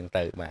លើអញ្ចឹង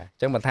ទៅបាទអ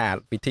ញ្ចឹងមិនថា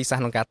វិធីសាស្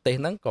ត្រក្នុងការទេស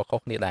ហ្នឹងក៏ខុស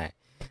គ្នាដែរ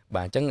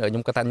បាទអញ្ចឹងខ្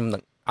ញុំគាត់ថាខ្ញុំ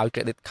ឲ្យ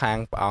credit ខាង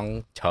ព្រះអង្គ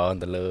ច្រើន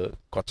ទៅលើ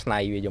គាត់ឆ្នៃ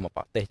វាយកមកប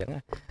កទេសអញ្ចឹង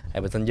ហើ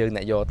យបើមិនយើងអ្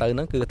នកយកទៅហ្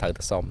នឹងគឺត្រូវ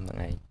តែសុំហ្នឹង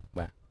ឯង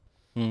បាទ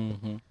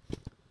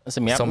ស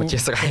ម្រាប់សុំអធិ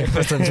ស្ឋាន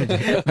បើសិនជា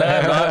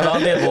ដ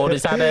ល់ទៀតព្រោះដោ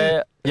យសារតែ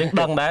យើង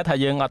ដឹងដែរថា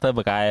យើងអត់ទៅប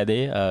កកែទេ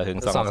រឿង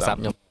សង្កស័ព្ទ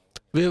ខ្ញុំ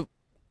វា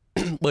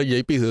បើនិយា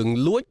យពីរឿង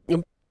លួចខ្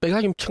ញុំពេលខ្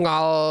លះខ្ញុំឆ្ង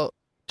ល់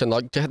ចំណុ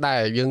ចចេះដែរ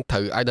យើងត្រូ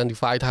វ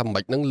identify ថាមិ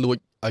នហ្នឹងលួច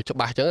ឲ្យច្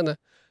បាស់អញ្ចឹងណា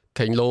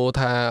ខេងលោ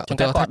ថា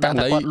គាត់ករ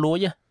ណីគាត់លួច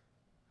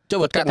ចុះ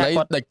បើករណី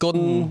ដែលគុណ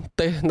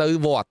ទេសនៅ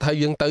វត្តហើយ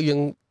យើងទៅយើង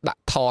ដា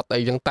ក់ថត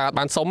អីចឹងតើ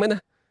បានសុំទេណា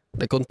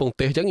ដែលគុណពង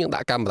ទេសអញ្ចឹងយើងដា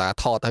ក់កាមេរ៉ា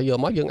ថតហើយយក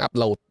មកយើងអាប់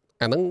ឡូត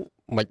អាហ្នឹង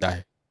មិនដែរ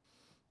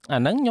អា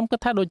ហ្នឹងខ្ញុំគិត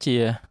ថាដូចជា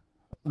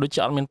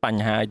អត់មានប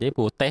ញ្ហាអីទេ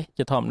ព្រោះទេស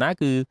ជាធម្មតា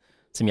គឺ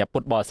សម្រាប់ពុ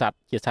ទ្ធបរិស័ទ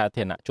ជាសា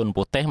ធារណជនព្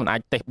រោះទេសមិនអា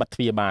ចទេសបិទទ្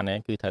វារបានទេ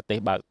គឺត្រូវទេស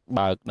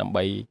បើកដើម្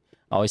បី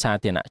ឲ្យសា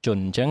ធារណជន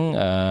អញ្ចឹង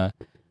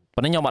ប៉ុ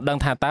ន្តែខ្ញុំអត់ដឹង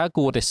ថាតើ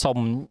គួរតែសុំ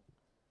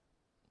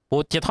ព្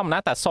រោះជាធម្មតា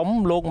តែសុំ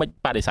លោកមិន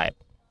បដិសេធ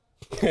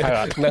ហើយ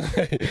អត់ហ្នឹង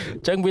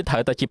អញ្ចឹងវាត្រូ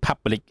វតែជា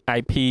public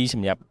IP ស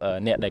ម្រាប់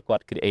អ្នកដែលគា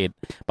ត់ create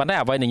ប៉ុន្តែ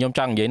អ្វីដែលខ្ញុំ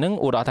ចង់និយាយហ្នឹង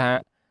ឧទាហរណ៍ថា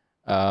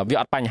វា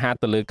អត់បញ្ហា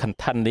ទៅលើ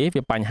content ទេ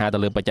វាបញ្ហាទៅ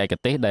លើបច្ចេក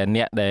ទេសដែល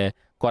អ្នកដែល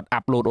គាត់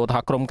upload ឧទាហ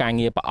រណ៍ក្រុមការ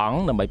ងារព្រះអង្គ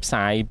ដើម្បីផ្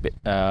សាយ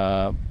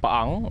ព្រះអ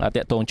ង្គ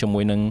តាក់ទងជាមួ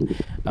យនឹង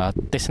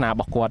ទេសនារ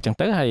បស់គាត់អញ្ចឹង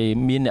ទៅហើយ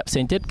មានអ្នកផ្សេ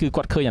ងទៀតគឺ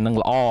គាត់ឃើញអានឹង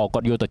ល្អគា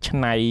ត់យកទៅច្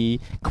នៃ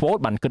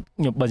quote បានគិត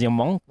ខ្ញុំបើខ្ញុំហ្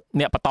មង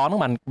អ្នកបន្តហ្នឹង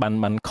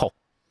បានខុស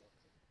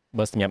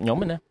បើសម្រាប់ខ្ញុំ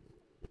ណា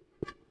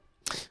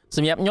ស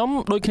ម្រាប់ខ្ញុំ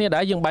ដូចគ្នាដែ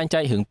រយើងបែងចែ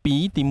ករឿងពី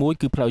រទី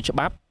1គឺផ្លូវច្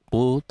បាប់ព្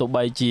រោះទោះ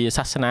បីជា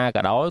សាសនា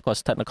ក៏ដោយក៏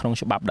ស្ថិតនៅក្នុង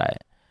ច្បាប់ដែរ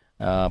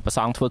ប្រស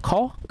ងធ្វើខុ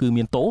សគឺ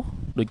មានទោស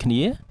ដូចគ្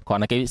នាគ្រា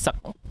ន់តែគេ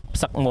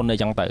សឹកមុនអី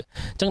ចឹងទៅ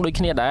អញ្ចឹងដូច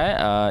គ្នាដែរ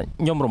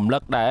ខ្ញុំរំលឹ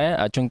កដែរ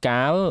ជួន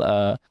កាល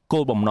គោ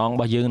លបំណងរ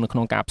បស់យើងនៅក្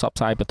នុងការផ្សព្វ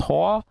ផ្សាយពធ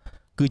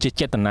គឺជា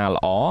ចេតនា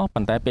ល្អ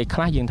ប៉ុន្តែពេលខ្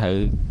លះយើងត្រូវ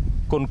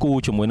គុណគូ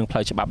ជាមួយនឹងផ្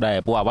លូវច្បាប់ដែរ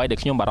ព្រោះអ្វីដែល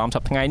ខ្ញុំបារម្ភស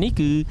ប្តាហ៍ថ្ងៃនេះ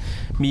គឺ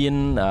មាន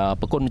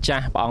ប្រគុណម្ចា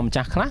ស់ព្រះអង្គម្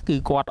ចាស់ខ្លះគឺ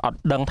គាត់អត់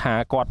ដឹងថា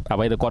គាត់អ្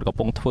វីដែលគាត់កំ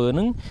ពុងធ្វើ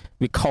នឹង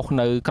វាខុស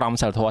នៅក្រម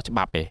សីលធម៌ច្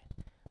បាប់ទេ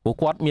ព្រោះ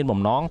គាត់មានបំ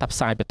ណងថាផ្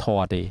សាយពធ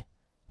ទេ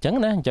អញ្ចឹង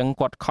ណាអញ្ចឹង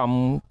គាត់ខំ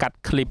កាត់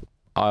clip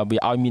វា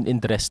ឲ្យមាន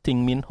interesting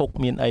មាន hook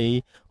មានអី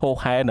ហូ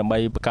ហែដើម្បី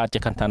បង្កើតជា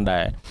content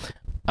ដែរ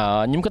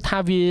ខ្ញុំគិតថា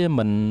វា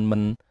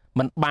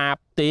មិនបាប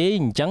ទេ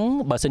អញ្ចឹង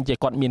បើសិនជា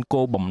គាត់មាន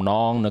គោលបំណ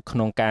ងនៅក្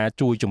នុងការ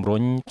ជួយជំរុ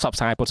ញផ្សព្វផ្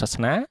សាយពុទ្ធសាស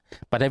នា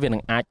ប៉ុន្តែវានឹ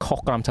ងអាចខុស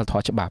ក្រមសីលធ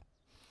ម៌ច្បាប់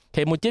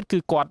គេមួយទៀតគឺ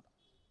គាត់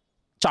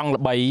ចង់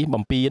ល្បី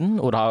បំពេញ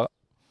ឧទាហរណ៍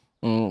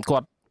គា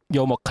ត់យ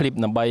កមក clip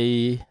ដើម្បី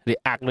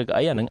react ឬក៏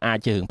អីអានឹងអាច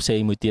ជារឿងផ្សេង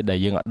មួយទៀតដែល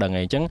យើងអត់ដឹង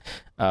អីអញ្ចឹង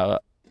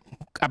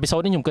អេពីសូត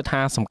នេះខ្ញុំគិត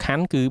ថាសំខា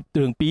ន់គឺ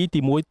រឿងពីរទី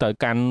1ត្រូវ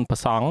កាន់ព្រះ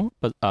សង្ឃ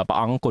ព្រះ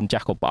អង្គគុណចា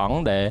ស់គ្រប់ព្រះអង្គ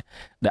ដែល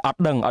អត់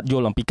ដឹងអត់យ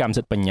ល់អំពីកម្ម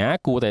សិទ្ធិបញ្ញា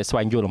គួរតែស្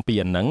វែងយល់អំពី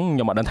អាហ្នឹងខ្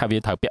ញុំអត់ដឹងថាវា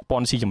ត្រូវពាក់ព័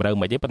ន្ធស៊ីជម្រៅ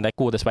មិនទេប៉ុន្តែ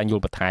គួរតែស្វែងយ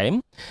ល់បន្ថែម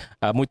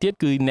មួយទៀត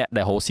គឺអ្នក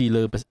ដែលរកស៊ី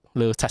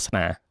លើសាស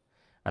នា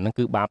អាហ្នឹង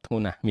គឺបាបធ្ង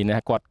ន់ណាស់មានន័យ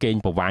ថាគាត់កេង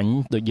ប្រវ័ញ្ច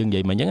ដូចយើងនិ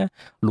យាយមិញអញ្ចឹង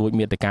លួច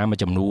មេត្តាមួយ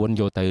ចំនួន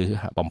យកទៅ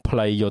បំភ្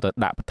លៃយកទៅ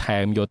ដាក់បន្ថែ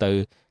មយកទៅ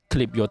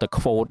clip យកទៅ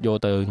quote យក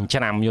ទៅ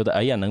ច្រាំយកទៅ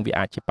អីអាហ្នឹងវា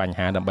អាចជាបញ្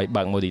ហាដើម្បី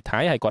បើក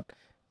monetize ហើយគាត់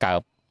កើ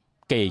ប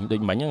កេងដូ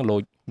ចមិញហ្នឹងលួ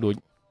ច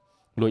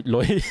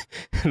លុយ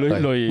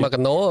មកក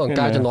ណូអង្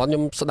ការចំនួនខ្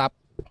ញុំស្ដាប់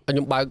ខ្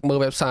ញុំបើកមើល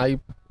website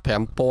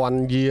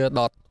 5000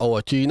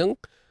 year.org ហ្នឹង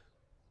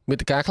មេ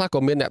តិកាខ្លះក៏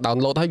មានអ្នក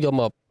download ហើយយក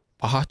មក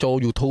បង្ហោះចូល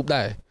YouTube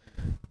ដែរ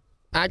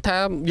អាចថា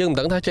យើងមិន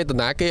ដឹងថាចេត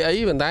នាគេអី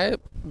ប៉ុន្តែ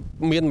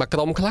មានមួយក្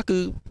រុមខ្លះគឺ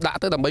ដាក់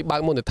ទៅដើម្បីបើ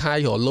ក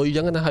monetize រលុយអញ្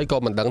ចឹងណាហើយក៏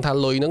មិនដឹងថា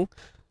លុយហ្នឹង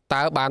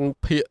តើបាន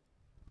ភាគ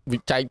វិ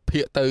ច័យភា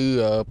គទៅ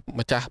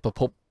ម្ចាស់ប្រ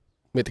ភព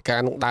មេតិកា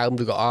នោះដើម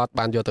ឬក៏អត់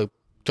បានយកទៅ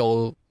ចូល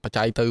បច្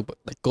ច័យទៅ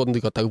ដាច់គុណឬ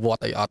ក៏ទៅវត្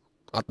តអីអត់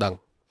ដឹង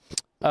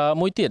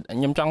មួយទៀត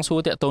ខ្ញុំចង់សួរ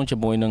តាក់ទងជា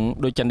មួយនឹង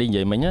ដូចចិននិ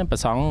យាយមិញប្រ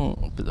សង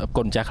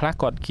គុណចាស់ខ្លះ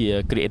គាត់ជា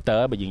creator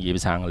បើយើងនិយាយ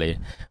ភាសាអង់គ្លេស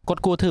គា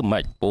ត់គួរធ្វើម៉េ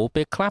ចព្រោះ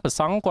ពេលខ្លះប្រ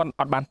សងគាត់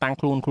អត់បានតាំង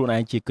ខ្លួនឯ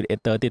ងជា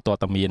creator ទេតើ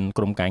តមាន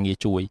ក្រុមការងារ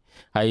ជួយ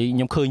ហើយខ្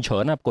ញុំឃើញច្រើ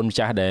នណាគុណ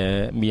ចាស់ដែល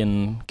មាន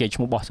កេរ្តិ៍ឈ្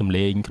មោះបោះសម្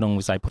លេងក្នុង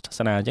វិស័យពុទ្ធសាស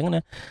នាអញ្ចឹង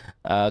ណា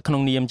ក្នុ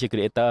ងនាមជា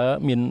creator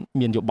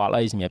មានយោបល់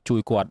អីសម្រាប់ជួយ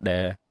គាត់ដែ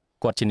ល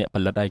គាត់ជាអ្នកផ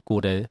លិតហើយគួរ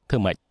តែធ្វើ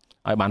ម៉េច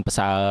ឲ្យបានប្រ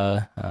សើរ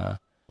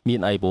មាន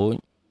អីព្រោះ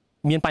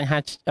មានបញ្ហា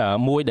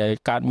មួយដែល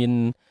កើតមាន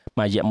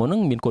មួយរយៈមុនហ្នឹ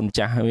ងមានគុណម្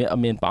ចាស់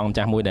មានព្រះអង្គម្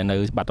ចាស់មួយដែលនៅ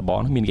បាត់ដំបង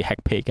មានគេ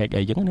hack page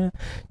អីចឹងណា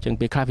អញ្ចឹង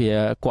ពេលខ្លះវា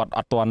គាត់អ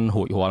ត់ទាន់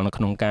រួចរាល់នៅ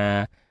ក្នុងការ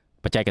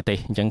បច្ចេកទេស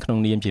អញ្ចឹងក្នុង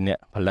នាមជាអ្នក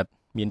ផលិត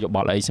មានយោប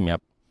ល់អីសម្រា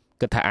ប់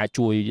គិតថាអាច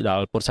ជួយដ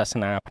ល់ពុទ្ធសាស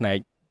នាផ្នែក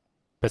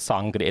ព្រះស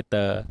ង្ឃ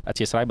creator អ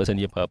ធិស្ឋានបើសិន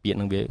ជាប្រើពាក្យ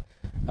ហ្នឹងវា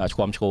ឆ្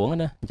គាំឆ្គង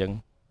ណាអញ្ចឹង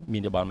មា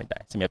នយោបល់មិនដែ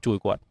រសម្រាប់ជួយ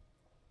គាត់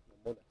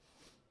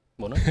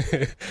មុនហ្នឹង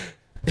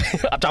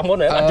អត់ចាំមុន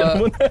ទេអត់ចាំ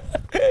មុន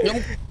ខ្ញុំ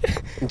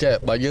ចេះ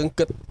បើយើង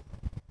គិត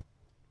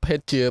ភេទ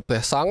ជាព្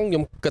រះសង្ឃខ្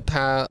ញុំគិត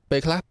ថាពេល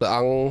ខ្លះព្រះអ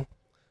ង្គ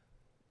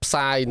ផ្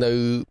សាយនៅ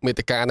មេ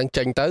តិកានឹង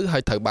ចេញទៅហើ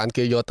យត្រូវបាន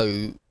គេយកទៅ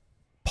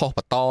ផុសប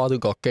ន្តឬ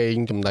ក៏កេង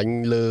ចំណេញ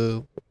លើ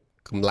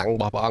កម្លាំងរ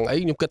បស់ព្រះអង្គអី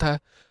ខ្ញុំគិតថា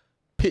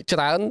ភាគច្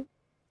រើន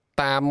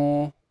តាម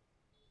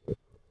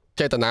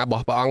ចេតនារប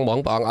ស់ព្រះអង្គហ្មង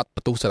ព្រះអង្គអត់ប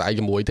ន្ទុះស្រ័យ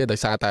ជាមួយទេដោយ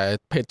សារតែ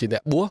ភេទជាអ្ន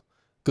កបួស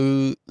គឺ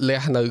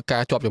លះនៅកា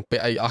រជាប់ជំពា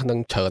ក់អីអស់នឹង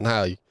ច្រើន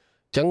ហើយ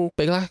អញ្ចឹង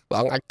ពេលខ្លះព្រះ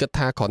អង្គអាចគិត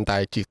ថាគ្រាន់តែ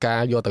ជាកា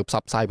រយកទៅផ្ស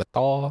ព្វផ្សាយបន្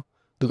ត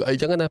ឬអី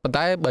ចឹងណាប៉ុន្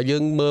តែបើយើ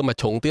ងមើលមក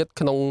ជ្រុងទៀត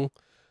ក្នុង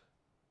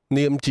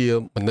នាមជា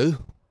មនុស្ស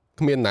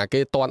គ្មានណាគេ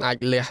តន់អាច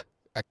លះ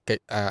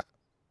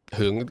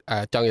រឿង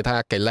ចង់និយាយថា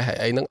កិលេស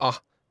អីហ្នឹងអស់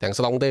ទាំង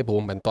ស្រុងទេព្រោះ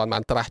មិនតន់បា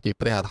នត្រាស់ជា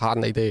ព្រះអរហន្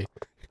តអីទេ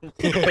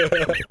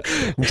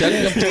អញ្ចឹង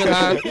ខ្ញុំជឿ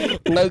ថា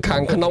នៅខា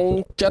ងក្នុង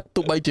ចិត្ត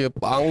ទោះបីជា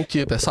ព្រះអង្គ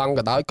ជាព្រះសង្ឃ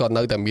ក៏ដោយក៏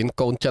នៅតែមាន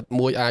កូនចិត្ត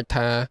មួយអាច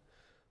ថា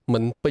មិ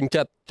នពេញ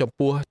ចិត្តចំ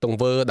ពោះទង្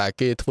វើដែល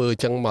គេធ្វើអ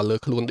ញ្ចឹងមកលើ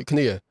ខ្លួនដូចគ្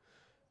នាអ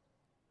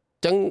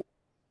ញ្ចឹង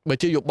បើ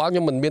ជាយោបល់ខ្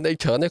ញុំមិនមានអី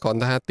ច្រើនទេគ្រាន់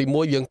តែថាទី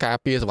មួយយើងការ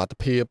ពារសុវត្ថិ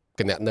ភាព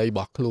គណនេយ្យរប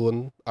ស់ខ្លួន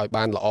ឲ្យ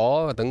បានល្អ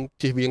ហ្នឹង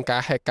ជិះវៀងកា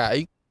រហែកការ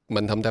អី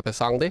មិនត្រឹមតែព្រះ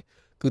សង្ឃទេ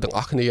គឺទាំងអ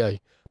ស់គ្នាហើយ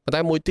ប៉ុន្តែ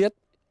មួយទៀត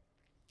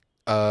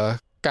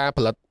ការផ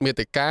លិតមា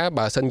តិកា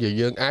បើសិនជា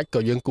យើងអាចក៏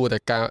យើងគួរតែ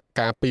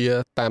ការពារ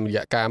តាមរ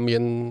យៈការមា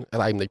ន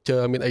រ៉ៃមនេជ័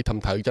រមានអីត្រឹម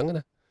ត្រូវអញ្ចឹង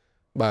ណា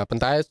បាទប៉ុ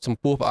ន្តែចំ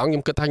ពោះព្រះអង្គខ្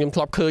ញុំគិតថាខ្ញុំធ្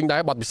លាប់ឃើញដែ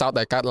របទពិសោធន៍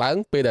ដែលកើតឡើង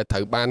ពេលដែលត្រូ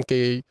វបាន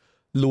គេ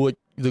លួច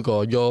ឬក៏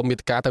យកមា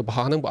តិកាទៅបង្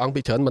ហោះហ្នឹងព្រះអង្គ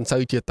ពីច្រើនមិនសូ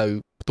វជាទៅ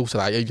ផ្ទុះស្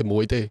រាយអីជាមួ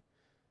យទេ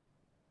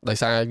ដោយ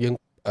សារយើង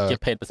ជា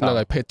ភេទព្រះសង្ឃនឹង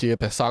ឲ្យភេទជា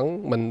ព្រះសង្ឃ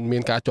มันមា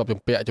នការជាប់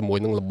ជំពាក់ជាមួយ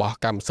នឹងរបស់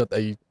កម្មសិទ្ធិ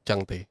អីចឹង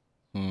ទេ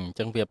អញ្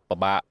ចឹងវាពិ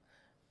បាក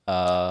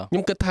ខ្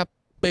ញុំគិតថា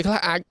ពេលខ្លះ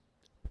អាច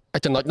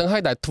ចំណុចហ្នឹងហើ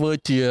យដែលធ្វើ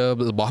ជារ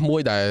បស់មួ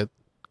យដែល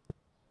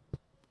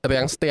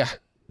រាំងស្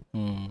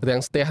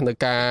ទះនៅ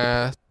ការ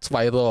ស្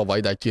វែងរកអ្វី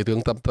ដែលជារឿង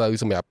ត្រឹមត្រូវ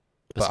សម្រាប់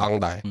ព្រះអង្គ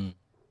ដែរ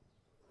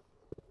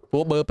ព្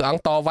រោះបើព្រះអ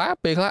ង្គតវ៉ា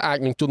ពេលខ្លះអាច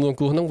នឹងជួនរង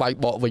គ្រោះហ្នឹងវាយ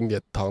បកវិញទៀ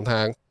តថងថា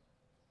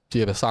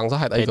ជាព្រះសង្ឃសោះ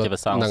ហេតុអីក៏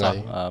ហ្នឹងហើយ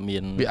មា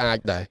នវាអាច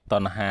ដែរត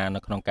ណ្ហានៅ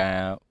ក្នុងការ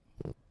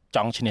ច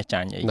ង់ឈ្នះចា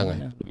ញ់អីហ្នឹងហើយ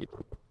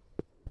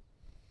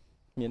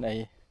មានអី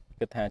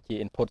គិតថាជា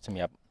input ស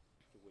ម្រាប់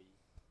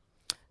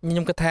ខ្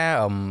ញុំគិតថា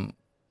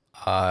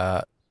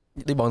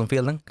ដូចបងទាំងពីរ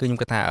ហ្នឹងគឺខ្ញុំ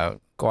គិតថា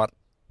គាត់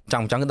ច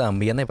ង់គឺដល់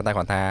មានទេប៉ុន្តែ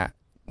គាត់ថា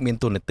មាន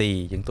ទូនាទី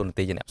យើងទូនា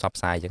ទីជាអ្នកផ្សព្វ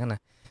ផ្សាយអញ្ចឹងណា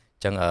អ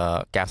ញ្ចឹង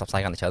ការផ្សព្វផ្សា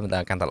យកាន់តែច្រើនមិនដ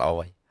ល់កាន់តែល្អ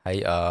ហើយ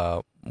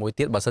មួយ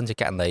ទៀតបើសិនជា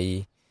ករណី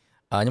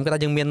ខ្ញុំគិតថា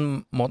យើងមាន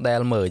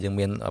model មើលយើង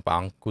មានព្រះ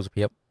អង្គគូសុ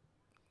ភាព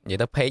និយាយ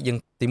ទៅ page យើង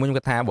ទីមួយខ្ញុំ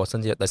គិតថាបើសិន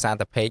ជាដោយសារ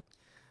តែ page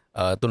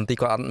ទូនាទី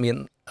គាត់អត់មាន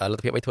លទ្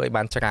ធភាពអីធ្វើឲ្យ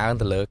បានច្រើន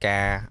ទៅលើកា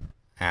រ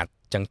អាច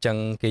ចឹង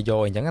គេយក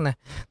អញ្ចឹងណា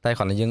តែ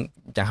គ្រាន់តែយើង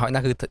ចាស់ហោចណា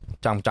ស់គឺ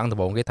ចង់ដំ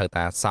បូងគេត្រូវ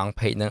តាសង់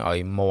page ហ្នឹងឲ្យ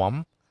មាំ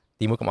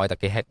ទី1កុំឲ្យតែ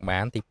គេ hack បា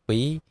នទី2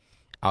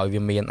ឲ្យ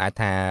វាមានអាច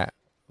ថា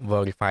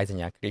verify សញ្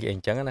ញា click អីអ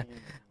ញ្ចឹងណា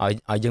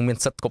ឲ្យយើងមាន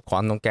សិទ្ធិគ្រប់គ្រា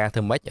ន់ក្នុងការធ្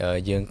វើម៉េច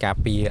យើងការ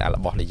ពាររ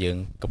បស់ដែលយើង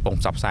កំពុង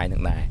ផ្សព្វផ្សាយនឹ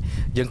ងដែរ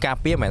យើងការ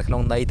ពារមិនក្នុ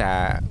ងន័យថា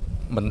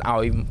មិនឲ្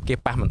យគេ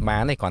ប៉ះមិនបា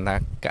នទេគ្រាន់តែ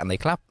ករណី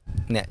ខ្លះ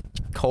អ្នក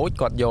ខូច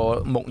គាត់យក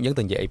មុខយើង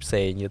ទៅនិយាយអីផ្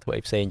សេងយើងធ្វើ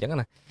អីផ្សេងអញ្ចឹង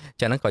ណា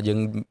ចឹងហ្នឹងក៏យើង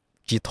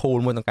ជា tool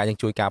មួយក្នុងការយើង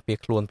ជួយការពារ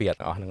ខ្លួនពី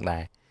ទាំងអស់ហ្នឹងដែ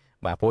រ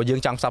បាទព្រោះយើង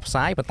ចង់ផ្សព្វផ្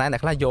សាយប៉ុន្តែអ្ន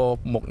កខ្លះយក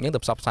មុខយើងទៅ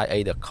ផ្សព្វផ្សាយអី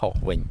ទៅខុស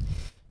វិញ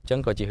អញ្ចឹង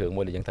ក៏ជារឿង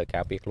មួយដែលយើងត្រូវកា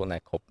រពារខ្លួនដែ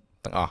រគ្រប់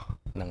ទាំងអស់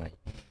ហ្នឹងហើយ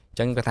អញ្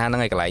ចឹងគាត់ថាហ្នឹ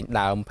ងហើយកន្លែង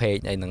ដើម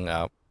page អីហ្នឹង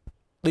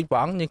ដូចប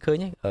ងយើងឃើញ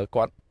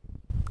គា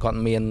ត់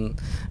មាន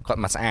គា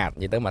ត់មកស្អាត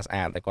និយាយទៅមកស្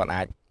អាតតែគាត់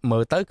អាចមើ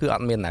លទៅគឺអ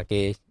ត់មានណា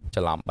គេច្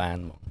រឡំបាន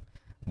ហ្មង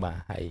បាទ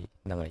ហើយ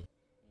ហ្នឹងហើយ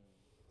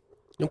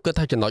ខ្ញុំគិត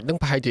ថាចំណុចហ្នឹង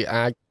ប្រហែលជា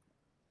អាច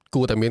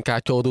គួរតែមានការ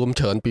ចូលរួម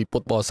ច្រើនពីពុ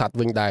ទ្ធបរិស័ទ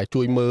វិញដែរ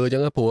ជួយមើលអញ្ចឹ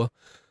ងព្រោះ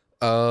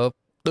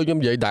ដូចខ្ញុំ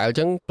និយាយដែរអញ្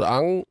ចឹងព្រះអ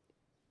ង្គ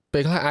ពេ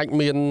លខ្លះអាច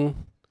មាន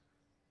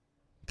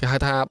គេហៅ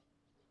ថា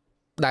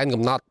ដែន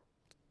កំណត់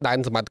ដែន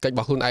សមត្ថកិច្ចរប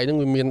ស់ខ្លួនឯងហ្នឹង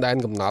វាមានដែន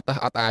កំណត់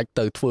អត់អាច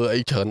ទៅធ្វើអី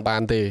ច្រើនបា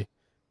នទេ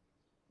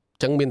អ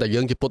ញ្ចឹងមានតែ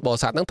យើងជាពុទ្ធបរិ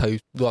ស័ទហ្នឹងត្រូវ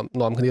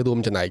នាំគ្នារួម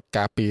ចំណែក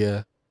ការពារ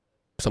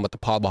សមិទ្ធ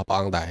ផលរបស់ព្រះ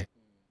អង្គដែរ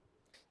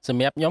ស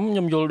ម្រាប់ខ្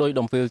ញុំយល់ដោយ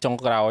ដំពីលចុង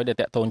ក្រោយដែល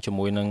តកតូនជា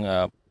មួយនឹង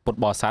ពុទ្ធ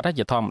បរិស័ទ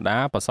ជាធម្មតា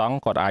ប្រសង់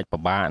គាត់អាចពិ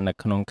បាកនៅ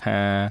ក្នុងកា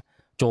រ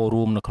ចូល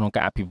រួមនៅក្នុង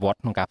ការអភិវឌ្ឍ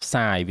ក្នុងការផ្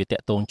សាយវាត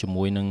កតូនជា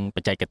មួយនឹងប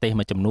ច្ចេកទេស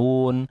មួយចំ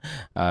នួន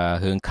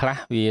រឿងខ្លះ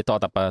វាត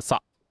តែប្រស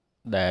ក់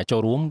ដែលចូល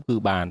រួមគឺ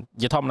បាន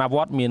ជាធម្មតាវ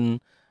ត្តមាន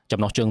ចំ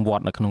ណុះជើងវ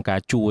ត្តនៅក្នុងការ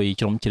ជួយ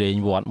ជ្រោមជ្រែង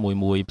វត្ត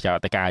មួយបច្ចេក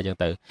ទេសអញ្ចឹង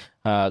ទៅ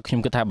ខ្ញុំ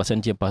គិតថាបើសិន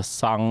ជាប្រ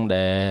សង់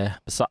ដែល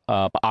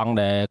ព្រះអង្គ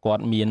ដែលគា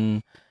ត់មាន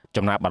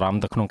ចំណាប់អារម្ម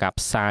ណ៍ទៅក្នុងការ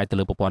ផ្សាយទៅ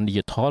លើប្រព័ន្ធ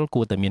digital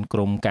គួរតែមានក្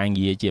រុមការ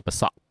ងារជាប្រ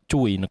សក់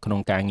ជួយនៅក្នុង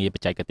ការងារប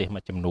ច្ចេកទេស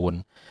មួយចំនួន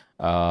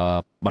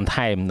បន្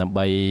ថែមដើម្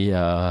បី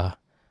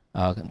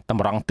ត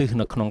ម្រង់ទិស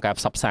នៅក្នុងការ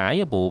ផ្សព្វផ្សាយ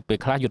ព្រោះពេល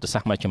ខ្លះយុទ្ធសា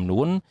ស្ត្រមួយចំ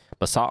នួន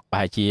ប្រសង់ប្រ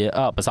ហែល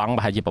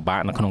ជាពិបា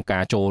កនៅក្នុងកា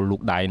រចូលលូ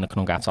កដៃនៅក្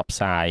នុងការផ្សព្វផ្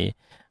សាយ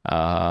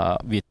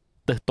វា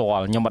ទើសតល់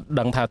ខ្ញុំមិន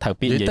ដឹងថាត្រូវ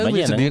ពីនិយាយមិន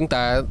ទេហ្នឹង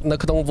តែនៅ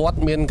ក្នុងវត្ត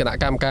មានគណៈ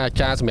កម្មការអា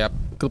ចារ្យសម្រាប់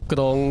គ្រប់គ្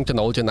រងចំ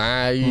ណូលចំណា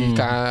យ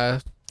ការ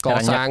ក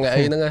សាង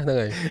អីហ្នឹង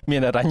ហើយមា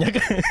នអរញ្ញឹក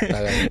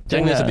ចឹ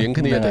ងវាស្តៀង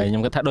គ្នាតែខ្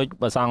ញុំគិតថាដូច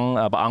ព្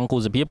រះអង្គគូ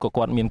សុភាពក៏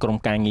គាត់មានក្រុម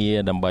ការងារ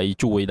ដើម្បី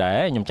ជួយដែ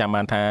រខ្ញុំចាំ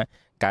បានថា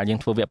កាលយើង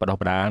ធ្វើវគ្គបណ្ដុះ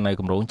បណ្ដាលនៅ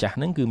គម្រោងចាស់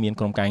ហ្នឹងគឺមាន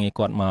ក្រុមការងារ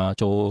គាត់មក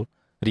ចូល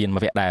រៀនមួ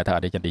យវគ្គដែរថាអ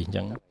ត់ទេចឹ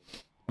ង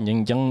អ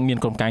ញ្ចឹងមាន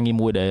ក្រុមការងារ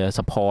មួយដែល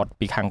support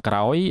ពីខាងក្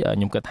រោយ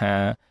ខ្ញុំគិតថា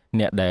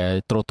អ្នកដែល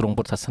ទ្រទ្រង់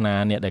ពុទ្ធសាសនា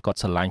អ្នកដែលគាត់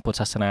ស្រឡាញ់ពុទ្ធ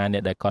សាសនាអ្ន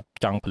កដែលគាត់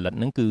ចង់ផលិត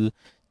ហ្នឹងគឺ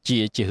ជា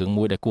រឿង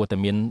មួយដែលគួរតែ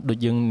មានដូច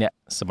យើងអ្នក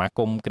សមាគ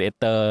ម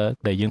creator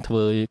ដែលយើងធ្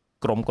វើ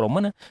ក្រុម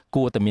ណា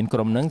គួរតែមានក្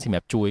រុមហ្នឹងសម្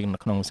រាប់ជួយនៅ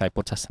ក្នុងខ្សែ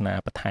ពុទ្ធសាសនា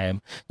បន្ថែម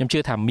ខ្ញុំជឿ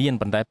ថាមាន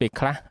ប៉ុន្តែពេល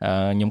ខ្លះ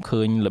ខ្ញុំ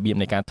ឃើញរបៀប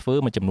នៃការធ្វើ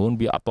មួយចំនួន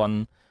វាអត់ទាន់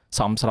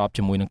សមស្រប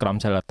ជាមួយនឹងក្រម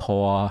សីលធ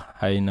ម៌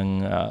ហើយនឹង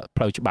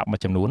ផ្លូវច្បាប់មួយ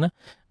ចំនួនណា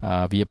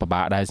វាពិ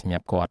បាកដែរសម្រា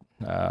ប់គាត់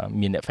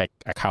មាន fake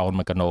account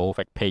មួយកណូ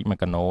fake page មួយ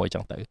កណូអីចឹ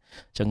ងទៅ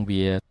អញ្ចឹង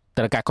វា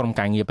ត្រូវការក្រុម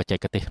ការងារបច្ចេ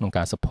កទេសក្នុង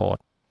ការ support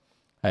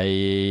ហើយ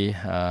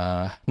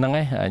ហ្នឹង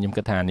ហើយខ្ញុំ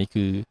គិតថានេះ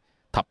គឺ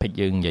topic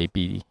យើងនិយាយ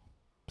ពី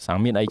ផ្សង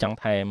មានអីចង់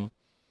ថែម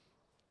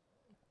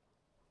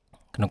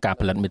ក្នុងការ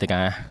ផលិតមាតិ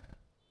កា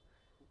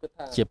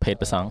ជាភេទ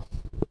ប្រសង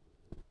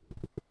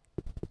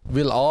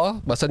វាល្អ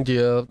បើសិនជា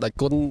ដាច់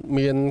គុណ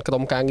មានក្រុ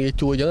មការងារ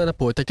ជួយអញ្ចឹងណា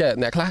ព្រោះតែចេះ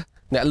អ្នកខ្លះ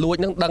អ្នកលួច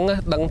ហ្នឹង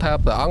ដឹងថា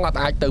ព្រះអង្គអត់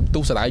អាចទៅផ្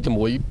ទុះស្រ័យជា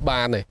មួយ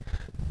បានទេ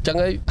អញ្ចឹង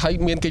ហើយ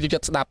មានគេចូលចិ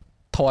ត្តស្ដាប់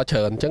ធម៌ច្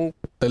រើនអញ្ចឹង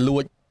ទៅលួ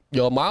ច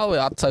យកមកវា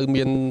អត់សូវ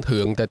មាន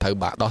រឿងតែត្រូវ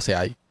បាក់ដោះស្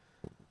រាយ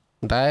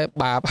តែ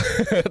បាប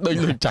ដូច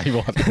លួចចៃវ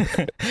ត្ត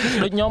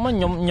ដូចខ្ញុំមិន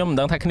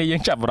ដឹងថាគ្នាយើ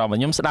ងចាប់អារម្មណ៍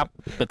ខ្ញុំស្ដាប់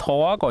ពធ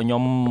ក៏ខ្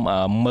ញុំ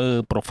មើល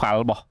profile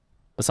របស់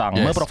ប្រសង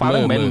មើល profile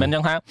មិនមែនអញ្ចឹ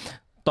ងថា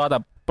តើតែ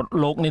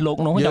លោកនេះលោក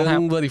នោះយើ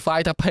ង verify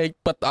ថា page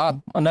ពិតអត់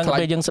ហ្នឹង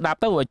ពេលយើងស្ដាប់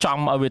ទៅចំ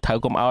ឲ្យវាត្រូវ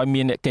កុំឲ្យ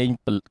មានអ្នក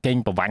កេង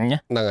ប្រវាញ់ហ្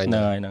នឹងហើយអ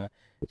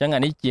ញ្ចឹងអា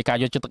នេះជាការ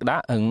យកចិត្តទុកដា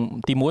ក់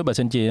ទី1បើ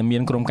សិនជាមា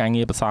នក្រុមការ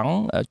ងារប្រសង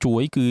ជួ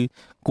យគឺ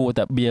គួរ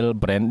តែ build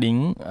branding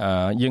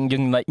យើង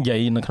និយា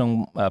យនៅក្នុង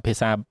ភា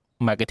សា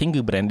marketing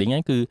គឺ branding ហ្នឹ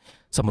ងគឺ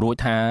សម្រួច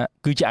ថា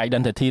គឺជា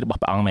identity រប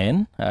ស់ព្រះអង្គមែន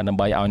ដើម្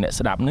បីឲ្យអ្នក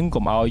ស្ដាប់ហ្នឹង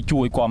កុំឲ្យ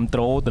ជួយគ្រប់គ្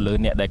រងទៅលើ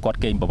អ្នកដែលគាត់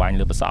កេងប្រវាញ់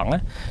លើប្រសងណា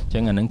អញ្ចឹ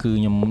ងអាហ្នឹងគឺ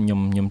ខ្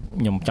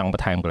ញុំចង់ប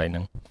ន្ថែមកន្លែងហ្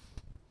នឹង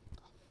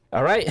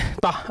alright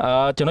តោះ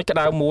ចំណុចក្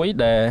តៅមួយ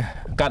ដែល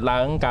កាត់ឡើ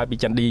ងកាលពី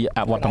ចន្ទឌីអ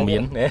វត្តមា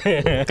ន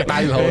ក្តៅ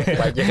រហូត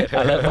បែកញើ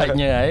ឥឡូវបែក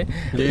ញើហើយ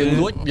យើង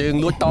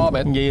លួចត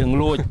មែនយើង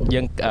លួច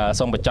យើង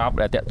សូមបញ្ចប់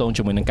ដែលតាក់ទង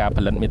ជាមួយនឹងការផ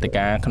លិតមាតិ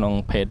កាក្នុង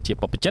ភេទជា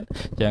បព្វជិត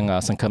អញ្ចឹង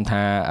សង្ឃឹម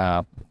ថា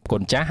កូ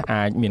នចាស់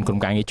អាចមានក្រុម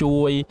ការងារជួ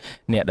យ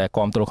អ្នកដែលគ្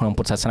រប់គ្រងក្នុង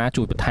ពុទ្ធសាសនា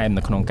ជួយបន្ថែម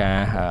នៅក្នុងការ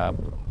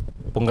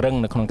ពង្រឹង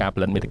នៅក្នុងការផ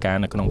លិតមាតិកា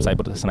នៅក្នុងផ្នែក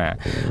ពុទ្ធសាសនា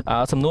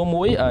សំណួរ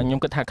មួយខ្ញុំ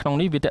គិតថាក្នុង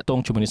នេះវាតាក់ទង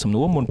ជាមួយនឹងសំ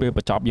ណួរមុនពេលប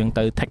ញ្ចប់យើង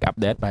ទៅ tech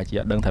update បាទជា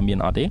ដឹងថាមាន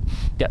អត់ទេ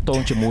តាក់ទង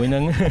ជាមួយនឹ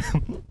ង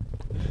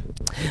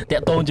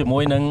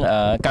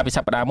ការពិស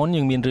ប្តាហ៍មុន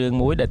យើងមានរឿង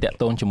មួយដែលតាក់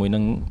ទងជាមួយនឹ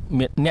ង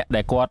អ្នក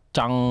ដែលគាត់ច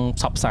ង់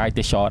ផ្សព្វផ្សាយ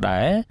ទេសចរដែ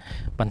រ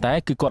ប៉ុន្តែ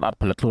គឺគាត់អត់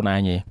ផលិតខ្លួនឯង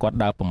ទេគាត់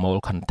ដើរប្រមូល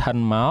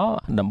content មក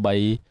ដើម្បី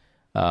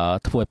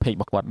ធ្វើឲ្យ page រ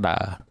បស់គាត់ដើ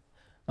រ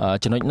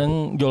ចំណុចហ្នឹង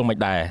យល់មិន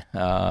ដែរ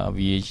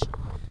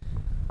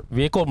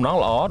វាគោលបំណង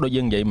ល្អដូច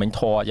យើងនិយាយមិញធ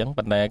រអញ្ចឹង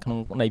ប៉ុន្តែក្នុង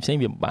ន័យផ្សេង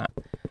វាពិបាក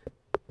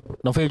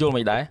ដល់ពេលយល់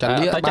មិនដែរ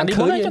តែចន្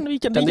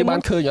ទឌីបាន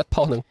ឃើញអត់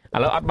ផុសហ្នឹងឥ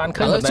ឡូវអត់បាន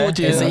ឃើញតែសួរ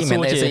ជាមែន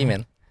មែ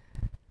ន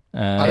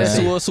អត់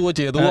សួរ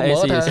ជារួមមើ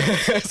លថា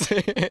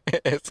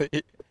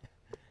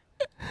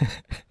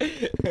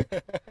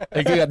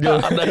អីគឺអត់យល់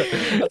អ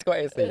ត់ស្គាល់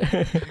AC ឥ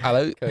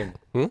ឡូវ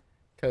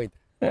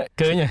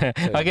ឃើញ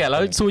អូខេឥឡូ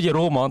វសួរជា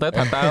រួមហ្មងទៅ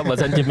ថាតើបើ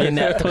សិនជាមាន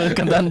អ្នកធ្វើ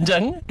content អញ្ចឹ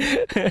ង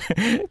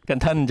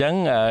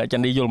ច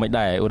ន្ទឌីយល់មិន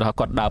ដែរឧទាហរណ៍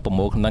គាត់ដើរប្រ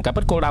មូល content ការ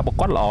ពិតគោលដៅរបស់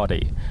គាត់ល្អទេ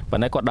ប៉ុ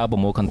ន្តែគាត់ដើរប្រ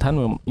មូល content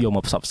យកម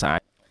កផ្សព្វផ្សាយ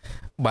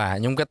បាទ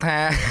ខ្ញុំគិតថា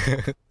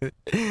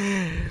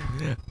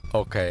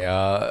អូខេ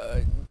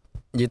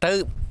និយាយទៅ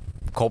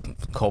គ្រ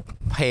ប់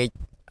page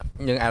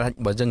យើងអាច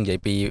បើយើងនិយាយ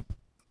ពី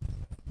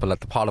ផលិត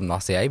ផលដំណោះ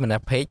ស្រាយមិនថា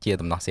page ជា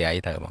ដំណោះស្រាយ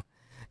ទៅបង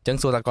អញ្ចឹង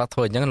សួរថាគាត់ធ្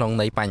វើអញ្ចឹងក្នុង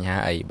ន័យបញ្ហា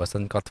អីបើមិ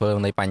នគាត់ធ្វើក្នុ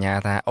ងន័យបញ្ហា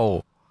ថាអូ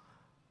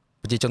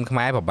ប្រជាជនខ្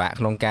មែរពិបាក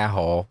ក្នុងការរ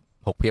ក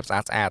រូបភាពស្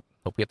អាត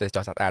រូបភាពទេសច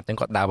រស្អាតអញ្ចឹង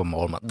គាត់ដើរប្រ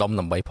មូលមកដុំ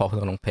ដើម្បីផុស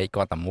ក្នុង page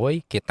គាត់តែមួយ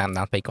គេតាម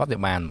ដាន page គាត់វា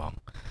បានហ្មង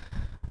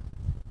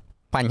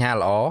បញ្ហា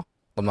ល្អ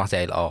ដំណោះស្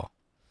រាយល្អ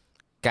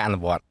ការអនុ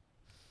វត្ត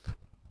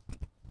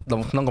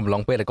ក្នុងកំឡុ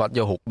ងពេលដែលគាត់យ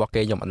ករូបរបស់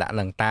គេយកមកដាក់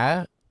នឹងតើ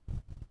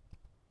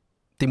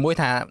ទីមួយ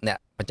ថាអ្នក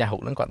ម្ចាស់រូ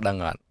បហ្នឹងគាត់ដឹង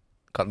អត់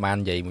គាត់បាន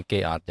និយាយមួយគេ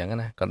អត់អញ្ចឹង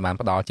ណាគាត់បាន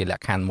ផ្ដល់ជាល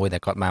ក្ខខណ្ឌមួយដែ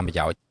លគាត់បានប្រ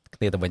យោជន៍គ្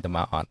នាទៅវិញទៅម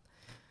កអត់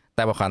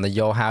តែបើគ្រាន់តែ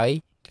យកហើយ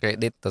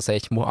credit ទៅសេ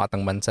ឈ្មោះអត់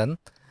ទាំងមិនសិន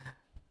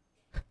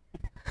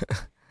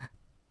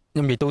ខ្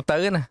ញុំនិយាយទូទៅ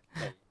ណា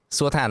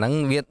សួរថាហ្នឹង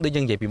វាដូច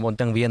យើងនិយាយពីមុនអ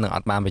ញ្ចឹងវានឹងអ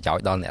ត់បានប្រយោជ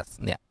ន៍ដល់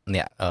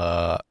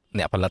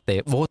អ្នកផលិតទេ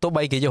ទោះ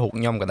បីគេយករូប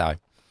ខ្ញុំក៏ដោយ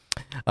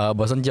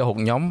បើសិនយករូប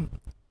ខ្ញុំ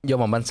យក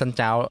មកមិនសិន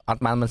ចោលអ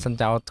ត់បានមិនសិន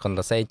ចោលគ្រាន់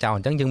តែសេចោលអ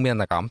ញ្ចឹងយើងមាន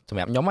អារម្មណ៍សម្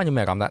រាប់ខ្ញុំខ្ញុំ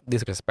មានអារម្មណ៍ថា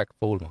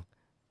disrespectful ហ្មង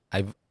ហើ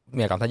យ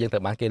មានអារម្មណ៍ថាយើងត្រូ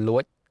វបានគេលួ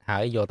ចហើ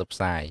យយកទៅផ្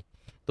សាយ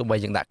ទោះបី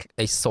យើងដាក់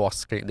source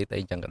credit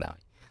អីចឹងក៏ដោយ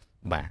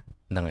បាទ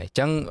ហ្នឹងហើយអញ្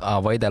ចឹង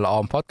អ្វីដែលល្អ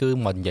បំផុតគឺ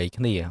មកនិយាយ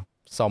គ្នា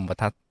សុំបើ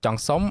ថាចង់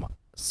សុំ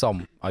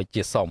ឲ្យ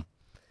ជាសុំ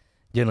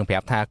យើងនឹងប្រា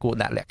ប់ថាគួរ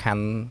ដាក់លក្ខខ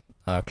ណ្ឌ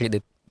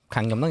credit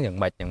ខាងខ្ញុំហ្នឹងយ៉ាង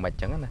ម៉េចចឹ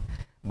ងណា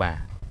បាទ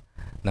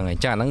ហ្នឹងហើយអ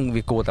ញ្ចឹងអាហ្នឹង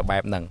វាគួរតែបែ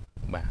បហ្នឹង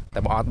បាទតែ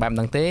បើអត់បែបហ្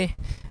នឹងទេ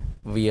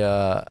វា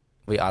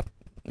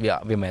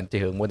មិនមែនជា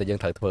រឿងមួយដែលយើង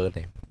ត្រូវធ្វើ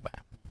ទេបាទ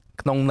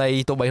ក្នុងន័យ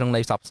ទោះបីក្នុងន័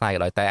យផ្សព្វផ្សាយក៏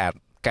ដោយតែ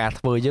ការ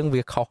ធ្វើយើង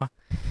វាខុស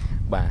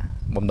បាទ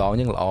បំដង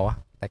យើងល្អ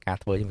តែការ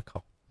ធ្វើយើងវាខុ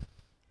ស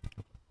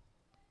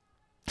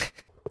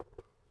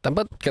តែ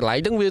ពិតកន្លែង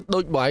ហ្នឹងវាដូ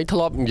ចបងឯងធ្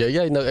លាប់និយាយ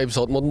ហើយនៅអេពី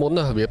សូតមុន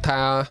របៀប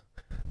ថា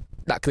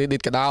ដាក់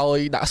credit ក៏ដោយ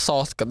ដាក់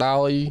source ក៏ដោ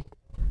យ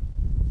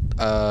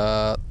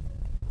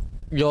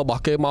យករប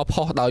ស់គេមក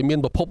ផុសដោយមាន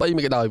ប្រភពអី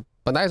មិនក៏ដោយ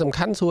ប៉ុន្តែសំ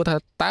ខាន់សួរថា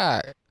តើ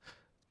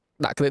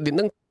ដាក់ credit ហ្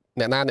នឹង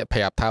អ្នកណាអ្នកប្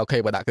រាប់ថាអូខេ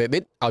បើដាក់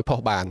credit ឲ្យផុស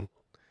បាន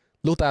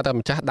លុះតែ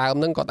ម្ចាស់ដើម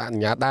ហ្នឹងគាត់អនុ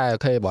ញ្ញាតដែរអូ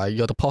ខេបើ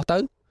យកទៅផុសទៅ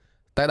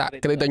តែដាក់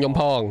credit ឲ្យខ្ញុំ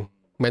ផង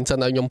mention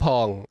ឲ្យខ្ញុំផ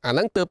ងអាហ្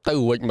នឹងទៅ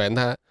រួចមិនមែន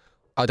ថា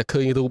ឲ្យតែ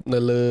ឃើញរូបនៅ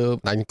លើប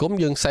ណ្ដាញសង្គម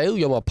យើង save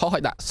យកមកផុសឲ្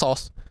យដាក់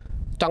source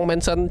ចង់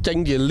mention ចេញ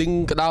ជា link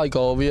ក៏ដោយ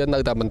ក៏វានៅ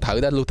តែមិនត្រូវ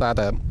ដែរលុះត្រា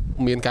តែ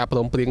មានការព្រ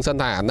មព្រៀងសិន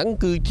ថាអាហ្នឹង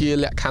គឺជា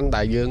លក្ខខណ្ឌ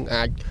ដែលយើង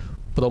អាច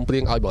ព្រមព្រៀ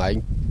ងឲ្យបងឯង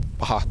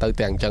បោះទៅ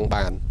ទាំងអញ្ចឹង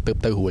បាន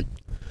ទៅរួច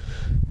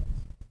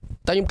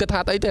តែខ្ញុំគិតថា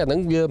អីទេអាហ្នឹ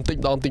ងវាបន្តិច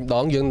ម្ដ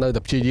ងយើងនៅ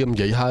តែព្យាយាមនិ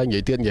យាយហើយនិយា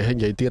យ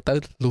ទៀតទៅ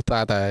លុះត្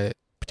រាតែ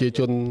ប្រជាជ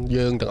ន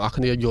យើងទាំងអស់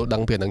គ្នាយល់ដឹ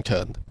ងពីហ្នឹងច្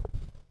រើន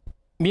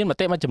មានម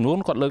តិមួយចំនួន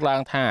គាត់លើកឡើ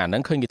ងថាអាហ្នឹ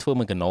ងឃើញគេធ្វើ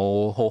មួយកណោ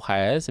ហោ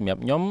ហែសម្រា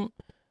ប់ខ្ញុំ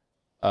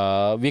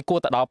វាគួរ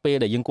តែដល់ពេល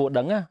ដែលយើងគួរ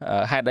ដឹង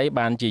ហេតុអី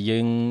បានជាយើ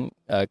ង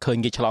ឃើញ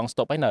គេឆ្លង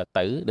stop ហ្នឹង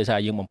ទៅដោយសារ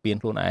យើងបំពេញ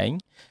ខ្លួនឯង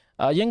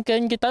យើងគេ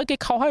ទៅគេ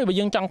ខុសហើយបើ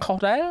យើងចង់ខុស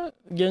ដែរ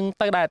យើង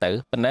ទៅដែរទៅ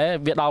ប៉ុន្តែ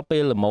វាដល់ពេ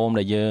លល្មម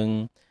ដែលយើង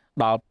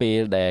ដល់ពេល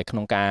ដែលក្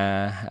នុងការ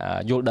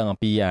យល់ដឹងអំ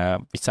ពី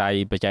វិស័យ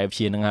បច្ចេកវិទ្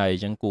យាហ្នឹងហើយអ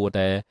ញ្ចឹងគួរ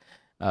តែ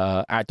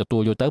អាចទទួ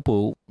លយកទៅព្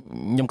រោះ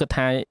ខ្ញុំគិត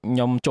ថាខ្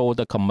ញុំចូល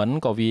ទៅ comment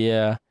ក៏វា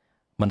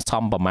មិនស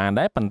មប្រមាណ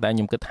ដែរប៉ុន្តែខ្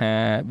ញុំគិតថា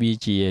វា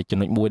ជាចំ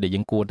ណុចមួយដែលយើ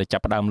ងគួរតែចា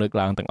ប់ផ្ដើមលើក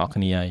ឡើងទាំងអស់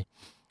គ្នាហើយ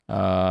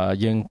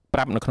យើងប្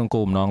រាប់នៅក្នុង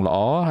គោលបំណងល្អ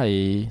ហើយ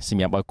ស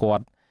ម្រាប់ឲ្យគា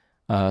ត់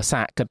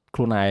សាកគិតខ្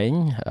លួនឯង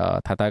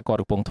ថាតើគាត់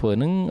កំពុងធ្វើ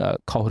នឹង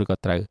ខុសឬក៏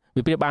ត្រូវ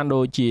វាប្រៀបបានដូ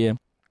ចជា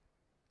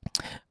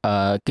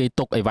គេ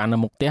ទុកអីវ៉ាន់នៅ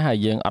មុខផ្ទះហើយ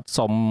យើងអត់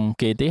សុំ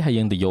គេទេហើយ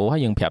យើងទៅយកហើ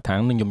យយើងប្រាប់ថា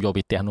នឹងខ្ញុំយក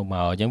ពីផ្ទះនោះម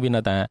កអញ្ចឹងវា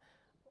នៅតែ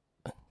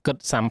គិត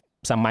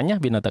សាមញ្ញ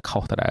វានៅតែខុ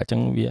សទៅដែរអញ្ចឹ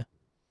ងវា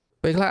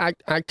ពេលខ្លះ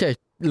អាចចេះ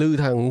ឮ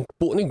ថា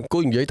ពួកនេះអង្គុ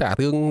យនិយាយតែ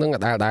រឿងហ្នឹង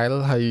ដែល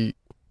ហើយ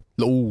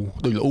ដូ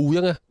ចអ៊ូអញ្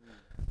ចឹង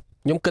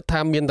ខ្ញុំគិតថា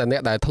មានតែអ្ន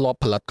កដែលធ្លាប់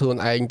ផលិតខ្លួន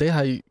ឯងទេ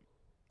ហើយ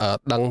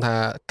ដឹងថា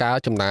ការ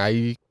ចំណាយ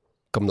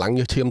កម្លាំង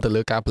ញើសឈាមទៅ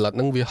លើការផលិតហ្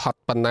នឹងវាហត់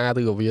ប៉ុណ្ណា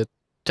ឬក៏វា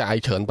ចាយ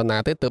ច្រើនប៉ុណ្ណា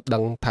ទេទើបដឹ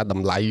ងថាត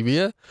ម្លៃវា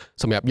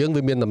សម្រាប់យើង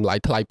វាមានតម្លៃ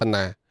ថ្លៃប៉ុណ្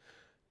ណា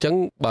អញ្ចឹង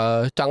បើ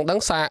ចង់ដឹង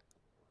សាក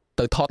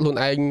ទៅថតខ្លួន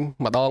ឯង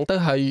ម្ដងទៅ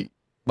ហើយ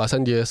បើសិ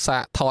នជាសា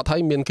កថតហើ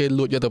យមានគេ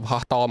លួចយកទៅផុ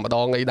សតម្ដ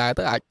ងអីដែរ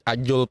ទៅអាច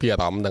យល់ពីអា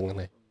រម្មណ៍ហ្នឹង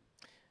ណា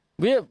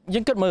វាយើ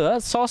ងគិតមើល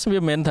source វា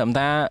មិនត្រឹម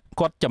ថា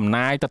គាត់ចំ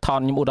ណាយទៅថត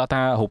ខ្ញុំឧទាហរណ៍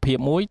ថារូបភាព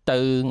មួយទៅ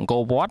អង្គ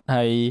រវត្ត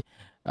ហើយ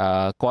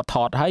គាត់ថ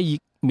តហើយ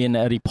មាន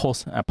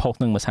repost post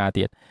នឹងមួយសារ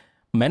ទៀត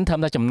មិនត្រឹម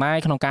តែចំណាយ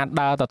ក្នុងការ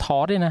ដើរទៅថ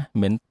តទេណា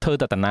មិនធ្វើ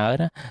តែដំណើរ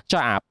ណា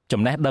ចុះអា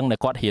ចំណេះដឹងដែល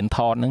គាត់រៀនថ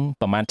តហ្នឹង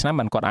ប្រហែលឆ្នាំ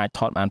បានគាត់អាច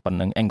ថតបានប៉ុណ្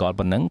ណឹង angle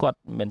ប៉ុណ្ណឹងគាត់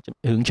មិន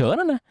រឿងច្រើន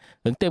ណា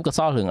រឿងទេពកោស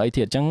ល្យរឿងអី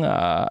ទៀតអញ្ចឹង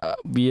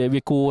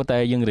វាគួរតែ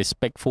យើង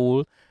respectful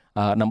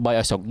ដើម្បី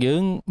ឲ្យស្រុកយើ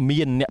ង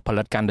មានអ្នកផ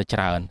លិតកាន់តែច្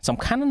រើនសំ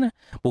ខាន់ណា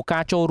ព្រោះកា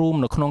រចូលរួម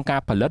នៅក្នុងកា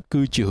រផលិត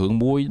គឺជារឿង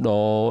មួយ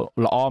ដ៏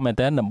ល្អមែន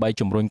ទែនដើម្បី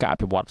ជំរុញការអ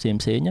ភិវឌ្ឍផ្សេងអ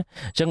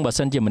ញ្ចឹងបើ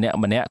សិនជាម្នាក់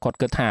គាត់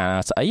គិតថា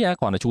ស្អីគា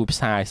ត់ទៅជួយផ្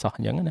សាយសោះអ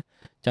ញ្ចឹងណា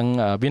អញ្ចឹង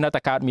វានៅតែ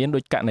កើតមានដូ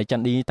ចករណីចិន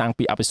ឌីតាំង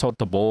ពីអេពីសូត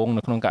ដំបូង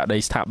នៅក្នុងករណី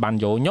ស្ថាប័ន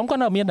យកខ្ញុំក៏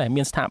នៅមានដែរ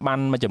មានស្ថាប័ន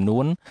មួយចំនួ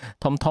ន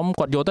ធំ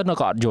គាត់យកទៅនៅ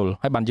ក៏អត់យល់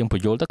ហើយបានយើងប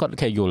ញ្យល់ទៅគាត់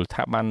គេយល់ស្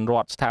ថាប័នរ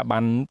ដ្ឋស្ថាប័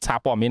នសារ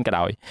ព័ត៌មានក៏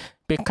ដោយ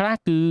ពេលខ្លះ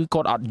គឺ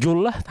គាត់អត់យ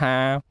ល់ថា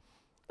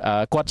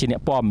គាត់ជាអ្ន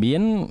កព័ត៌មា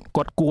ន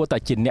គាត់គួរតែ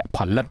ជាអ្នកផ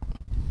លិត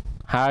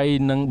ហើយ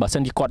នឹងបើសិ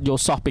នជាគាត់យក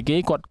សោះពីគេ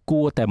គាត់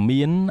គួរតែ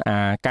មាន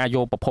ការយ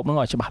កប្រភពហ្នឹង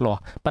ឲ្យច្បាស់លាស់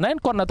ប៉ុន្តែ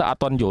គាត់នៅតែអ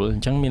ត់ទាន់យល់អ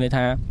ញ្ចឹងមានន័យ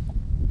ថា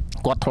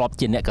គាត់ធ្លាប់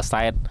ជាអ្នកក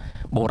សែត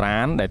បុរា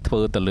ណដែលធ្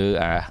វើទៅលើ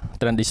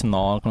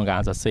traditional ក្នុងការ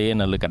សរសេរ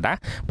នៅលើกระดาษ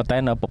ប៉ុន្តែ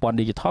នៅប្រព័ន្ធ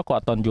digital គា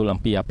ត់អត់ទាន់យល់អំ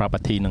ពី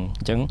property ហ្នឹង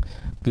អញ្ចឹង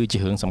គឺជា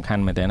រឿងសំខា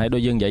ន់មែនតើហើយដូ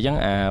ចយើងនិយាយអញ្ចឹង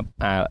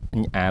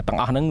ទាំង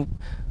អស់ហ្នឹង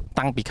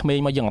តាំងពីក្មេង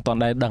មកយើងអត់ទាន់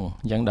ដែរដឹង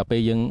អញ្ចឹងដល់ពេ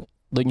លយើង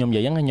ដូចខ្ញុំនិ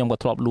យាយអញ្ចឹងខ្ញុំក៏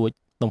ធ្លាប់លួច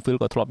ដុំហ្វីល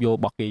ក៏ធ្លាប់យករ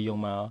បស់គេយក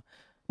មក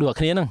ដូច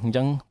គ្នាហ្នឹងអញ្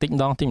ចឹងតិច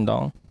ម្ដ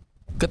ង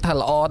គិតថា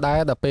ល្អដែរ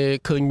ដល់ពេល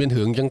ឃើញមាន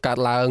រឿងអញ្ចឹងកើត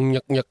ឡើង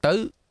ញឹកទៅ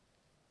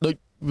ដូច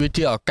វា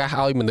ជាឱកាស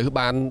ឲ្យមនុស្ស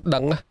បានដឹ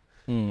ងណា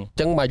អញ្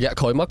ចឹងមួយរយៈ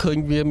ក្រោយមកឃើញ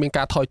វាមាន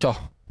ការថយចុះ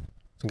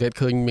សង្កេត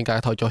ឃើញមានការ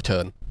ថយចុះច្រើ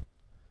ន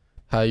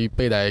ហើយ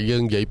ពេលដែលយើ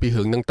ងនិយាយពី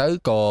រឿងហ្នឹងទៅ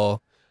ក៏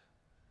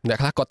អ្នក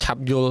ខ្លះគាត់ឆា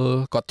ប់យល់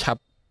គាត់ឆា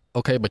ប់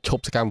អូខេបញ្ឈ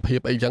ប់សកម្មភាព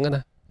អីចឹង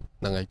ណា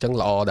ហ្នឹងហើយអញ្ចឹង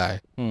ល្អដែរ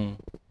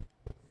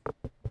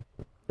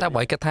តែ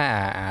បើគេថា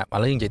ឥ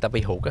ឡូវយើងនិយាយតែ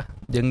ពីរូប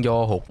យើងយក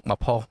រូបមក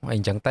ផុសអី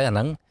អញ្ចឹងទៅអាហ្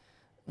នឹង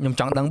ខ្ញុំ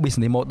ចង់ដឹង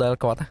business model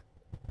គាត់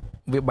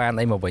វាបាន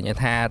អីមកវិញ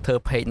ថាធ្វើ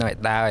page នៅឲ្យ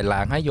ដើរឲ្យឡើ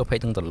ងហើយយក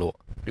page ហ្នឹងទៅលក់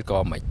ឬក៏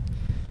មិន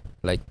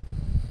like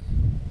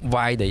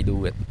why they do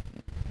it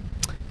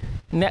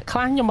អ្នកខ្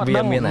លះខ្ញុំអត់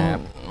ដឹងមាន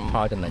ផ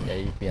លចំណេញអី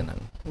ពីហ្នឹង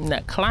អ្ន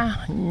កខ្លះ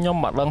ខ្ញុំ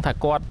អត់ដឹងថា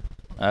គាត់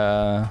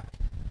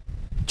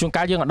ជួន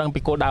កាលយើងអត់ដឹងពី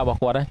គោលដៅរបស់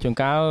គាត់ជួន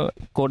កាល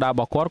គោលដៅរប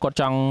ស់គាត់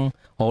ចង់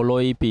រលុ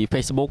យពី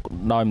Facebook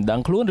ដោយមិនដឹង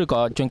ខ្លួនឬ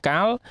ក៏ជួនកា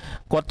ល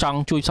គាត់ចង់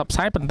ជួយផ្សព្វផ្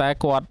សាយប៉ុន្តែ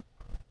គាត់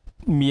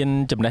មាន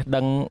ចំណេះ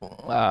ដឹង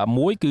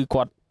មួយគឺ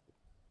គាត់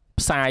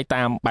ផ្សាយ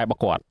តាមបែបរប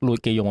ស់គាត់លួច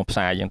គេយកមកផ្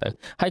សាយអញ្ចឹងទៅ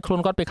ហើយខ្លួន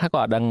គាត់ពេលខ្លះ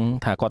គាត់អត់ដឹង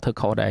ថាគាត់ធ្វើ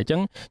ខុសដែរអញ្ចឹ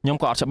ងខ្ញុំ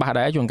ក៏អត់ច្បាស់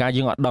ដែរជួនកាល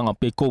យើងអត់ដឹងអំ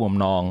ពីគោលបំ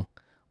ណង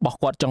របស់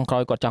គាត់ចង់ក្រោ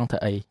យគាត់ចង់ធ្វើ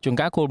អីជួន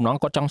កាលគោលបំណង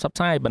គាត់ចង់ផ្សព្វ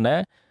ផ្សាយប៉ុន្តែ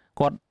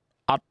គាត់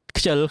អត់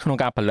ខ្ជិលក្នុង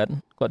ការផលិត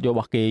គាត់យករប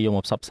ស់គេយកម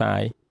កផ្សព្វផ្សា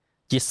យ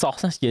ជា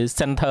source ជា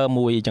center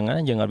មួយអញ្ចឹងណា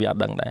យើងអត់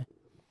ដឹងដែរ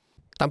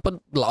តាមពិត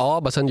ល្អ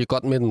បើសិនជាគា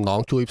ត់មានបំណង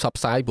ជួយផ្សព្វ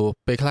ផ្សាយព្រោះ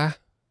ពេលខ្លះ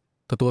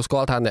ទទួលស្គា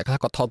ល់ថាអ្នកខ្លះ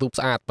គាត់ថតរូប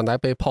ស្អាតប៉ុន្តែ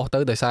ពេលផុសទៅ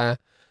ដោយសារ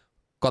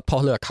គាត់ផុស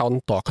លើ account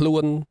តខ្លួ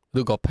ន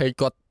ឬក៏ page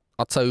គាត់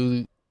អត់សូវ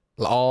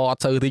ល្អអ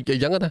ត់សូវរីកអី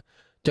ចឹងណា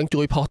អញ្ចឹង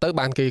ជួយផុសទៅ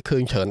បានគេឃើ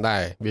ញច្រើនដែ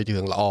រវាជា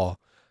រឿងល្អ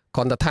គ្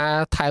រាន់តែថា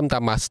ថែមតែ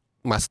មួ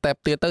យ step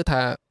ទៀតទៅ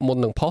ថាមុន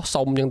នឹងផុស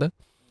សុំអញ្ចឹងទៅ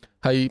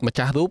ហើយម្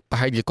ចាស់រូបប្រ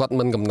ហែលជាគាត់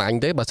មិនកំណាញ់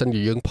ទេបើសិន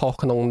ជាយើងផុស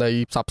ក្នុងនៃ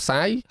ផ្សព្វផ្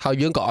សាយហើយ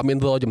យើងក៏អត់មាន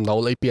រកចំណូល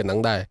អីពីហ្នឹង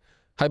ដែរ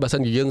ហើយបើសិ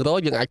នជាយើងរក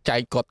យើងអាចចែក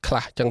គាត់ខ្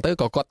លះចឹងទៅ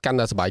ក៏គាត់កាន់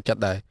តែសប្បាយចិត្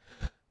តដែរ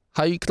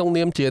ហើយក្នុង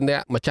នាមជាអ្ន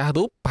កម្ចាស់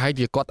រូបប្រហែល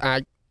ជាគាត់អា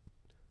ច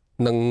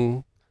នឹង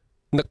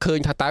នឹកឃើញ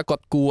ថាតើគា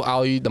ត់គួរ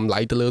ឲ្យតម្លៃ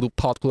ទៅលើរូប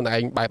ថតខ្លួនឯ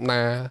ងបែប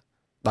ណា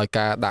ដោយ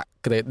ការដាក់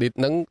credit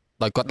ហ្នឹង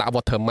ដោយគាត់ដាក់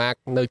watermark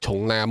នៅជ្រុង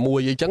ណាមួយ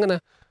អីចឹងណា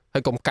ហើ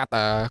យកុំកាត់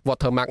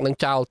watermark ហ្នឹង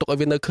ចោលទុកឲ្យ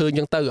វានៅឃើញ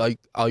ចឹងទៅឲ្យ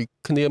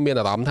គ្នាមាន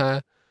អារម្មណ៍ថា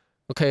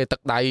អូខេទឹ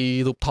កដៃ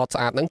រូបថតស្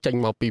អាតហ្នឹងចេញ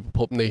មកពីប្រ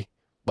ភពនេះ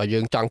បើយើ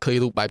ងចង់ឃើញ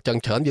រូបបែបចឹង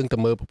ច្រើនយើងទៅ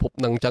មើលប្រភព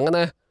ហ្នឹងចឹង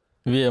ណា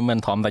វាមិន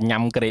ត្រឹមតែ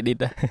ញ៉ាំ credit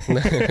ទេ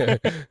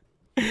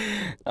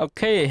អូ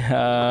ខេ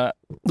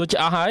ដូចជា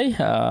អស់ហើយ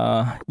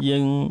យើ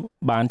ង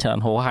បានច្រើន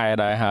ហោហែ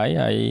ដែរហើយ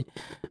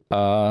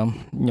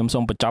ខ្ញុំសូ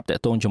មបញ្ចប់តា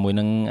ក់ទងជាមួយ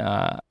នឹង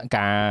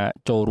ការ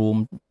ចូលរួម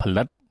ផ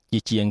លិត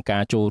ជាកា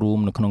រចូលរួម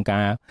នៅក្នុង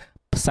ការ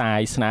ផ្សាយ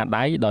ស្នា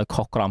ដៃដោយ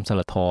ខុសក្រមសី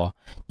លធម៌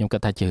ខ្ញុំគិ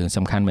តថាជារឿង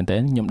សំខាន់មែនទែ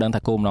នខ្ញុំដឹង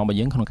ថាគោលបំណងរបស់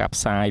យើងក្នុងការ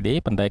ផ្សាយទេ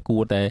ប៉ុន្តែគួ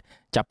រតែ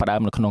ចាប់ផ្ដើម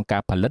នៅក្នុងកា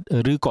រផលិត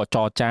ឬក៏ច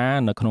រចា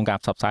នៅក្នុងការ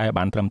ផ្សព្វផ្សាយឲ្យ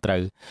បានត្រឹមត្រូ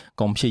វ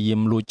កុំព្យាយា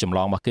មលួចចម្ល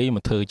ងរបស់គេម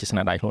កធ្វើជាស្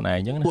នាដៃខ្លួនឯង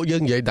អញ្ចឹងណាពួកយើ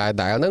ងនិយាយដែល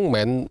ហ្នឹង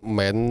មិន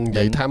មែននិ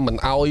យាយថាមិន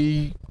ឲ្យ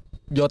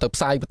យកទៅ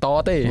ផ្សាយបន្ត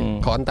ទេ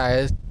គ្រាន់តែ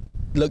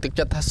លើកទឹក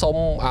ចិត្តថាសុំ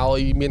ឲ្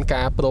យមាន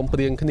ការព្រមព្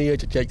រៀងគ្នា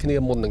ជជែកគ្នា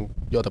មុននឹង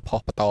យកទៅផុស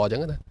បន្តអញ្ចឹ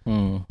ងណា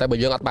តែបើ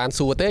យើងអត់បាន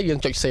សួរទេយើង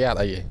ចុច share អ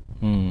ត់អីទេ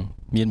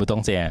មានប៊ូតុ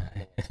ង share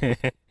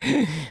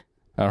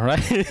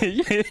alright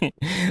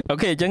អូ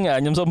ខេអញ្ចឹង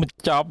ខ្ញុំសូមប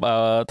ញ្ចប់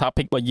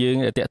topic របស់យើង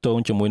តាក់ទង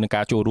ជាមួយនឹង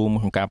ការចូលរួម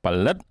ក្នុងការផ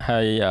លិតហើ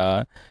យ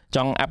ច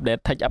ង់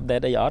update tech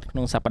update អីអត់ក្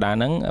នុងសប្តាហ៍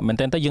ហ្នឹងមែន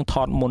តើយើងថ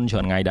តមុនច្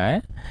រើនថ្ងៃដែរ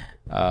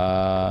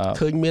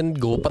ឃើញមាន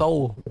GoPro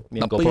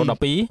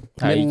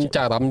 12ហើយ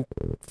ចាអារម្មណ៍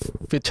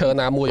feature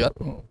ណាមួយអត់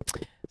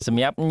ស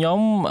ម្រាប់ខ្ញុំ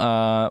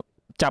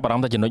ចាប់អារម្ម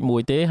ណ៍តែចំណុចមួ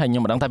យទេហើយខ្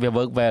ញុំមិនដឹងថាវា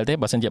work well ទេ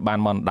បើសិនជាបាន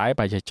មកដែរ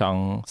ប្រហែលជាចង់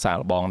សាក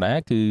ល្បងដែរ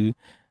គឺ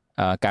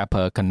ការប្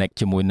រើ connect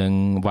ជាមួយនឹង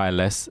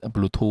wireless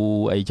bluetooth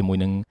អីជាមួយ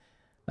នឹង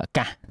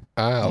កាស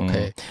អូ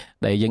ខេ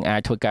ដែលយើងអា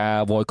ចធ្វើការ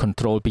voice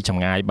control ពីច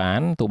ម្ងាយបា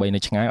នទោះបីនៅ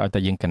ឆ្ងាយឲ្យតែ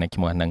យើង connect ជា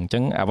មួយហ្នឹងអញ្ចឹ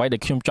ងអ្វីដែ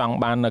លខ្ញុំចង់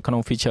បាននៅក្នុ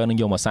ង feature នឹង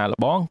យកមកសាក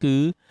ល្បងគឺ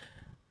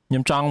ខ្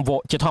ញុំចង់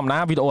ជាធម្មតា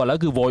វីដេអូឥឡូវ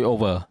គឺ voice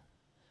over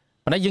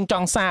ប៉ុន្តែយើងច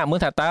ង់សាកមើល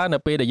ថាតើនៅ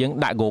ពេលដែលយើង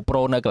ដាក់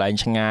GoPro នៅកន្លែង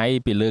ឆ្ងាយ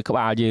ពីលើក្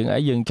បាលយើងអី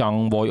យើងចង់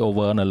voice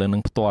over នៅលើនឹ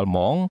ងផ្ទាល់ហ្ម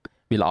ង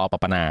វាល្អ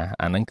ប៉ុណ្ណា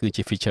អាហ្នឹងគឺ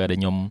ជា feature ដែល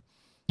ខ្ញុំ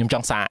ច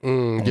ង់សាក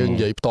យើងនិ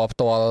យាយផ្ទាល់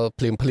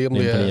ភ្លាម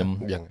វា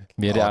យ៉ាង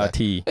វា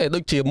reality ដូ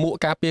ចជាមួក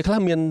ការពារខ្លះ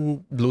មាន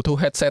Bluetooth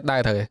headset ដែ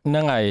រទៅហ្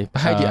នឹងហើយប្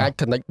រហែលជាអាច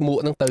connect មួក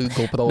ហ្នឹងទៅ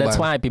GoPro បាន That's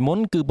why ពីមុន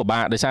គឺពិ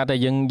បាកដោយសារតែ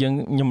យើង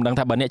ខ្ញុំមិនដឹង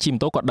ថាបើអ្នកជិះ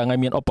ម៉ូតូគាត់ដឹងហើយ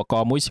មានឧបក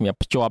រណ៍មួយសម្រាប់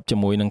ភ្ជាប់ជា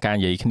មួយនឹងការ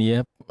និយាយគ្នា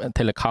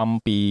telecom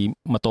ពី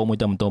ម៉ូតូមួយ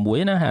ទៅម៉ូតូមួយ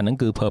ណាអាហ្នឹង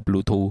គឺប្រើ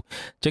Bluetooth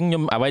អញ្ចឹងខ្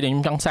ញុំអ្វីដែលខ្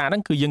ញុំចង់សាកហ្នឹ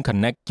ងគឺយើង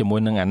connect ជាមួយ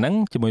នឹងអាហ្នឹង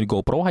ជាមួយ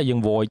GoPro ហើយយើង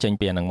voice ចេញ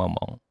ពីអាហ្នឹងមកហ្ម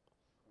ង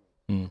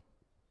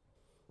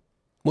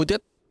មួយទៀត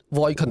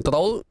voice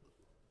control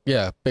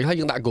ពេលហើយ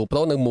យើងដាក់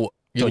GoPro នៅមួក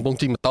យើងកំពុង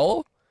ជិះម៉ូតូ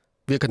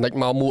វា connect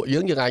មកមួកយើ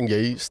ងអាចនិយា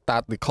យ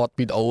start record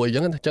video អីចឹ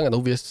ងអញ្ចឹងអា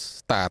នោះវា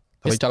start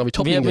ហើយចង់វាឈ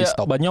ប់យើងនិយាយ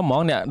stop បើខ្ញុំហ្ម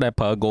ងអ្នកដែល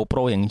ប្រើ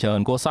GoPro យ៉ាងច្រើន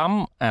គួរសម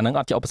អាហ្នឹង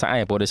អត់ជាឧបសគ្គអី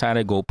ព្រោះដោយសារ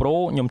តែ GoPro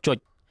ខ្ញុំចុច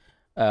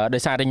ដោ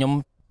យសារតែខ្ញុំ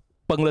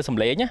ពឹងលើសំ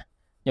ឡេងណា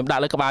ខ្ញុំដា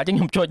ក់លើក្បាលអញ្ចឹង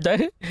ខ្ញុំចុចទៅ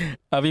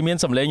វាមាន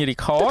សំឡេង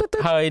record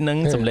ហើយនឹង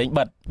សំឡេង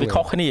បិទវា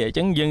ខុសគ្នាអញ្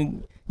ចឹង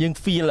យើង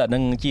feel អានឹ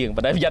ងជាង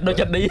ប៉ុន្តែប្រយ័ត្នដូច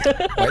ចិត្តនេះ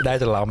មិនដែរ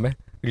ច្រឡំទេ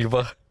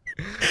reverse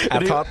អា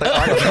ថតទៅអ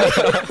ត់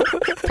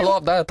ធ្លា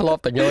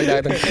ប់តែញយដែ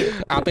រ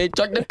អាពេល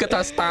ចុចហ្នឹងគិតថា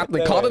start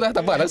record ណា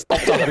តែបើអា stop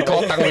ចុច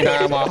record តាំងពីណា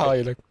មកហើយ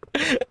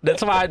ដល់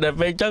ស្វាយដល់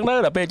ពេលអញ្ចឹង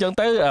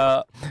ទៅ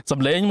សំ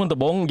ឡេងមុនដំ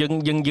បូង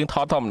យើងថ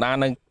តធម្មតា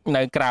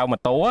នៅក្រៅម៉ូ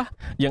តូ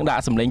យើងដា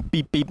ក់សំឡេងពី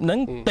បហ្នឹង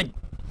តិច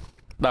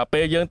ដល់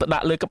ពេលយើងទៅដា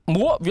ក់លើ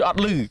មួកវាអត់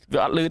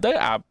លឺទៅ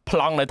អាប្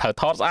លង់នៅត្រូវ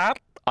ថតស្អាត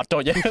អត់ចុ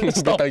ចទេ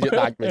stop ទៅជា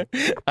ដាច់វិញ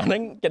អាហ្នឹ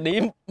ងចឌី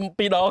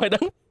2ដងហើយហ្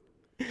នឹង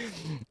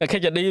អូខេ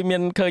ចឌីមា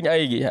នឃើញអី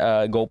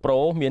GoPro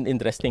មាន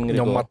interesting ខ្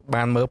ញុំអត់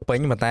បានមើលពេញ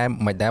ប៉ុន្តែ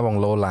មិនដែរបង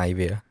low live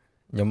វា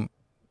ខ្ញុំ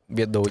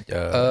វាដូច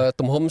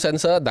ទំហំ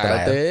sensor ដែរ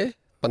ទេ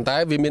ប៉ុន្តែ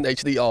វាមាន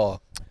HDR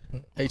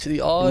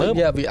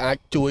វាអាច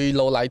ជួយ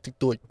low light តិច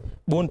តួច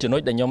4ចំណុ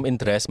ចដែលខ្ញុំ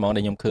interest ហ្មង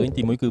ដែលខ្ញុំឃើញ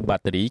ទី1គឺ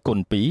battery គុណ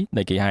2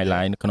ដែលគេ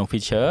highlight នៅក្នុង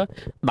feature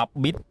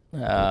 10 bit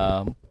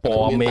ព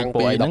ណ៌មេឃព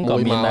ណ៌អីហ្នឹងក៏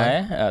មានដែរ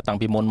តាំង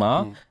ពីមុនមក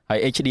ហើយ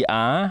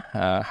HDR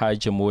ហើយ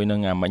ជាមួយនឹង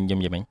មិញខ្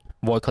ញុំនិយាយមិញ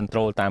voice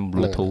control តាម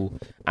Bluetooth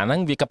អាហ្នឹង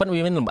វាក៏ប៉ុន្តែ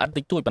វាមានលម្អិត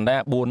តិចតួចប៉ុន្តែ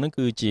4ហ្នឹង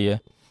គឺជា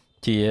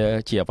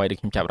អ្វីដែល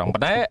ខ្ញុំចាប់អារម្មណ៍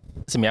ប៉ុន្តែ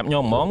សម្រាប់ខ្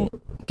ញុំហ្មង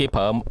គេ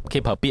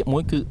ប្រើពាក្យមួ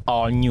យគឺ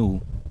all new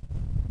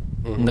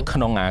នៅក្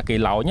នុងគេ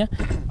ឡោញ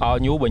all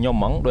new បើខ្ញុំ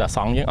ហ្មងដូចអាស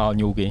ង្ឃយើង all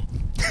new គេ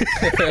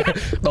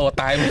ដូរ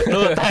តែម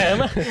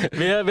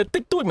វាតិ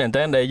ចតួចមែន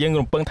តើដែលយើង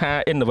រំពឹងថា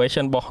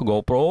innovation របស់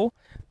GoPro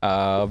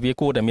វា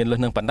គួរតែមានលឹះ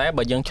នឹងប៉ុន្តែ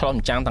បើយើងឆ្លង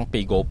ចាំងតាំងពី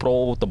GoPro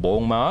ដំបូ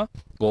ងមក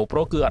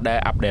GoPro គឺអត់ដែល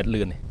update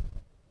លឿនទេ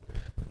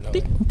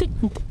តិច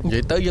និយា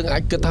យទៅយើងអា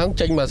ចគិតថា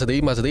ចេញមកស៊េ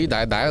រី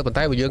ដែលប៉ុន្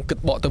តែបើយើងគិត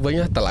បកទៅវិញ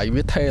តម្លៃ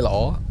វាថេល្អ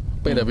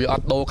ពេលដែលវាអ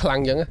ត់ដូរខ្លាំង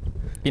អញ្ចឹង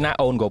ពីណា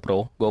អូន GoPro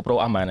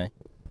អស់ម៉ានហើយ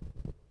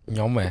ខ្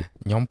ញុំ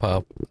ប្រើ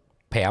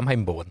5ហើយ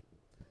9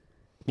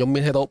ខ្ញុំមា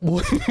ន Hero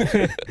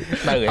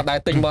 4 ទៅអត់ដែរ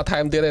ទិញមកថែ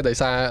មទៀតទេដោយ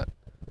សារ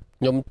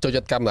ខ្ញុំចូល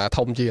ចិត្តកាមេរ៉ា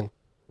ធំជាង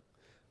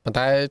ប៉ុន្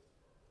តែ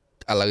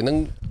ឥឡូវហ្នឹង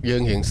យើ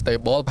ងរៀង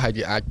stable ប្រហែល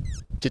ជាអាច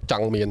ជិតច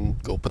ង់មាន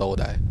GoPro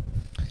ដែរ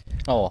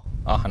អូ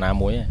អស់ណា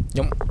មួយខ្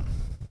ញុំ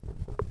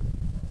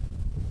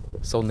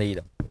Sony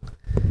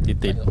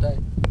ទី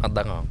អត់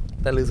ដឹងហ៎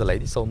តែលឺសលេង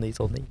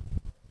Sony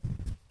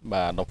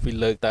បាទដល់ពី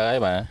លើកទៅហើយ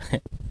បាទ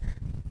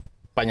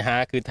បញ្ហា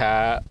គឺថា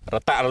រ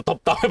តៈរតុប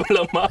តោព្រ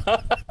លឹមមក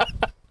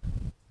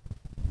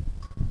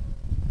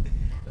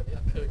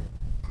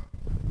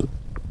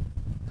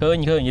ឃើញ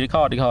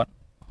record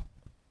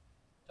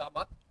ចាំអ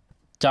ត់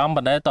ចាំប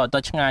ណ្ដេត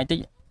ឆ្ងាយតិច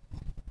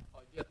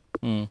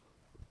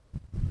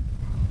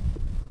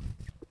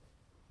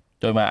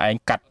ជួយមកឯង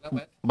កាត់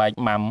បែក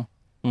ម៉ាំ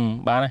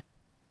បានហើយ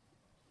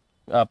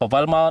បវ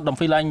លមកដំ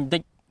ហ្វីឡើងបន្តិ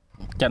ច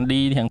ចាន់ឌី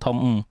រៀងធំ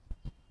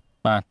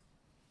បាទ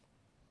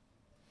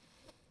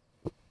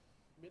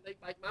មានអី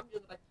បែកម៉ាំយើ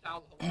ងដាច់ចោល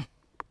រហូត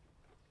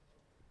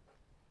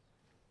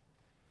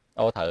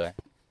អូត្រូវហើយ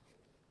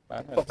បា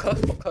ទបុកខឹ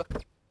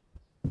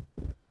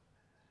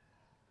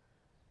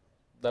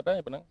ដិតហើ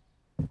យប៉ុណ្ណឹង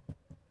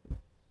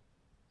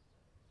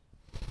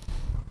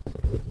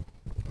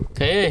អូ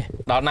ខេ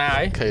ដល់ណា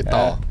ហើយអូខេត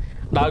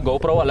ដល់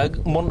GoPro ឥឡូវ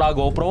មុនដល់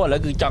GoPro ឥឡូវ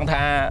គឺចង់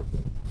ថា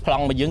ប្ល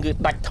ង់របស់យើងគឺ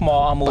ដាច់ថ្មអ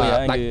ស់មួយហើ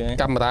យគឺ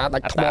កាមេរ៉ាដា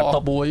ច់ថ្មអ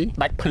ស់មួយ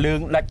ដាច់ភ្លើង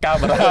ដាច់កា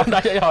មេរ៉ាដា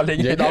ច់អីអស់លេង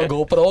និយាយដល់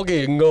GoPro គេ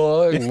ងើ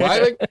ហើ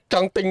យច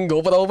ង់ទិញ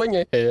GoPro វិញ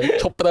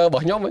ឈប់ប្រើរប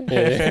ស់ខ្ញុំ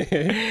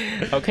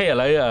អូខេឥ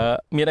ឡូវ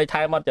មានអី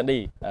ថែមអត់ចាន់ឌី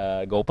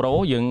GoPro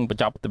យើងប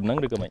ញ្ចប់ទំនឹង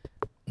ឬក៏មិន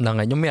ហ្នឹង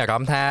ហើយខ្ញុំមានអារ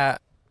ម្មណ៍ថា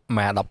ម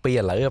ក12ឥ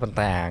ឡូវប៉ុន្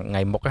តែថ្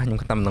ងៃមុខខ្ញុំ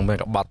ខ្ញុំនឹងមាន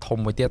របត់ធំ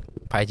មួយទៀត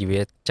ប្រហែលជាវា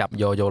ចាប់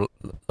យក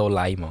ឡូ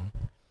ឡៃហ្មង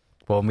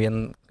ព្រោះមាន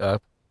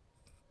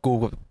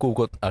គូ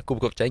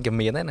គាត់ចេញគេ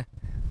មានដែរណា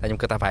តែខ្ញុំ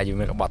គិតថាប្រហែលជា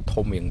មានរបត់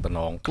ធំរៀងតំណ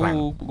ងខ្លាំង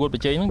គូគាត់ប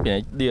ញ្ចេញហ្នឹង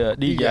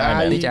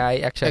DJI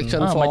action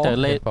មិនទៅ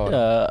លេ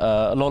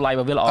ឡូឡៃរ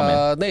បស់វាល្អមែន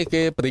នេះ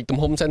គេបរិយាទំ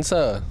ហំ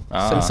sensor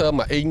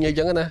មួយអ៊ីងអី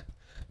ចឹងណានិ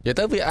យាយ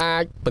ទៅវាអា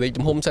ចបរិយា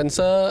ទំហំ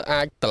sensor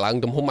អាចតម្លើង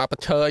ទំហំ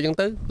aperture អញ្ចឹង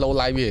ទៅឡូ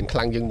ឡៃវារៀងខ្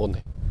លាំងជាងមុន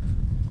ទេ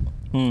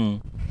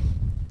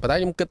ប៉ុន្តែ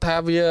ខ្ញុំគិតថា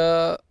វា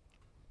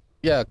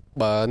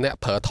បើអ្នក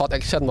ប្រើថត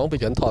action ហ្មងវា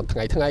ច្រើនថតថ្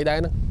ងៃដែរ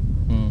ហ្នឹង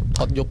ថ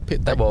តយប់ភាគ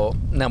តែបើ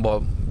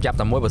ចាប់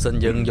តែមួយបើសិន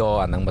យើងយក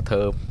អាហ្នឹងមកធ្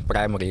វើ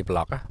primary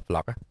vlog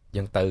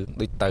យើងទៅ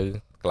ដូចទៅ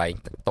កន្លែង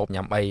តូប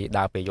ញ៉ាំអី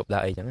ដើរពេលយប់ដើ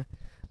រអីចឹង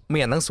មា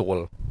នអាហ្នឹងស្រួល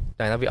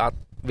តែថាវាអត់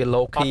វា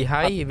low key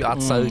ហើយវាអ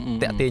ត់សូវ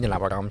តាក់ទាញចំណា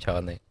ប់អារម្មណ៍ច្រើ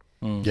នទេ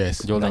Yes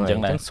យល់តែអញ្ចឹង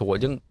ដែរស្រួល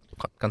យើង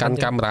កាន់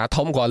កាមេរ៉ា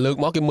ធំគាត់លើក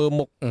មកគេមើល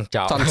មុខ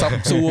សន្សំ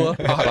សួរ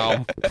អស់អារម្ម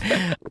ណ៍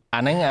អា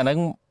ហ្នឹង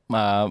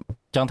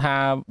ចង់ថា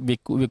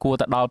វាគួរ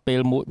តែដល់ពេល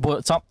មួយ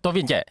សពទៅ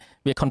វាអញ្ចឹង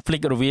វា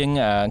conflict រវាង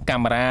កា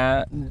មេរ៉ា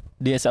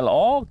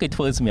DSLR គេធ្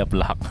វើសម្រាប់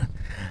vlog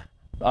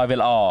ឲ្យវា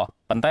ល្អ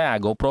ប៉ុន្តែអា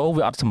GoPro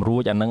វាអត់សម្រួ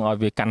ចអានឹងឲ្យ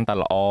វាកាន់តែ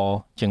ល្អ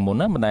ជាងមុន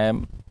ណាមិនដែល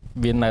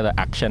វានៅតែ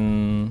action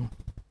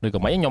ឬក៏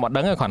មិនខ្ញុំអត់ដឹ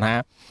ងទេគ្រាន់ថា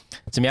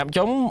សម្រាប់ខ្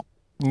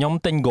ញុំ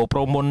ទិញ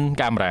GoPro មុន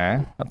កាមេរ៉ា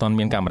អត់ទាន់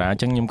មានកាមេរ៉ាអ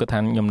ញ្ចឹងខ្ញុំគិតថា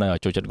ខ្ញុំនៅ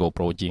ចូលចិត្ត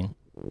GoPro ជាង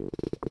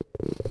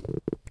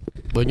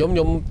បើខ្ញុំ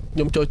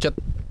ចូលចិត្ត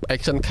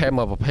action cam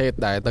មួយប្រភេទ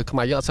ដែលទៅខ្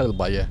មែរយើងអត់សូវល្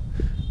បីទេ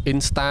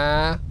Insta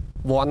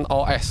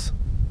 1RS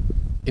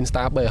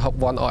Insta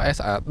 360 1RS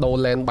អាដូរ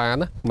lens បាន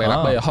ណាមិន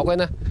មែន360ទេ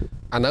ណា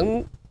អាហ្នឹង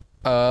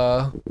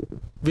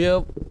វា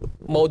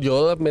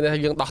module មានថា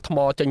យើងដោះថ្ម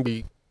ចេញ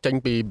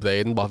ពី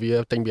brain របស់វា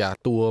ចេញពីអា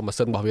តួម៉ា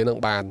ស៊ីនរបស់វានឹង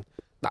បាន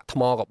ដាក់ថ្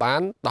មក៏បា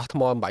នដោះថ្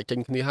មបំបែកចេញ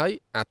គ្នាហើយ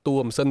អាតួ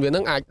ម៉ាស៊ីនវានឹ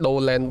ងអាចដូរ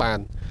lens បាន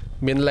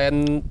មាន lens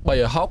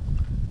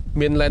 360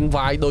មាន lens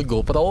wide ដូច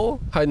GoPro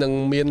ហើយនឹង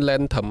មាន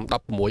lens ត្រឹម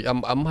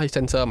 16mm ហើយ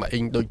sensor មួយអ៊ី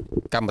ងដូច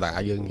កាមេរ៉ា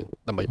យើង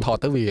ដើម្បីថត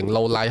ទៅវារៀង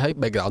low light ហើយ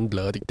background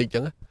blur តិចៗអញ្ចឹ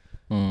ង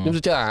ខ្ញុំ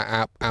ជឿ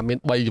អាមាន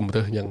3ជំ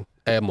រើសអញ្ចឹង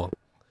អែមហ្មង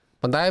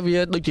ប៉ុន្តែវា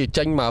ដូចជា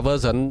ចេញមក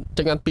version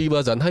ចេញបាន2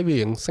 version ហើយវា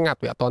រៀងស្ងាត់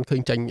វាអត់ទាន់ឃើ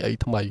ញចេញអី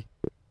ថ្មី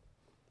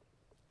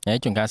ហើយ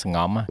ជួនកាលសង្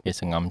ងំគេ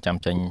សង្ងំចាំ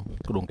ចេញ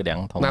គ្រួងក្តាំង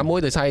ធំណាមួយ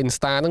ដោយសារ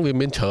Insta ហ្នឹងវា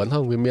មានច្រើនហ្នឹ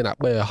ងវាមានអា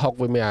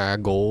360វាមានអា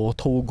Go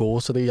 2 Go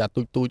 3អា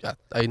ទូច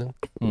អីហ្នឹង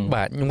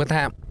បាទខ្ញុំគាត់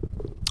ថា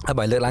ហើយ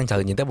បើលើកឡើងច្រើ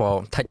ននិយាយទៅបើ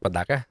tech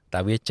product តែ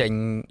វាចេញ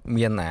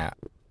មាន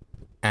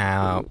អា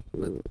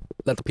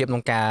លទ្ធភាពក្នុ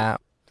ងការ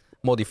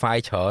modify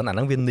ច្រើនអាហ្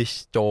នឹងវា niche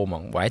ចូលហ្ម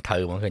ងវាយត្រូ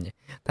វហ្មងឃើញ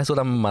តែសួរ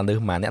ថាមនុស្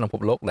សម្នាក់ក្នុងពិភ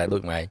ពលោកដែលដូ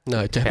ចម៉េច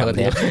ចេះប្រើ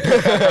នេះ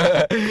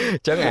អ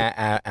ញ្ចឹង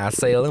អា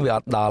sale ហ្នឹងវាអ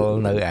ត់ដល់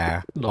នៅអា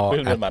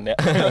ត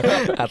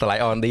ម្លៃ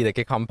R&D ដែល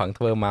គេខំប្រឹង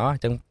ធ្វើមកអ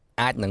ញ្ចឹង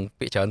អាចនឹង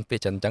ពាក្យច្រើនអ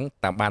ញ្ចឹង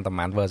តាមបានប្រ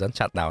ហែល version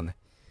shut down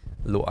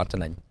លក់អត់ចំ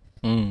ណេញ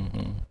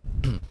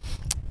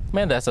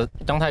មែនតែ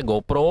ចង់ថា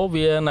GoPro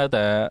វានៅ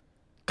តែ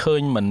ឃើ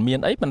ញមិនមាន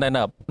អីប៉ុន្តែ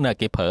នៅ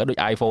គេប្រើដូច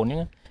iPhone អញ្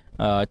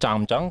ចឹង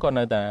ចង់ក៏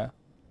នៅតែ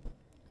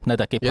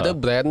គេប្រើទៅ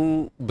brand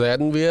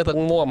វារឹង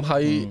មាំហើ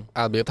យ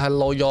អារបៀបថា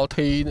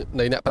loyalty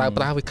នៃអ្នកប្រើ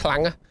ប្រាស់វាខ្លាំ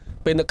ងណា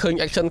ពេលនឹកឃើញ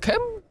action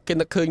cam គេ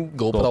នឹកឃើញ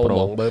GoPro ហ្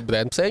មងបើ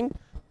brand ផ្សេង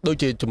ដូច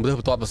ជាជំរឿស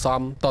បន្ទាត់បន្សំ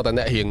តតែ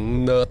អ្នករៀង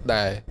nerd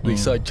ដែរ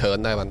research ច្រើន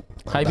ដែរបាទ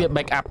ហើយវា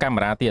back up កាមេ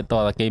រ៉ាទៀតត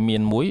តែគេមា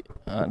នមួយ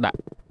ដាក់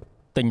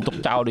ទិញទុក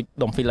ចោលដូច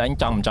ដុំ feeling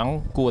ចង់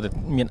គួរតែ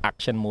មាន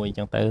action មួយអញ្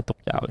ចឹងទៅទុក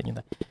ចោលអញ្ចឹង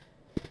ទៅ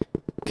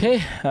អូខេ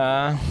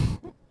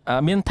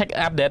មាន tech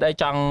update អី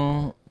ចង់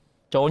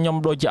ចូលខ្ញុំ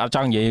ដូចជាអត់ច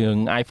ង់និយាយរឿង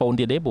iPhone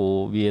ទៀតទេព្រោះ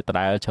វាដ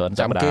ដែលច្រើន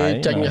ចាប់ដែរគេ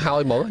ចេញហើ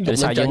យហ្មងយកទៅ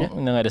ចេញ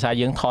ហ្នឹងហើយដោយសារ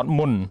យើងថត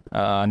មុន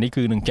នេះ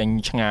គឺនឹងចេញ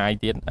ឆ្ងាយ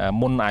ទៀត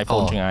មុន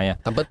iPhone ឆ្ងាយ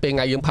តាមពិតពេលថ្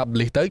ងៃយើង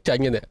publish ទៅចេញ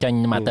នេះចេញ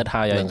មកទឹក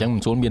ហើយអញ្ចឹងមិ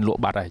នស្រួលមានល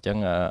ក់បាត់ហើយអញ្ចឹង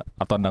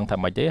អត់ទាន់ដឹងថា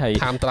ម៉េចទេហើយ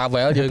time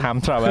travel យើង time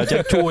travel អញ្ចឹ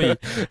ង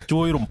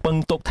ជួយរំពឹង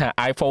ទុកថា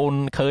iPhone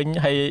ឃើញ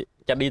ហើយ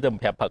ចាន់ឌីទៅ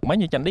ប្រាប់ផឹកមិញ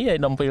ចាន់ឌីឲ្យ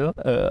នាំ file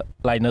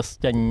Linux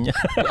ចេញ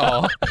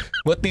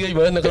មើលទាញ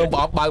មើលនៅក្នុងប្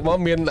រអប់បើកមក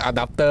មាន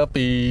adapter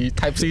ពី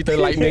Type C ទៅ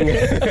Lightning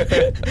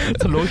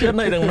solution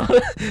ហ្នឹង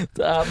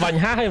ប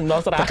ញ្ហាឲ្យដំណោះ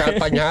ស្រាយ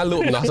បញ្ហាល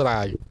ក់ដំណោះស្រា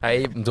យហើយ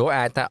មិនស្រួល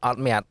អាចថាអត់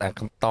មានអា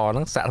កំតហ្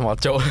នឹងសាក់មក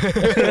ចូល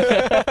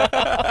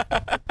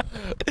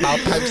ដល់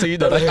Type C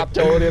ដល់អត់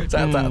ចូលទៀត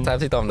សាក់ Type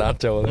C តមិនដល់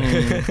ចូល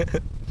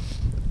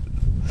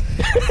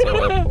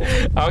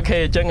អូខេ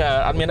អញ្ចឹង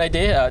អត់មានអី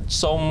ទេ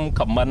សូម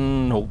comment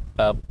រូប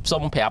សូ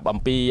មប្រាប់អំ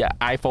ពី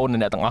iPhone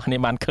អ្នកទាំងអស់គ្នា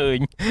បានឃើញ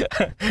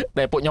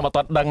ដែលពួកខ្ញុំអត់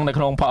ទាន់ដឹងនៅ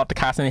ក្នុង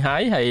podcast នេះហើ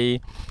យ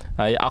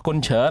អរគុណ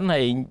ច្រើនហើ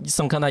យស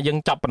ង្ឃឹមថាយើង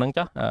ចាប់ប៉ុណ្្នឹង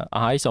ចុះអ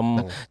ស់ហើយសូម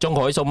ចុង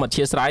ក្រោយសូមអ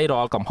ធិស្ឋាន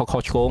រាល់កំហុសខុ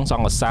សឆ្គងស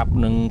ង្កស័ព្ទ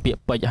និងពាក្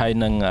យពេចន៍ហើយ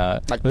នឹង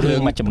រឿង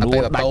មួយចំនួន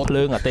ដាច់ភ្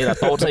លើងអតេត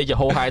តូតស្អីជា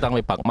ហោហាយតាំង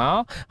ពីព្រឹកមក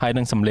ហើយ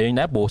នឹងសំឡេង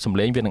ដែរព្រោះសំ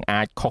ឡេងវានឹង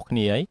អាចខុសគ្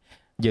នាហើយ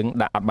យើង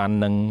ដាក់អត់បាន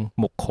នឹង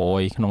មុខក្រោ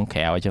យក្នុងក្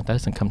រៅអញ្ចឹងទៅ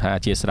សង្ឃឹមថាអ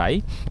ធិស្ឋាន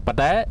ប៉ុន្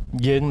តែ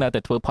យើងនៅតែ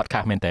ធ្វើ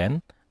podcast មែនតើ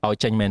ឲ្យ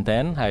ចេញមែនតើ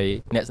ហើយ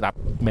អ្នកស្ដាប់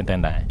មែនតើ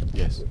ដែរ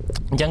Yes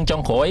អញ្ចឹងចុ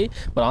ងក្រោយ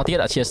ម្ដងទៀត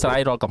អធិស្ឋាន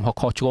រាល់កំហុស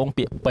ខុសឆ្គង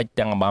ពាក្យពេចន៍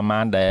ទាំងអមា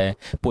ណដែល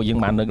ពួកយើង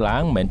បានលើកឡើ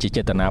ងមិនមែនជា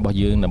ចេតនារបស់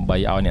យើងដើម្បី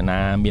ឲ្យអ្នកណា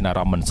មានអា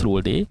រម្មណ៍មិនស្រួល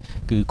ទេ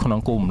គឺក្នុង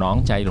គោលបំណង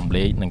ចែករំ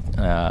លែកនឹង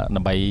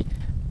ដើម្បី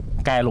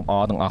កែលម្អ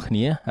ទាំងអស់គ្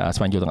នា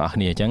ស្វែងយល់ទាំងអស់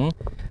គ្នាអញ្ចឹង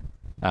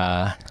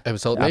អេពី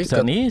សូត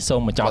នេះសូ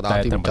មបញ្ចប់តែ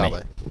ត្រឹមនេះ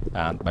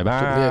បាយបា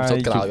យអេពីសូត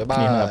ក្រោយបា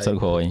យអេពីសូត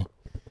ក្រោយ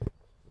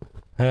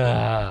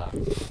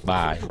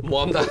បាយ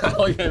មុំតា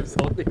ឲ្យអេពី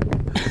សូតនេះ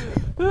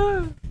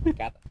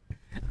កាត់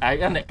ឯ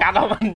ងអ្នកកាត់អត់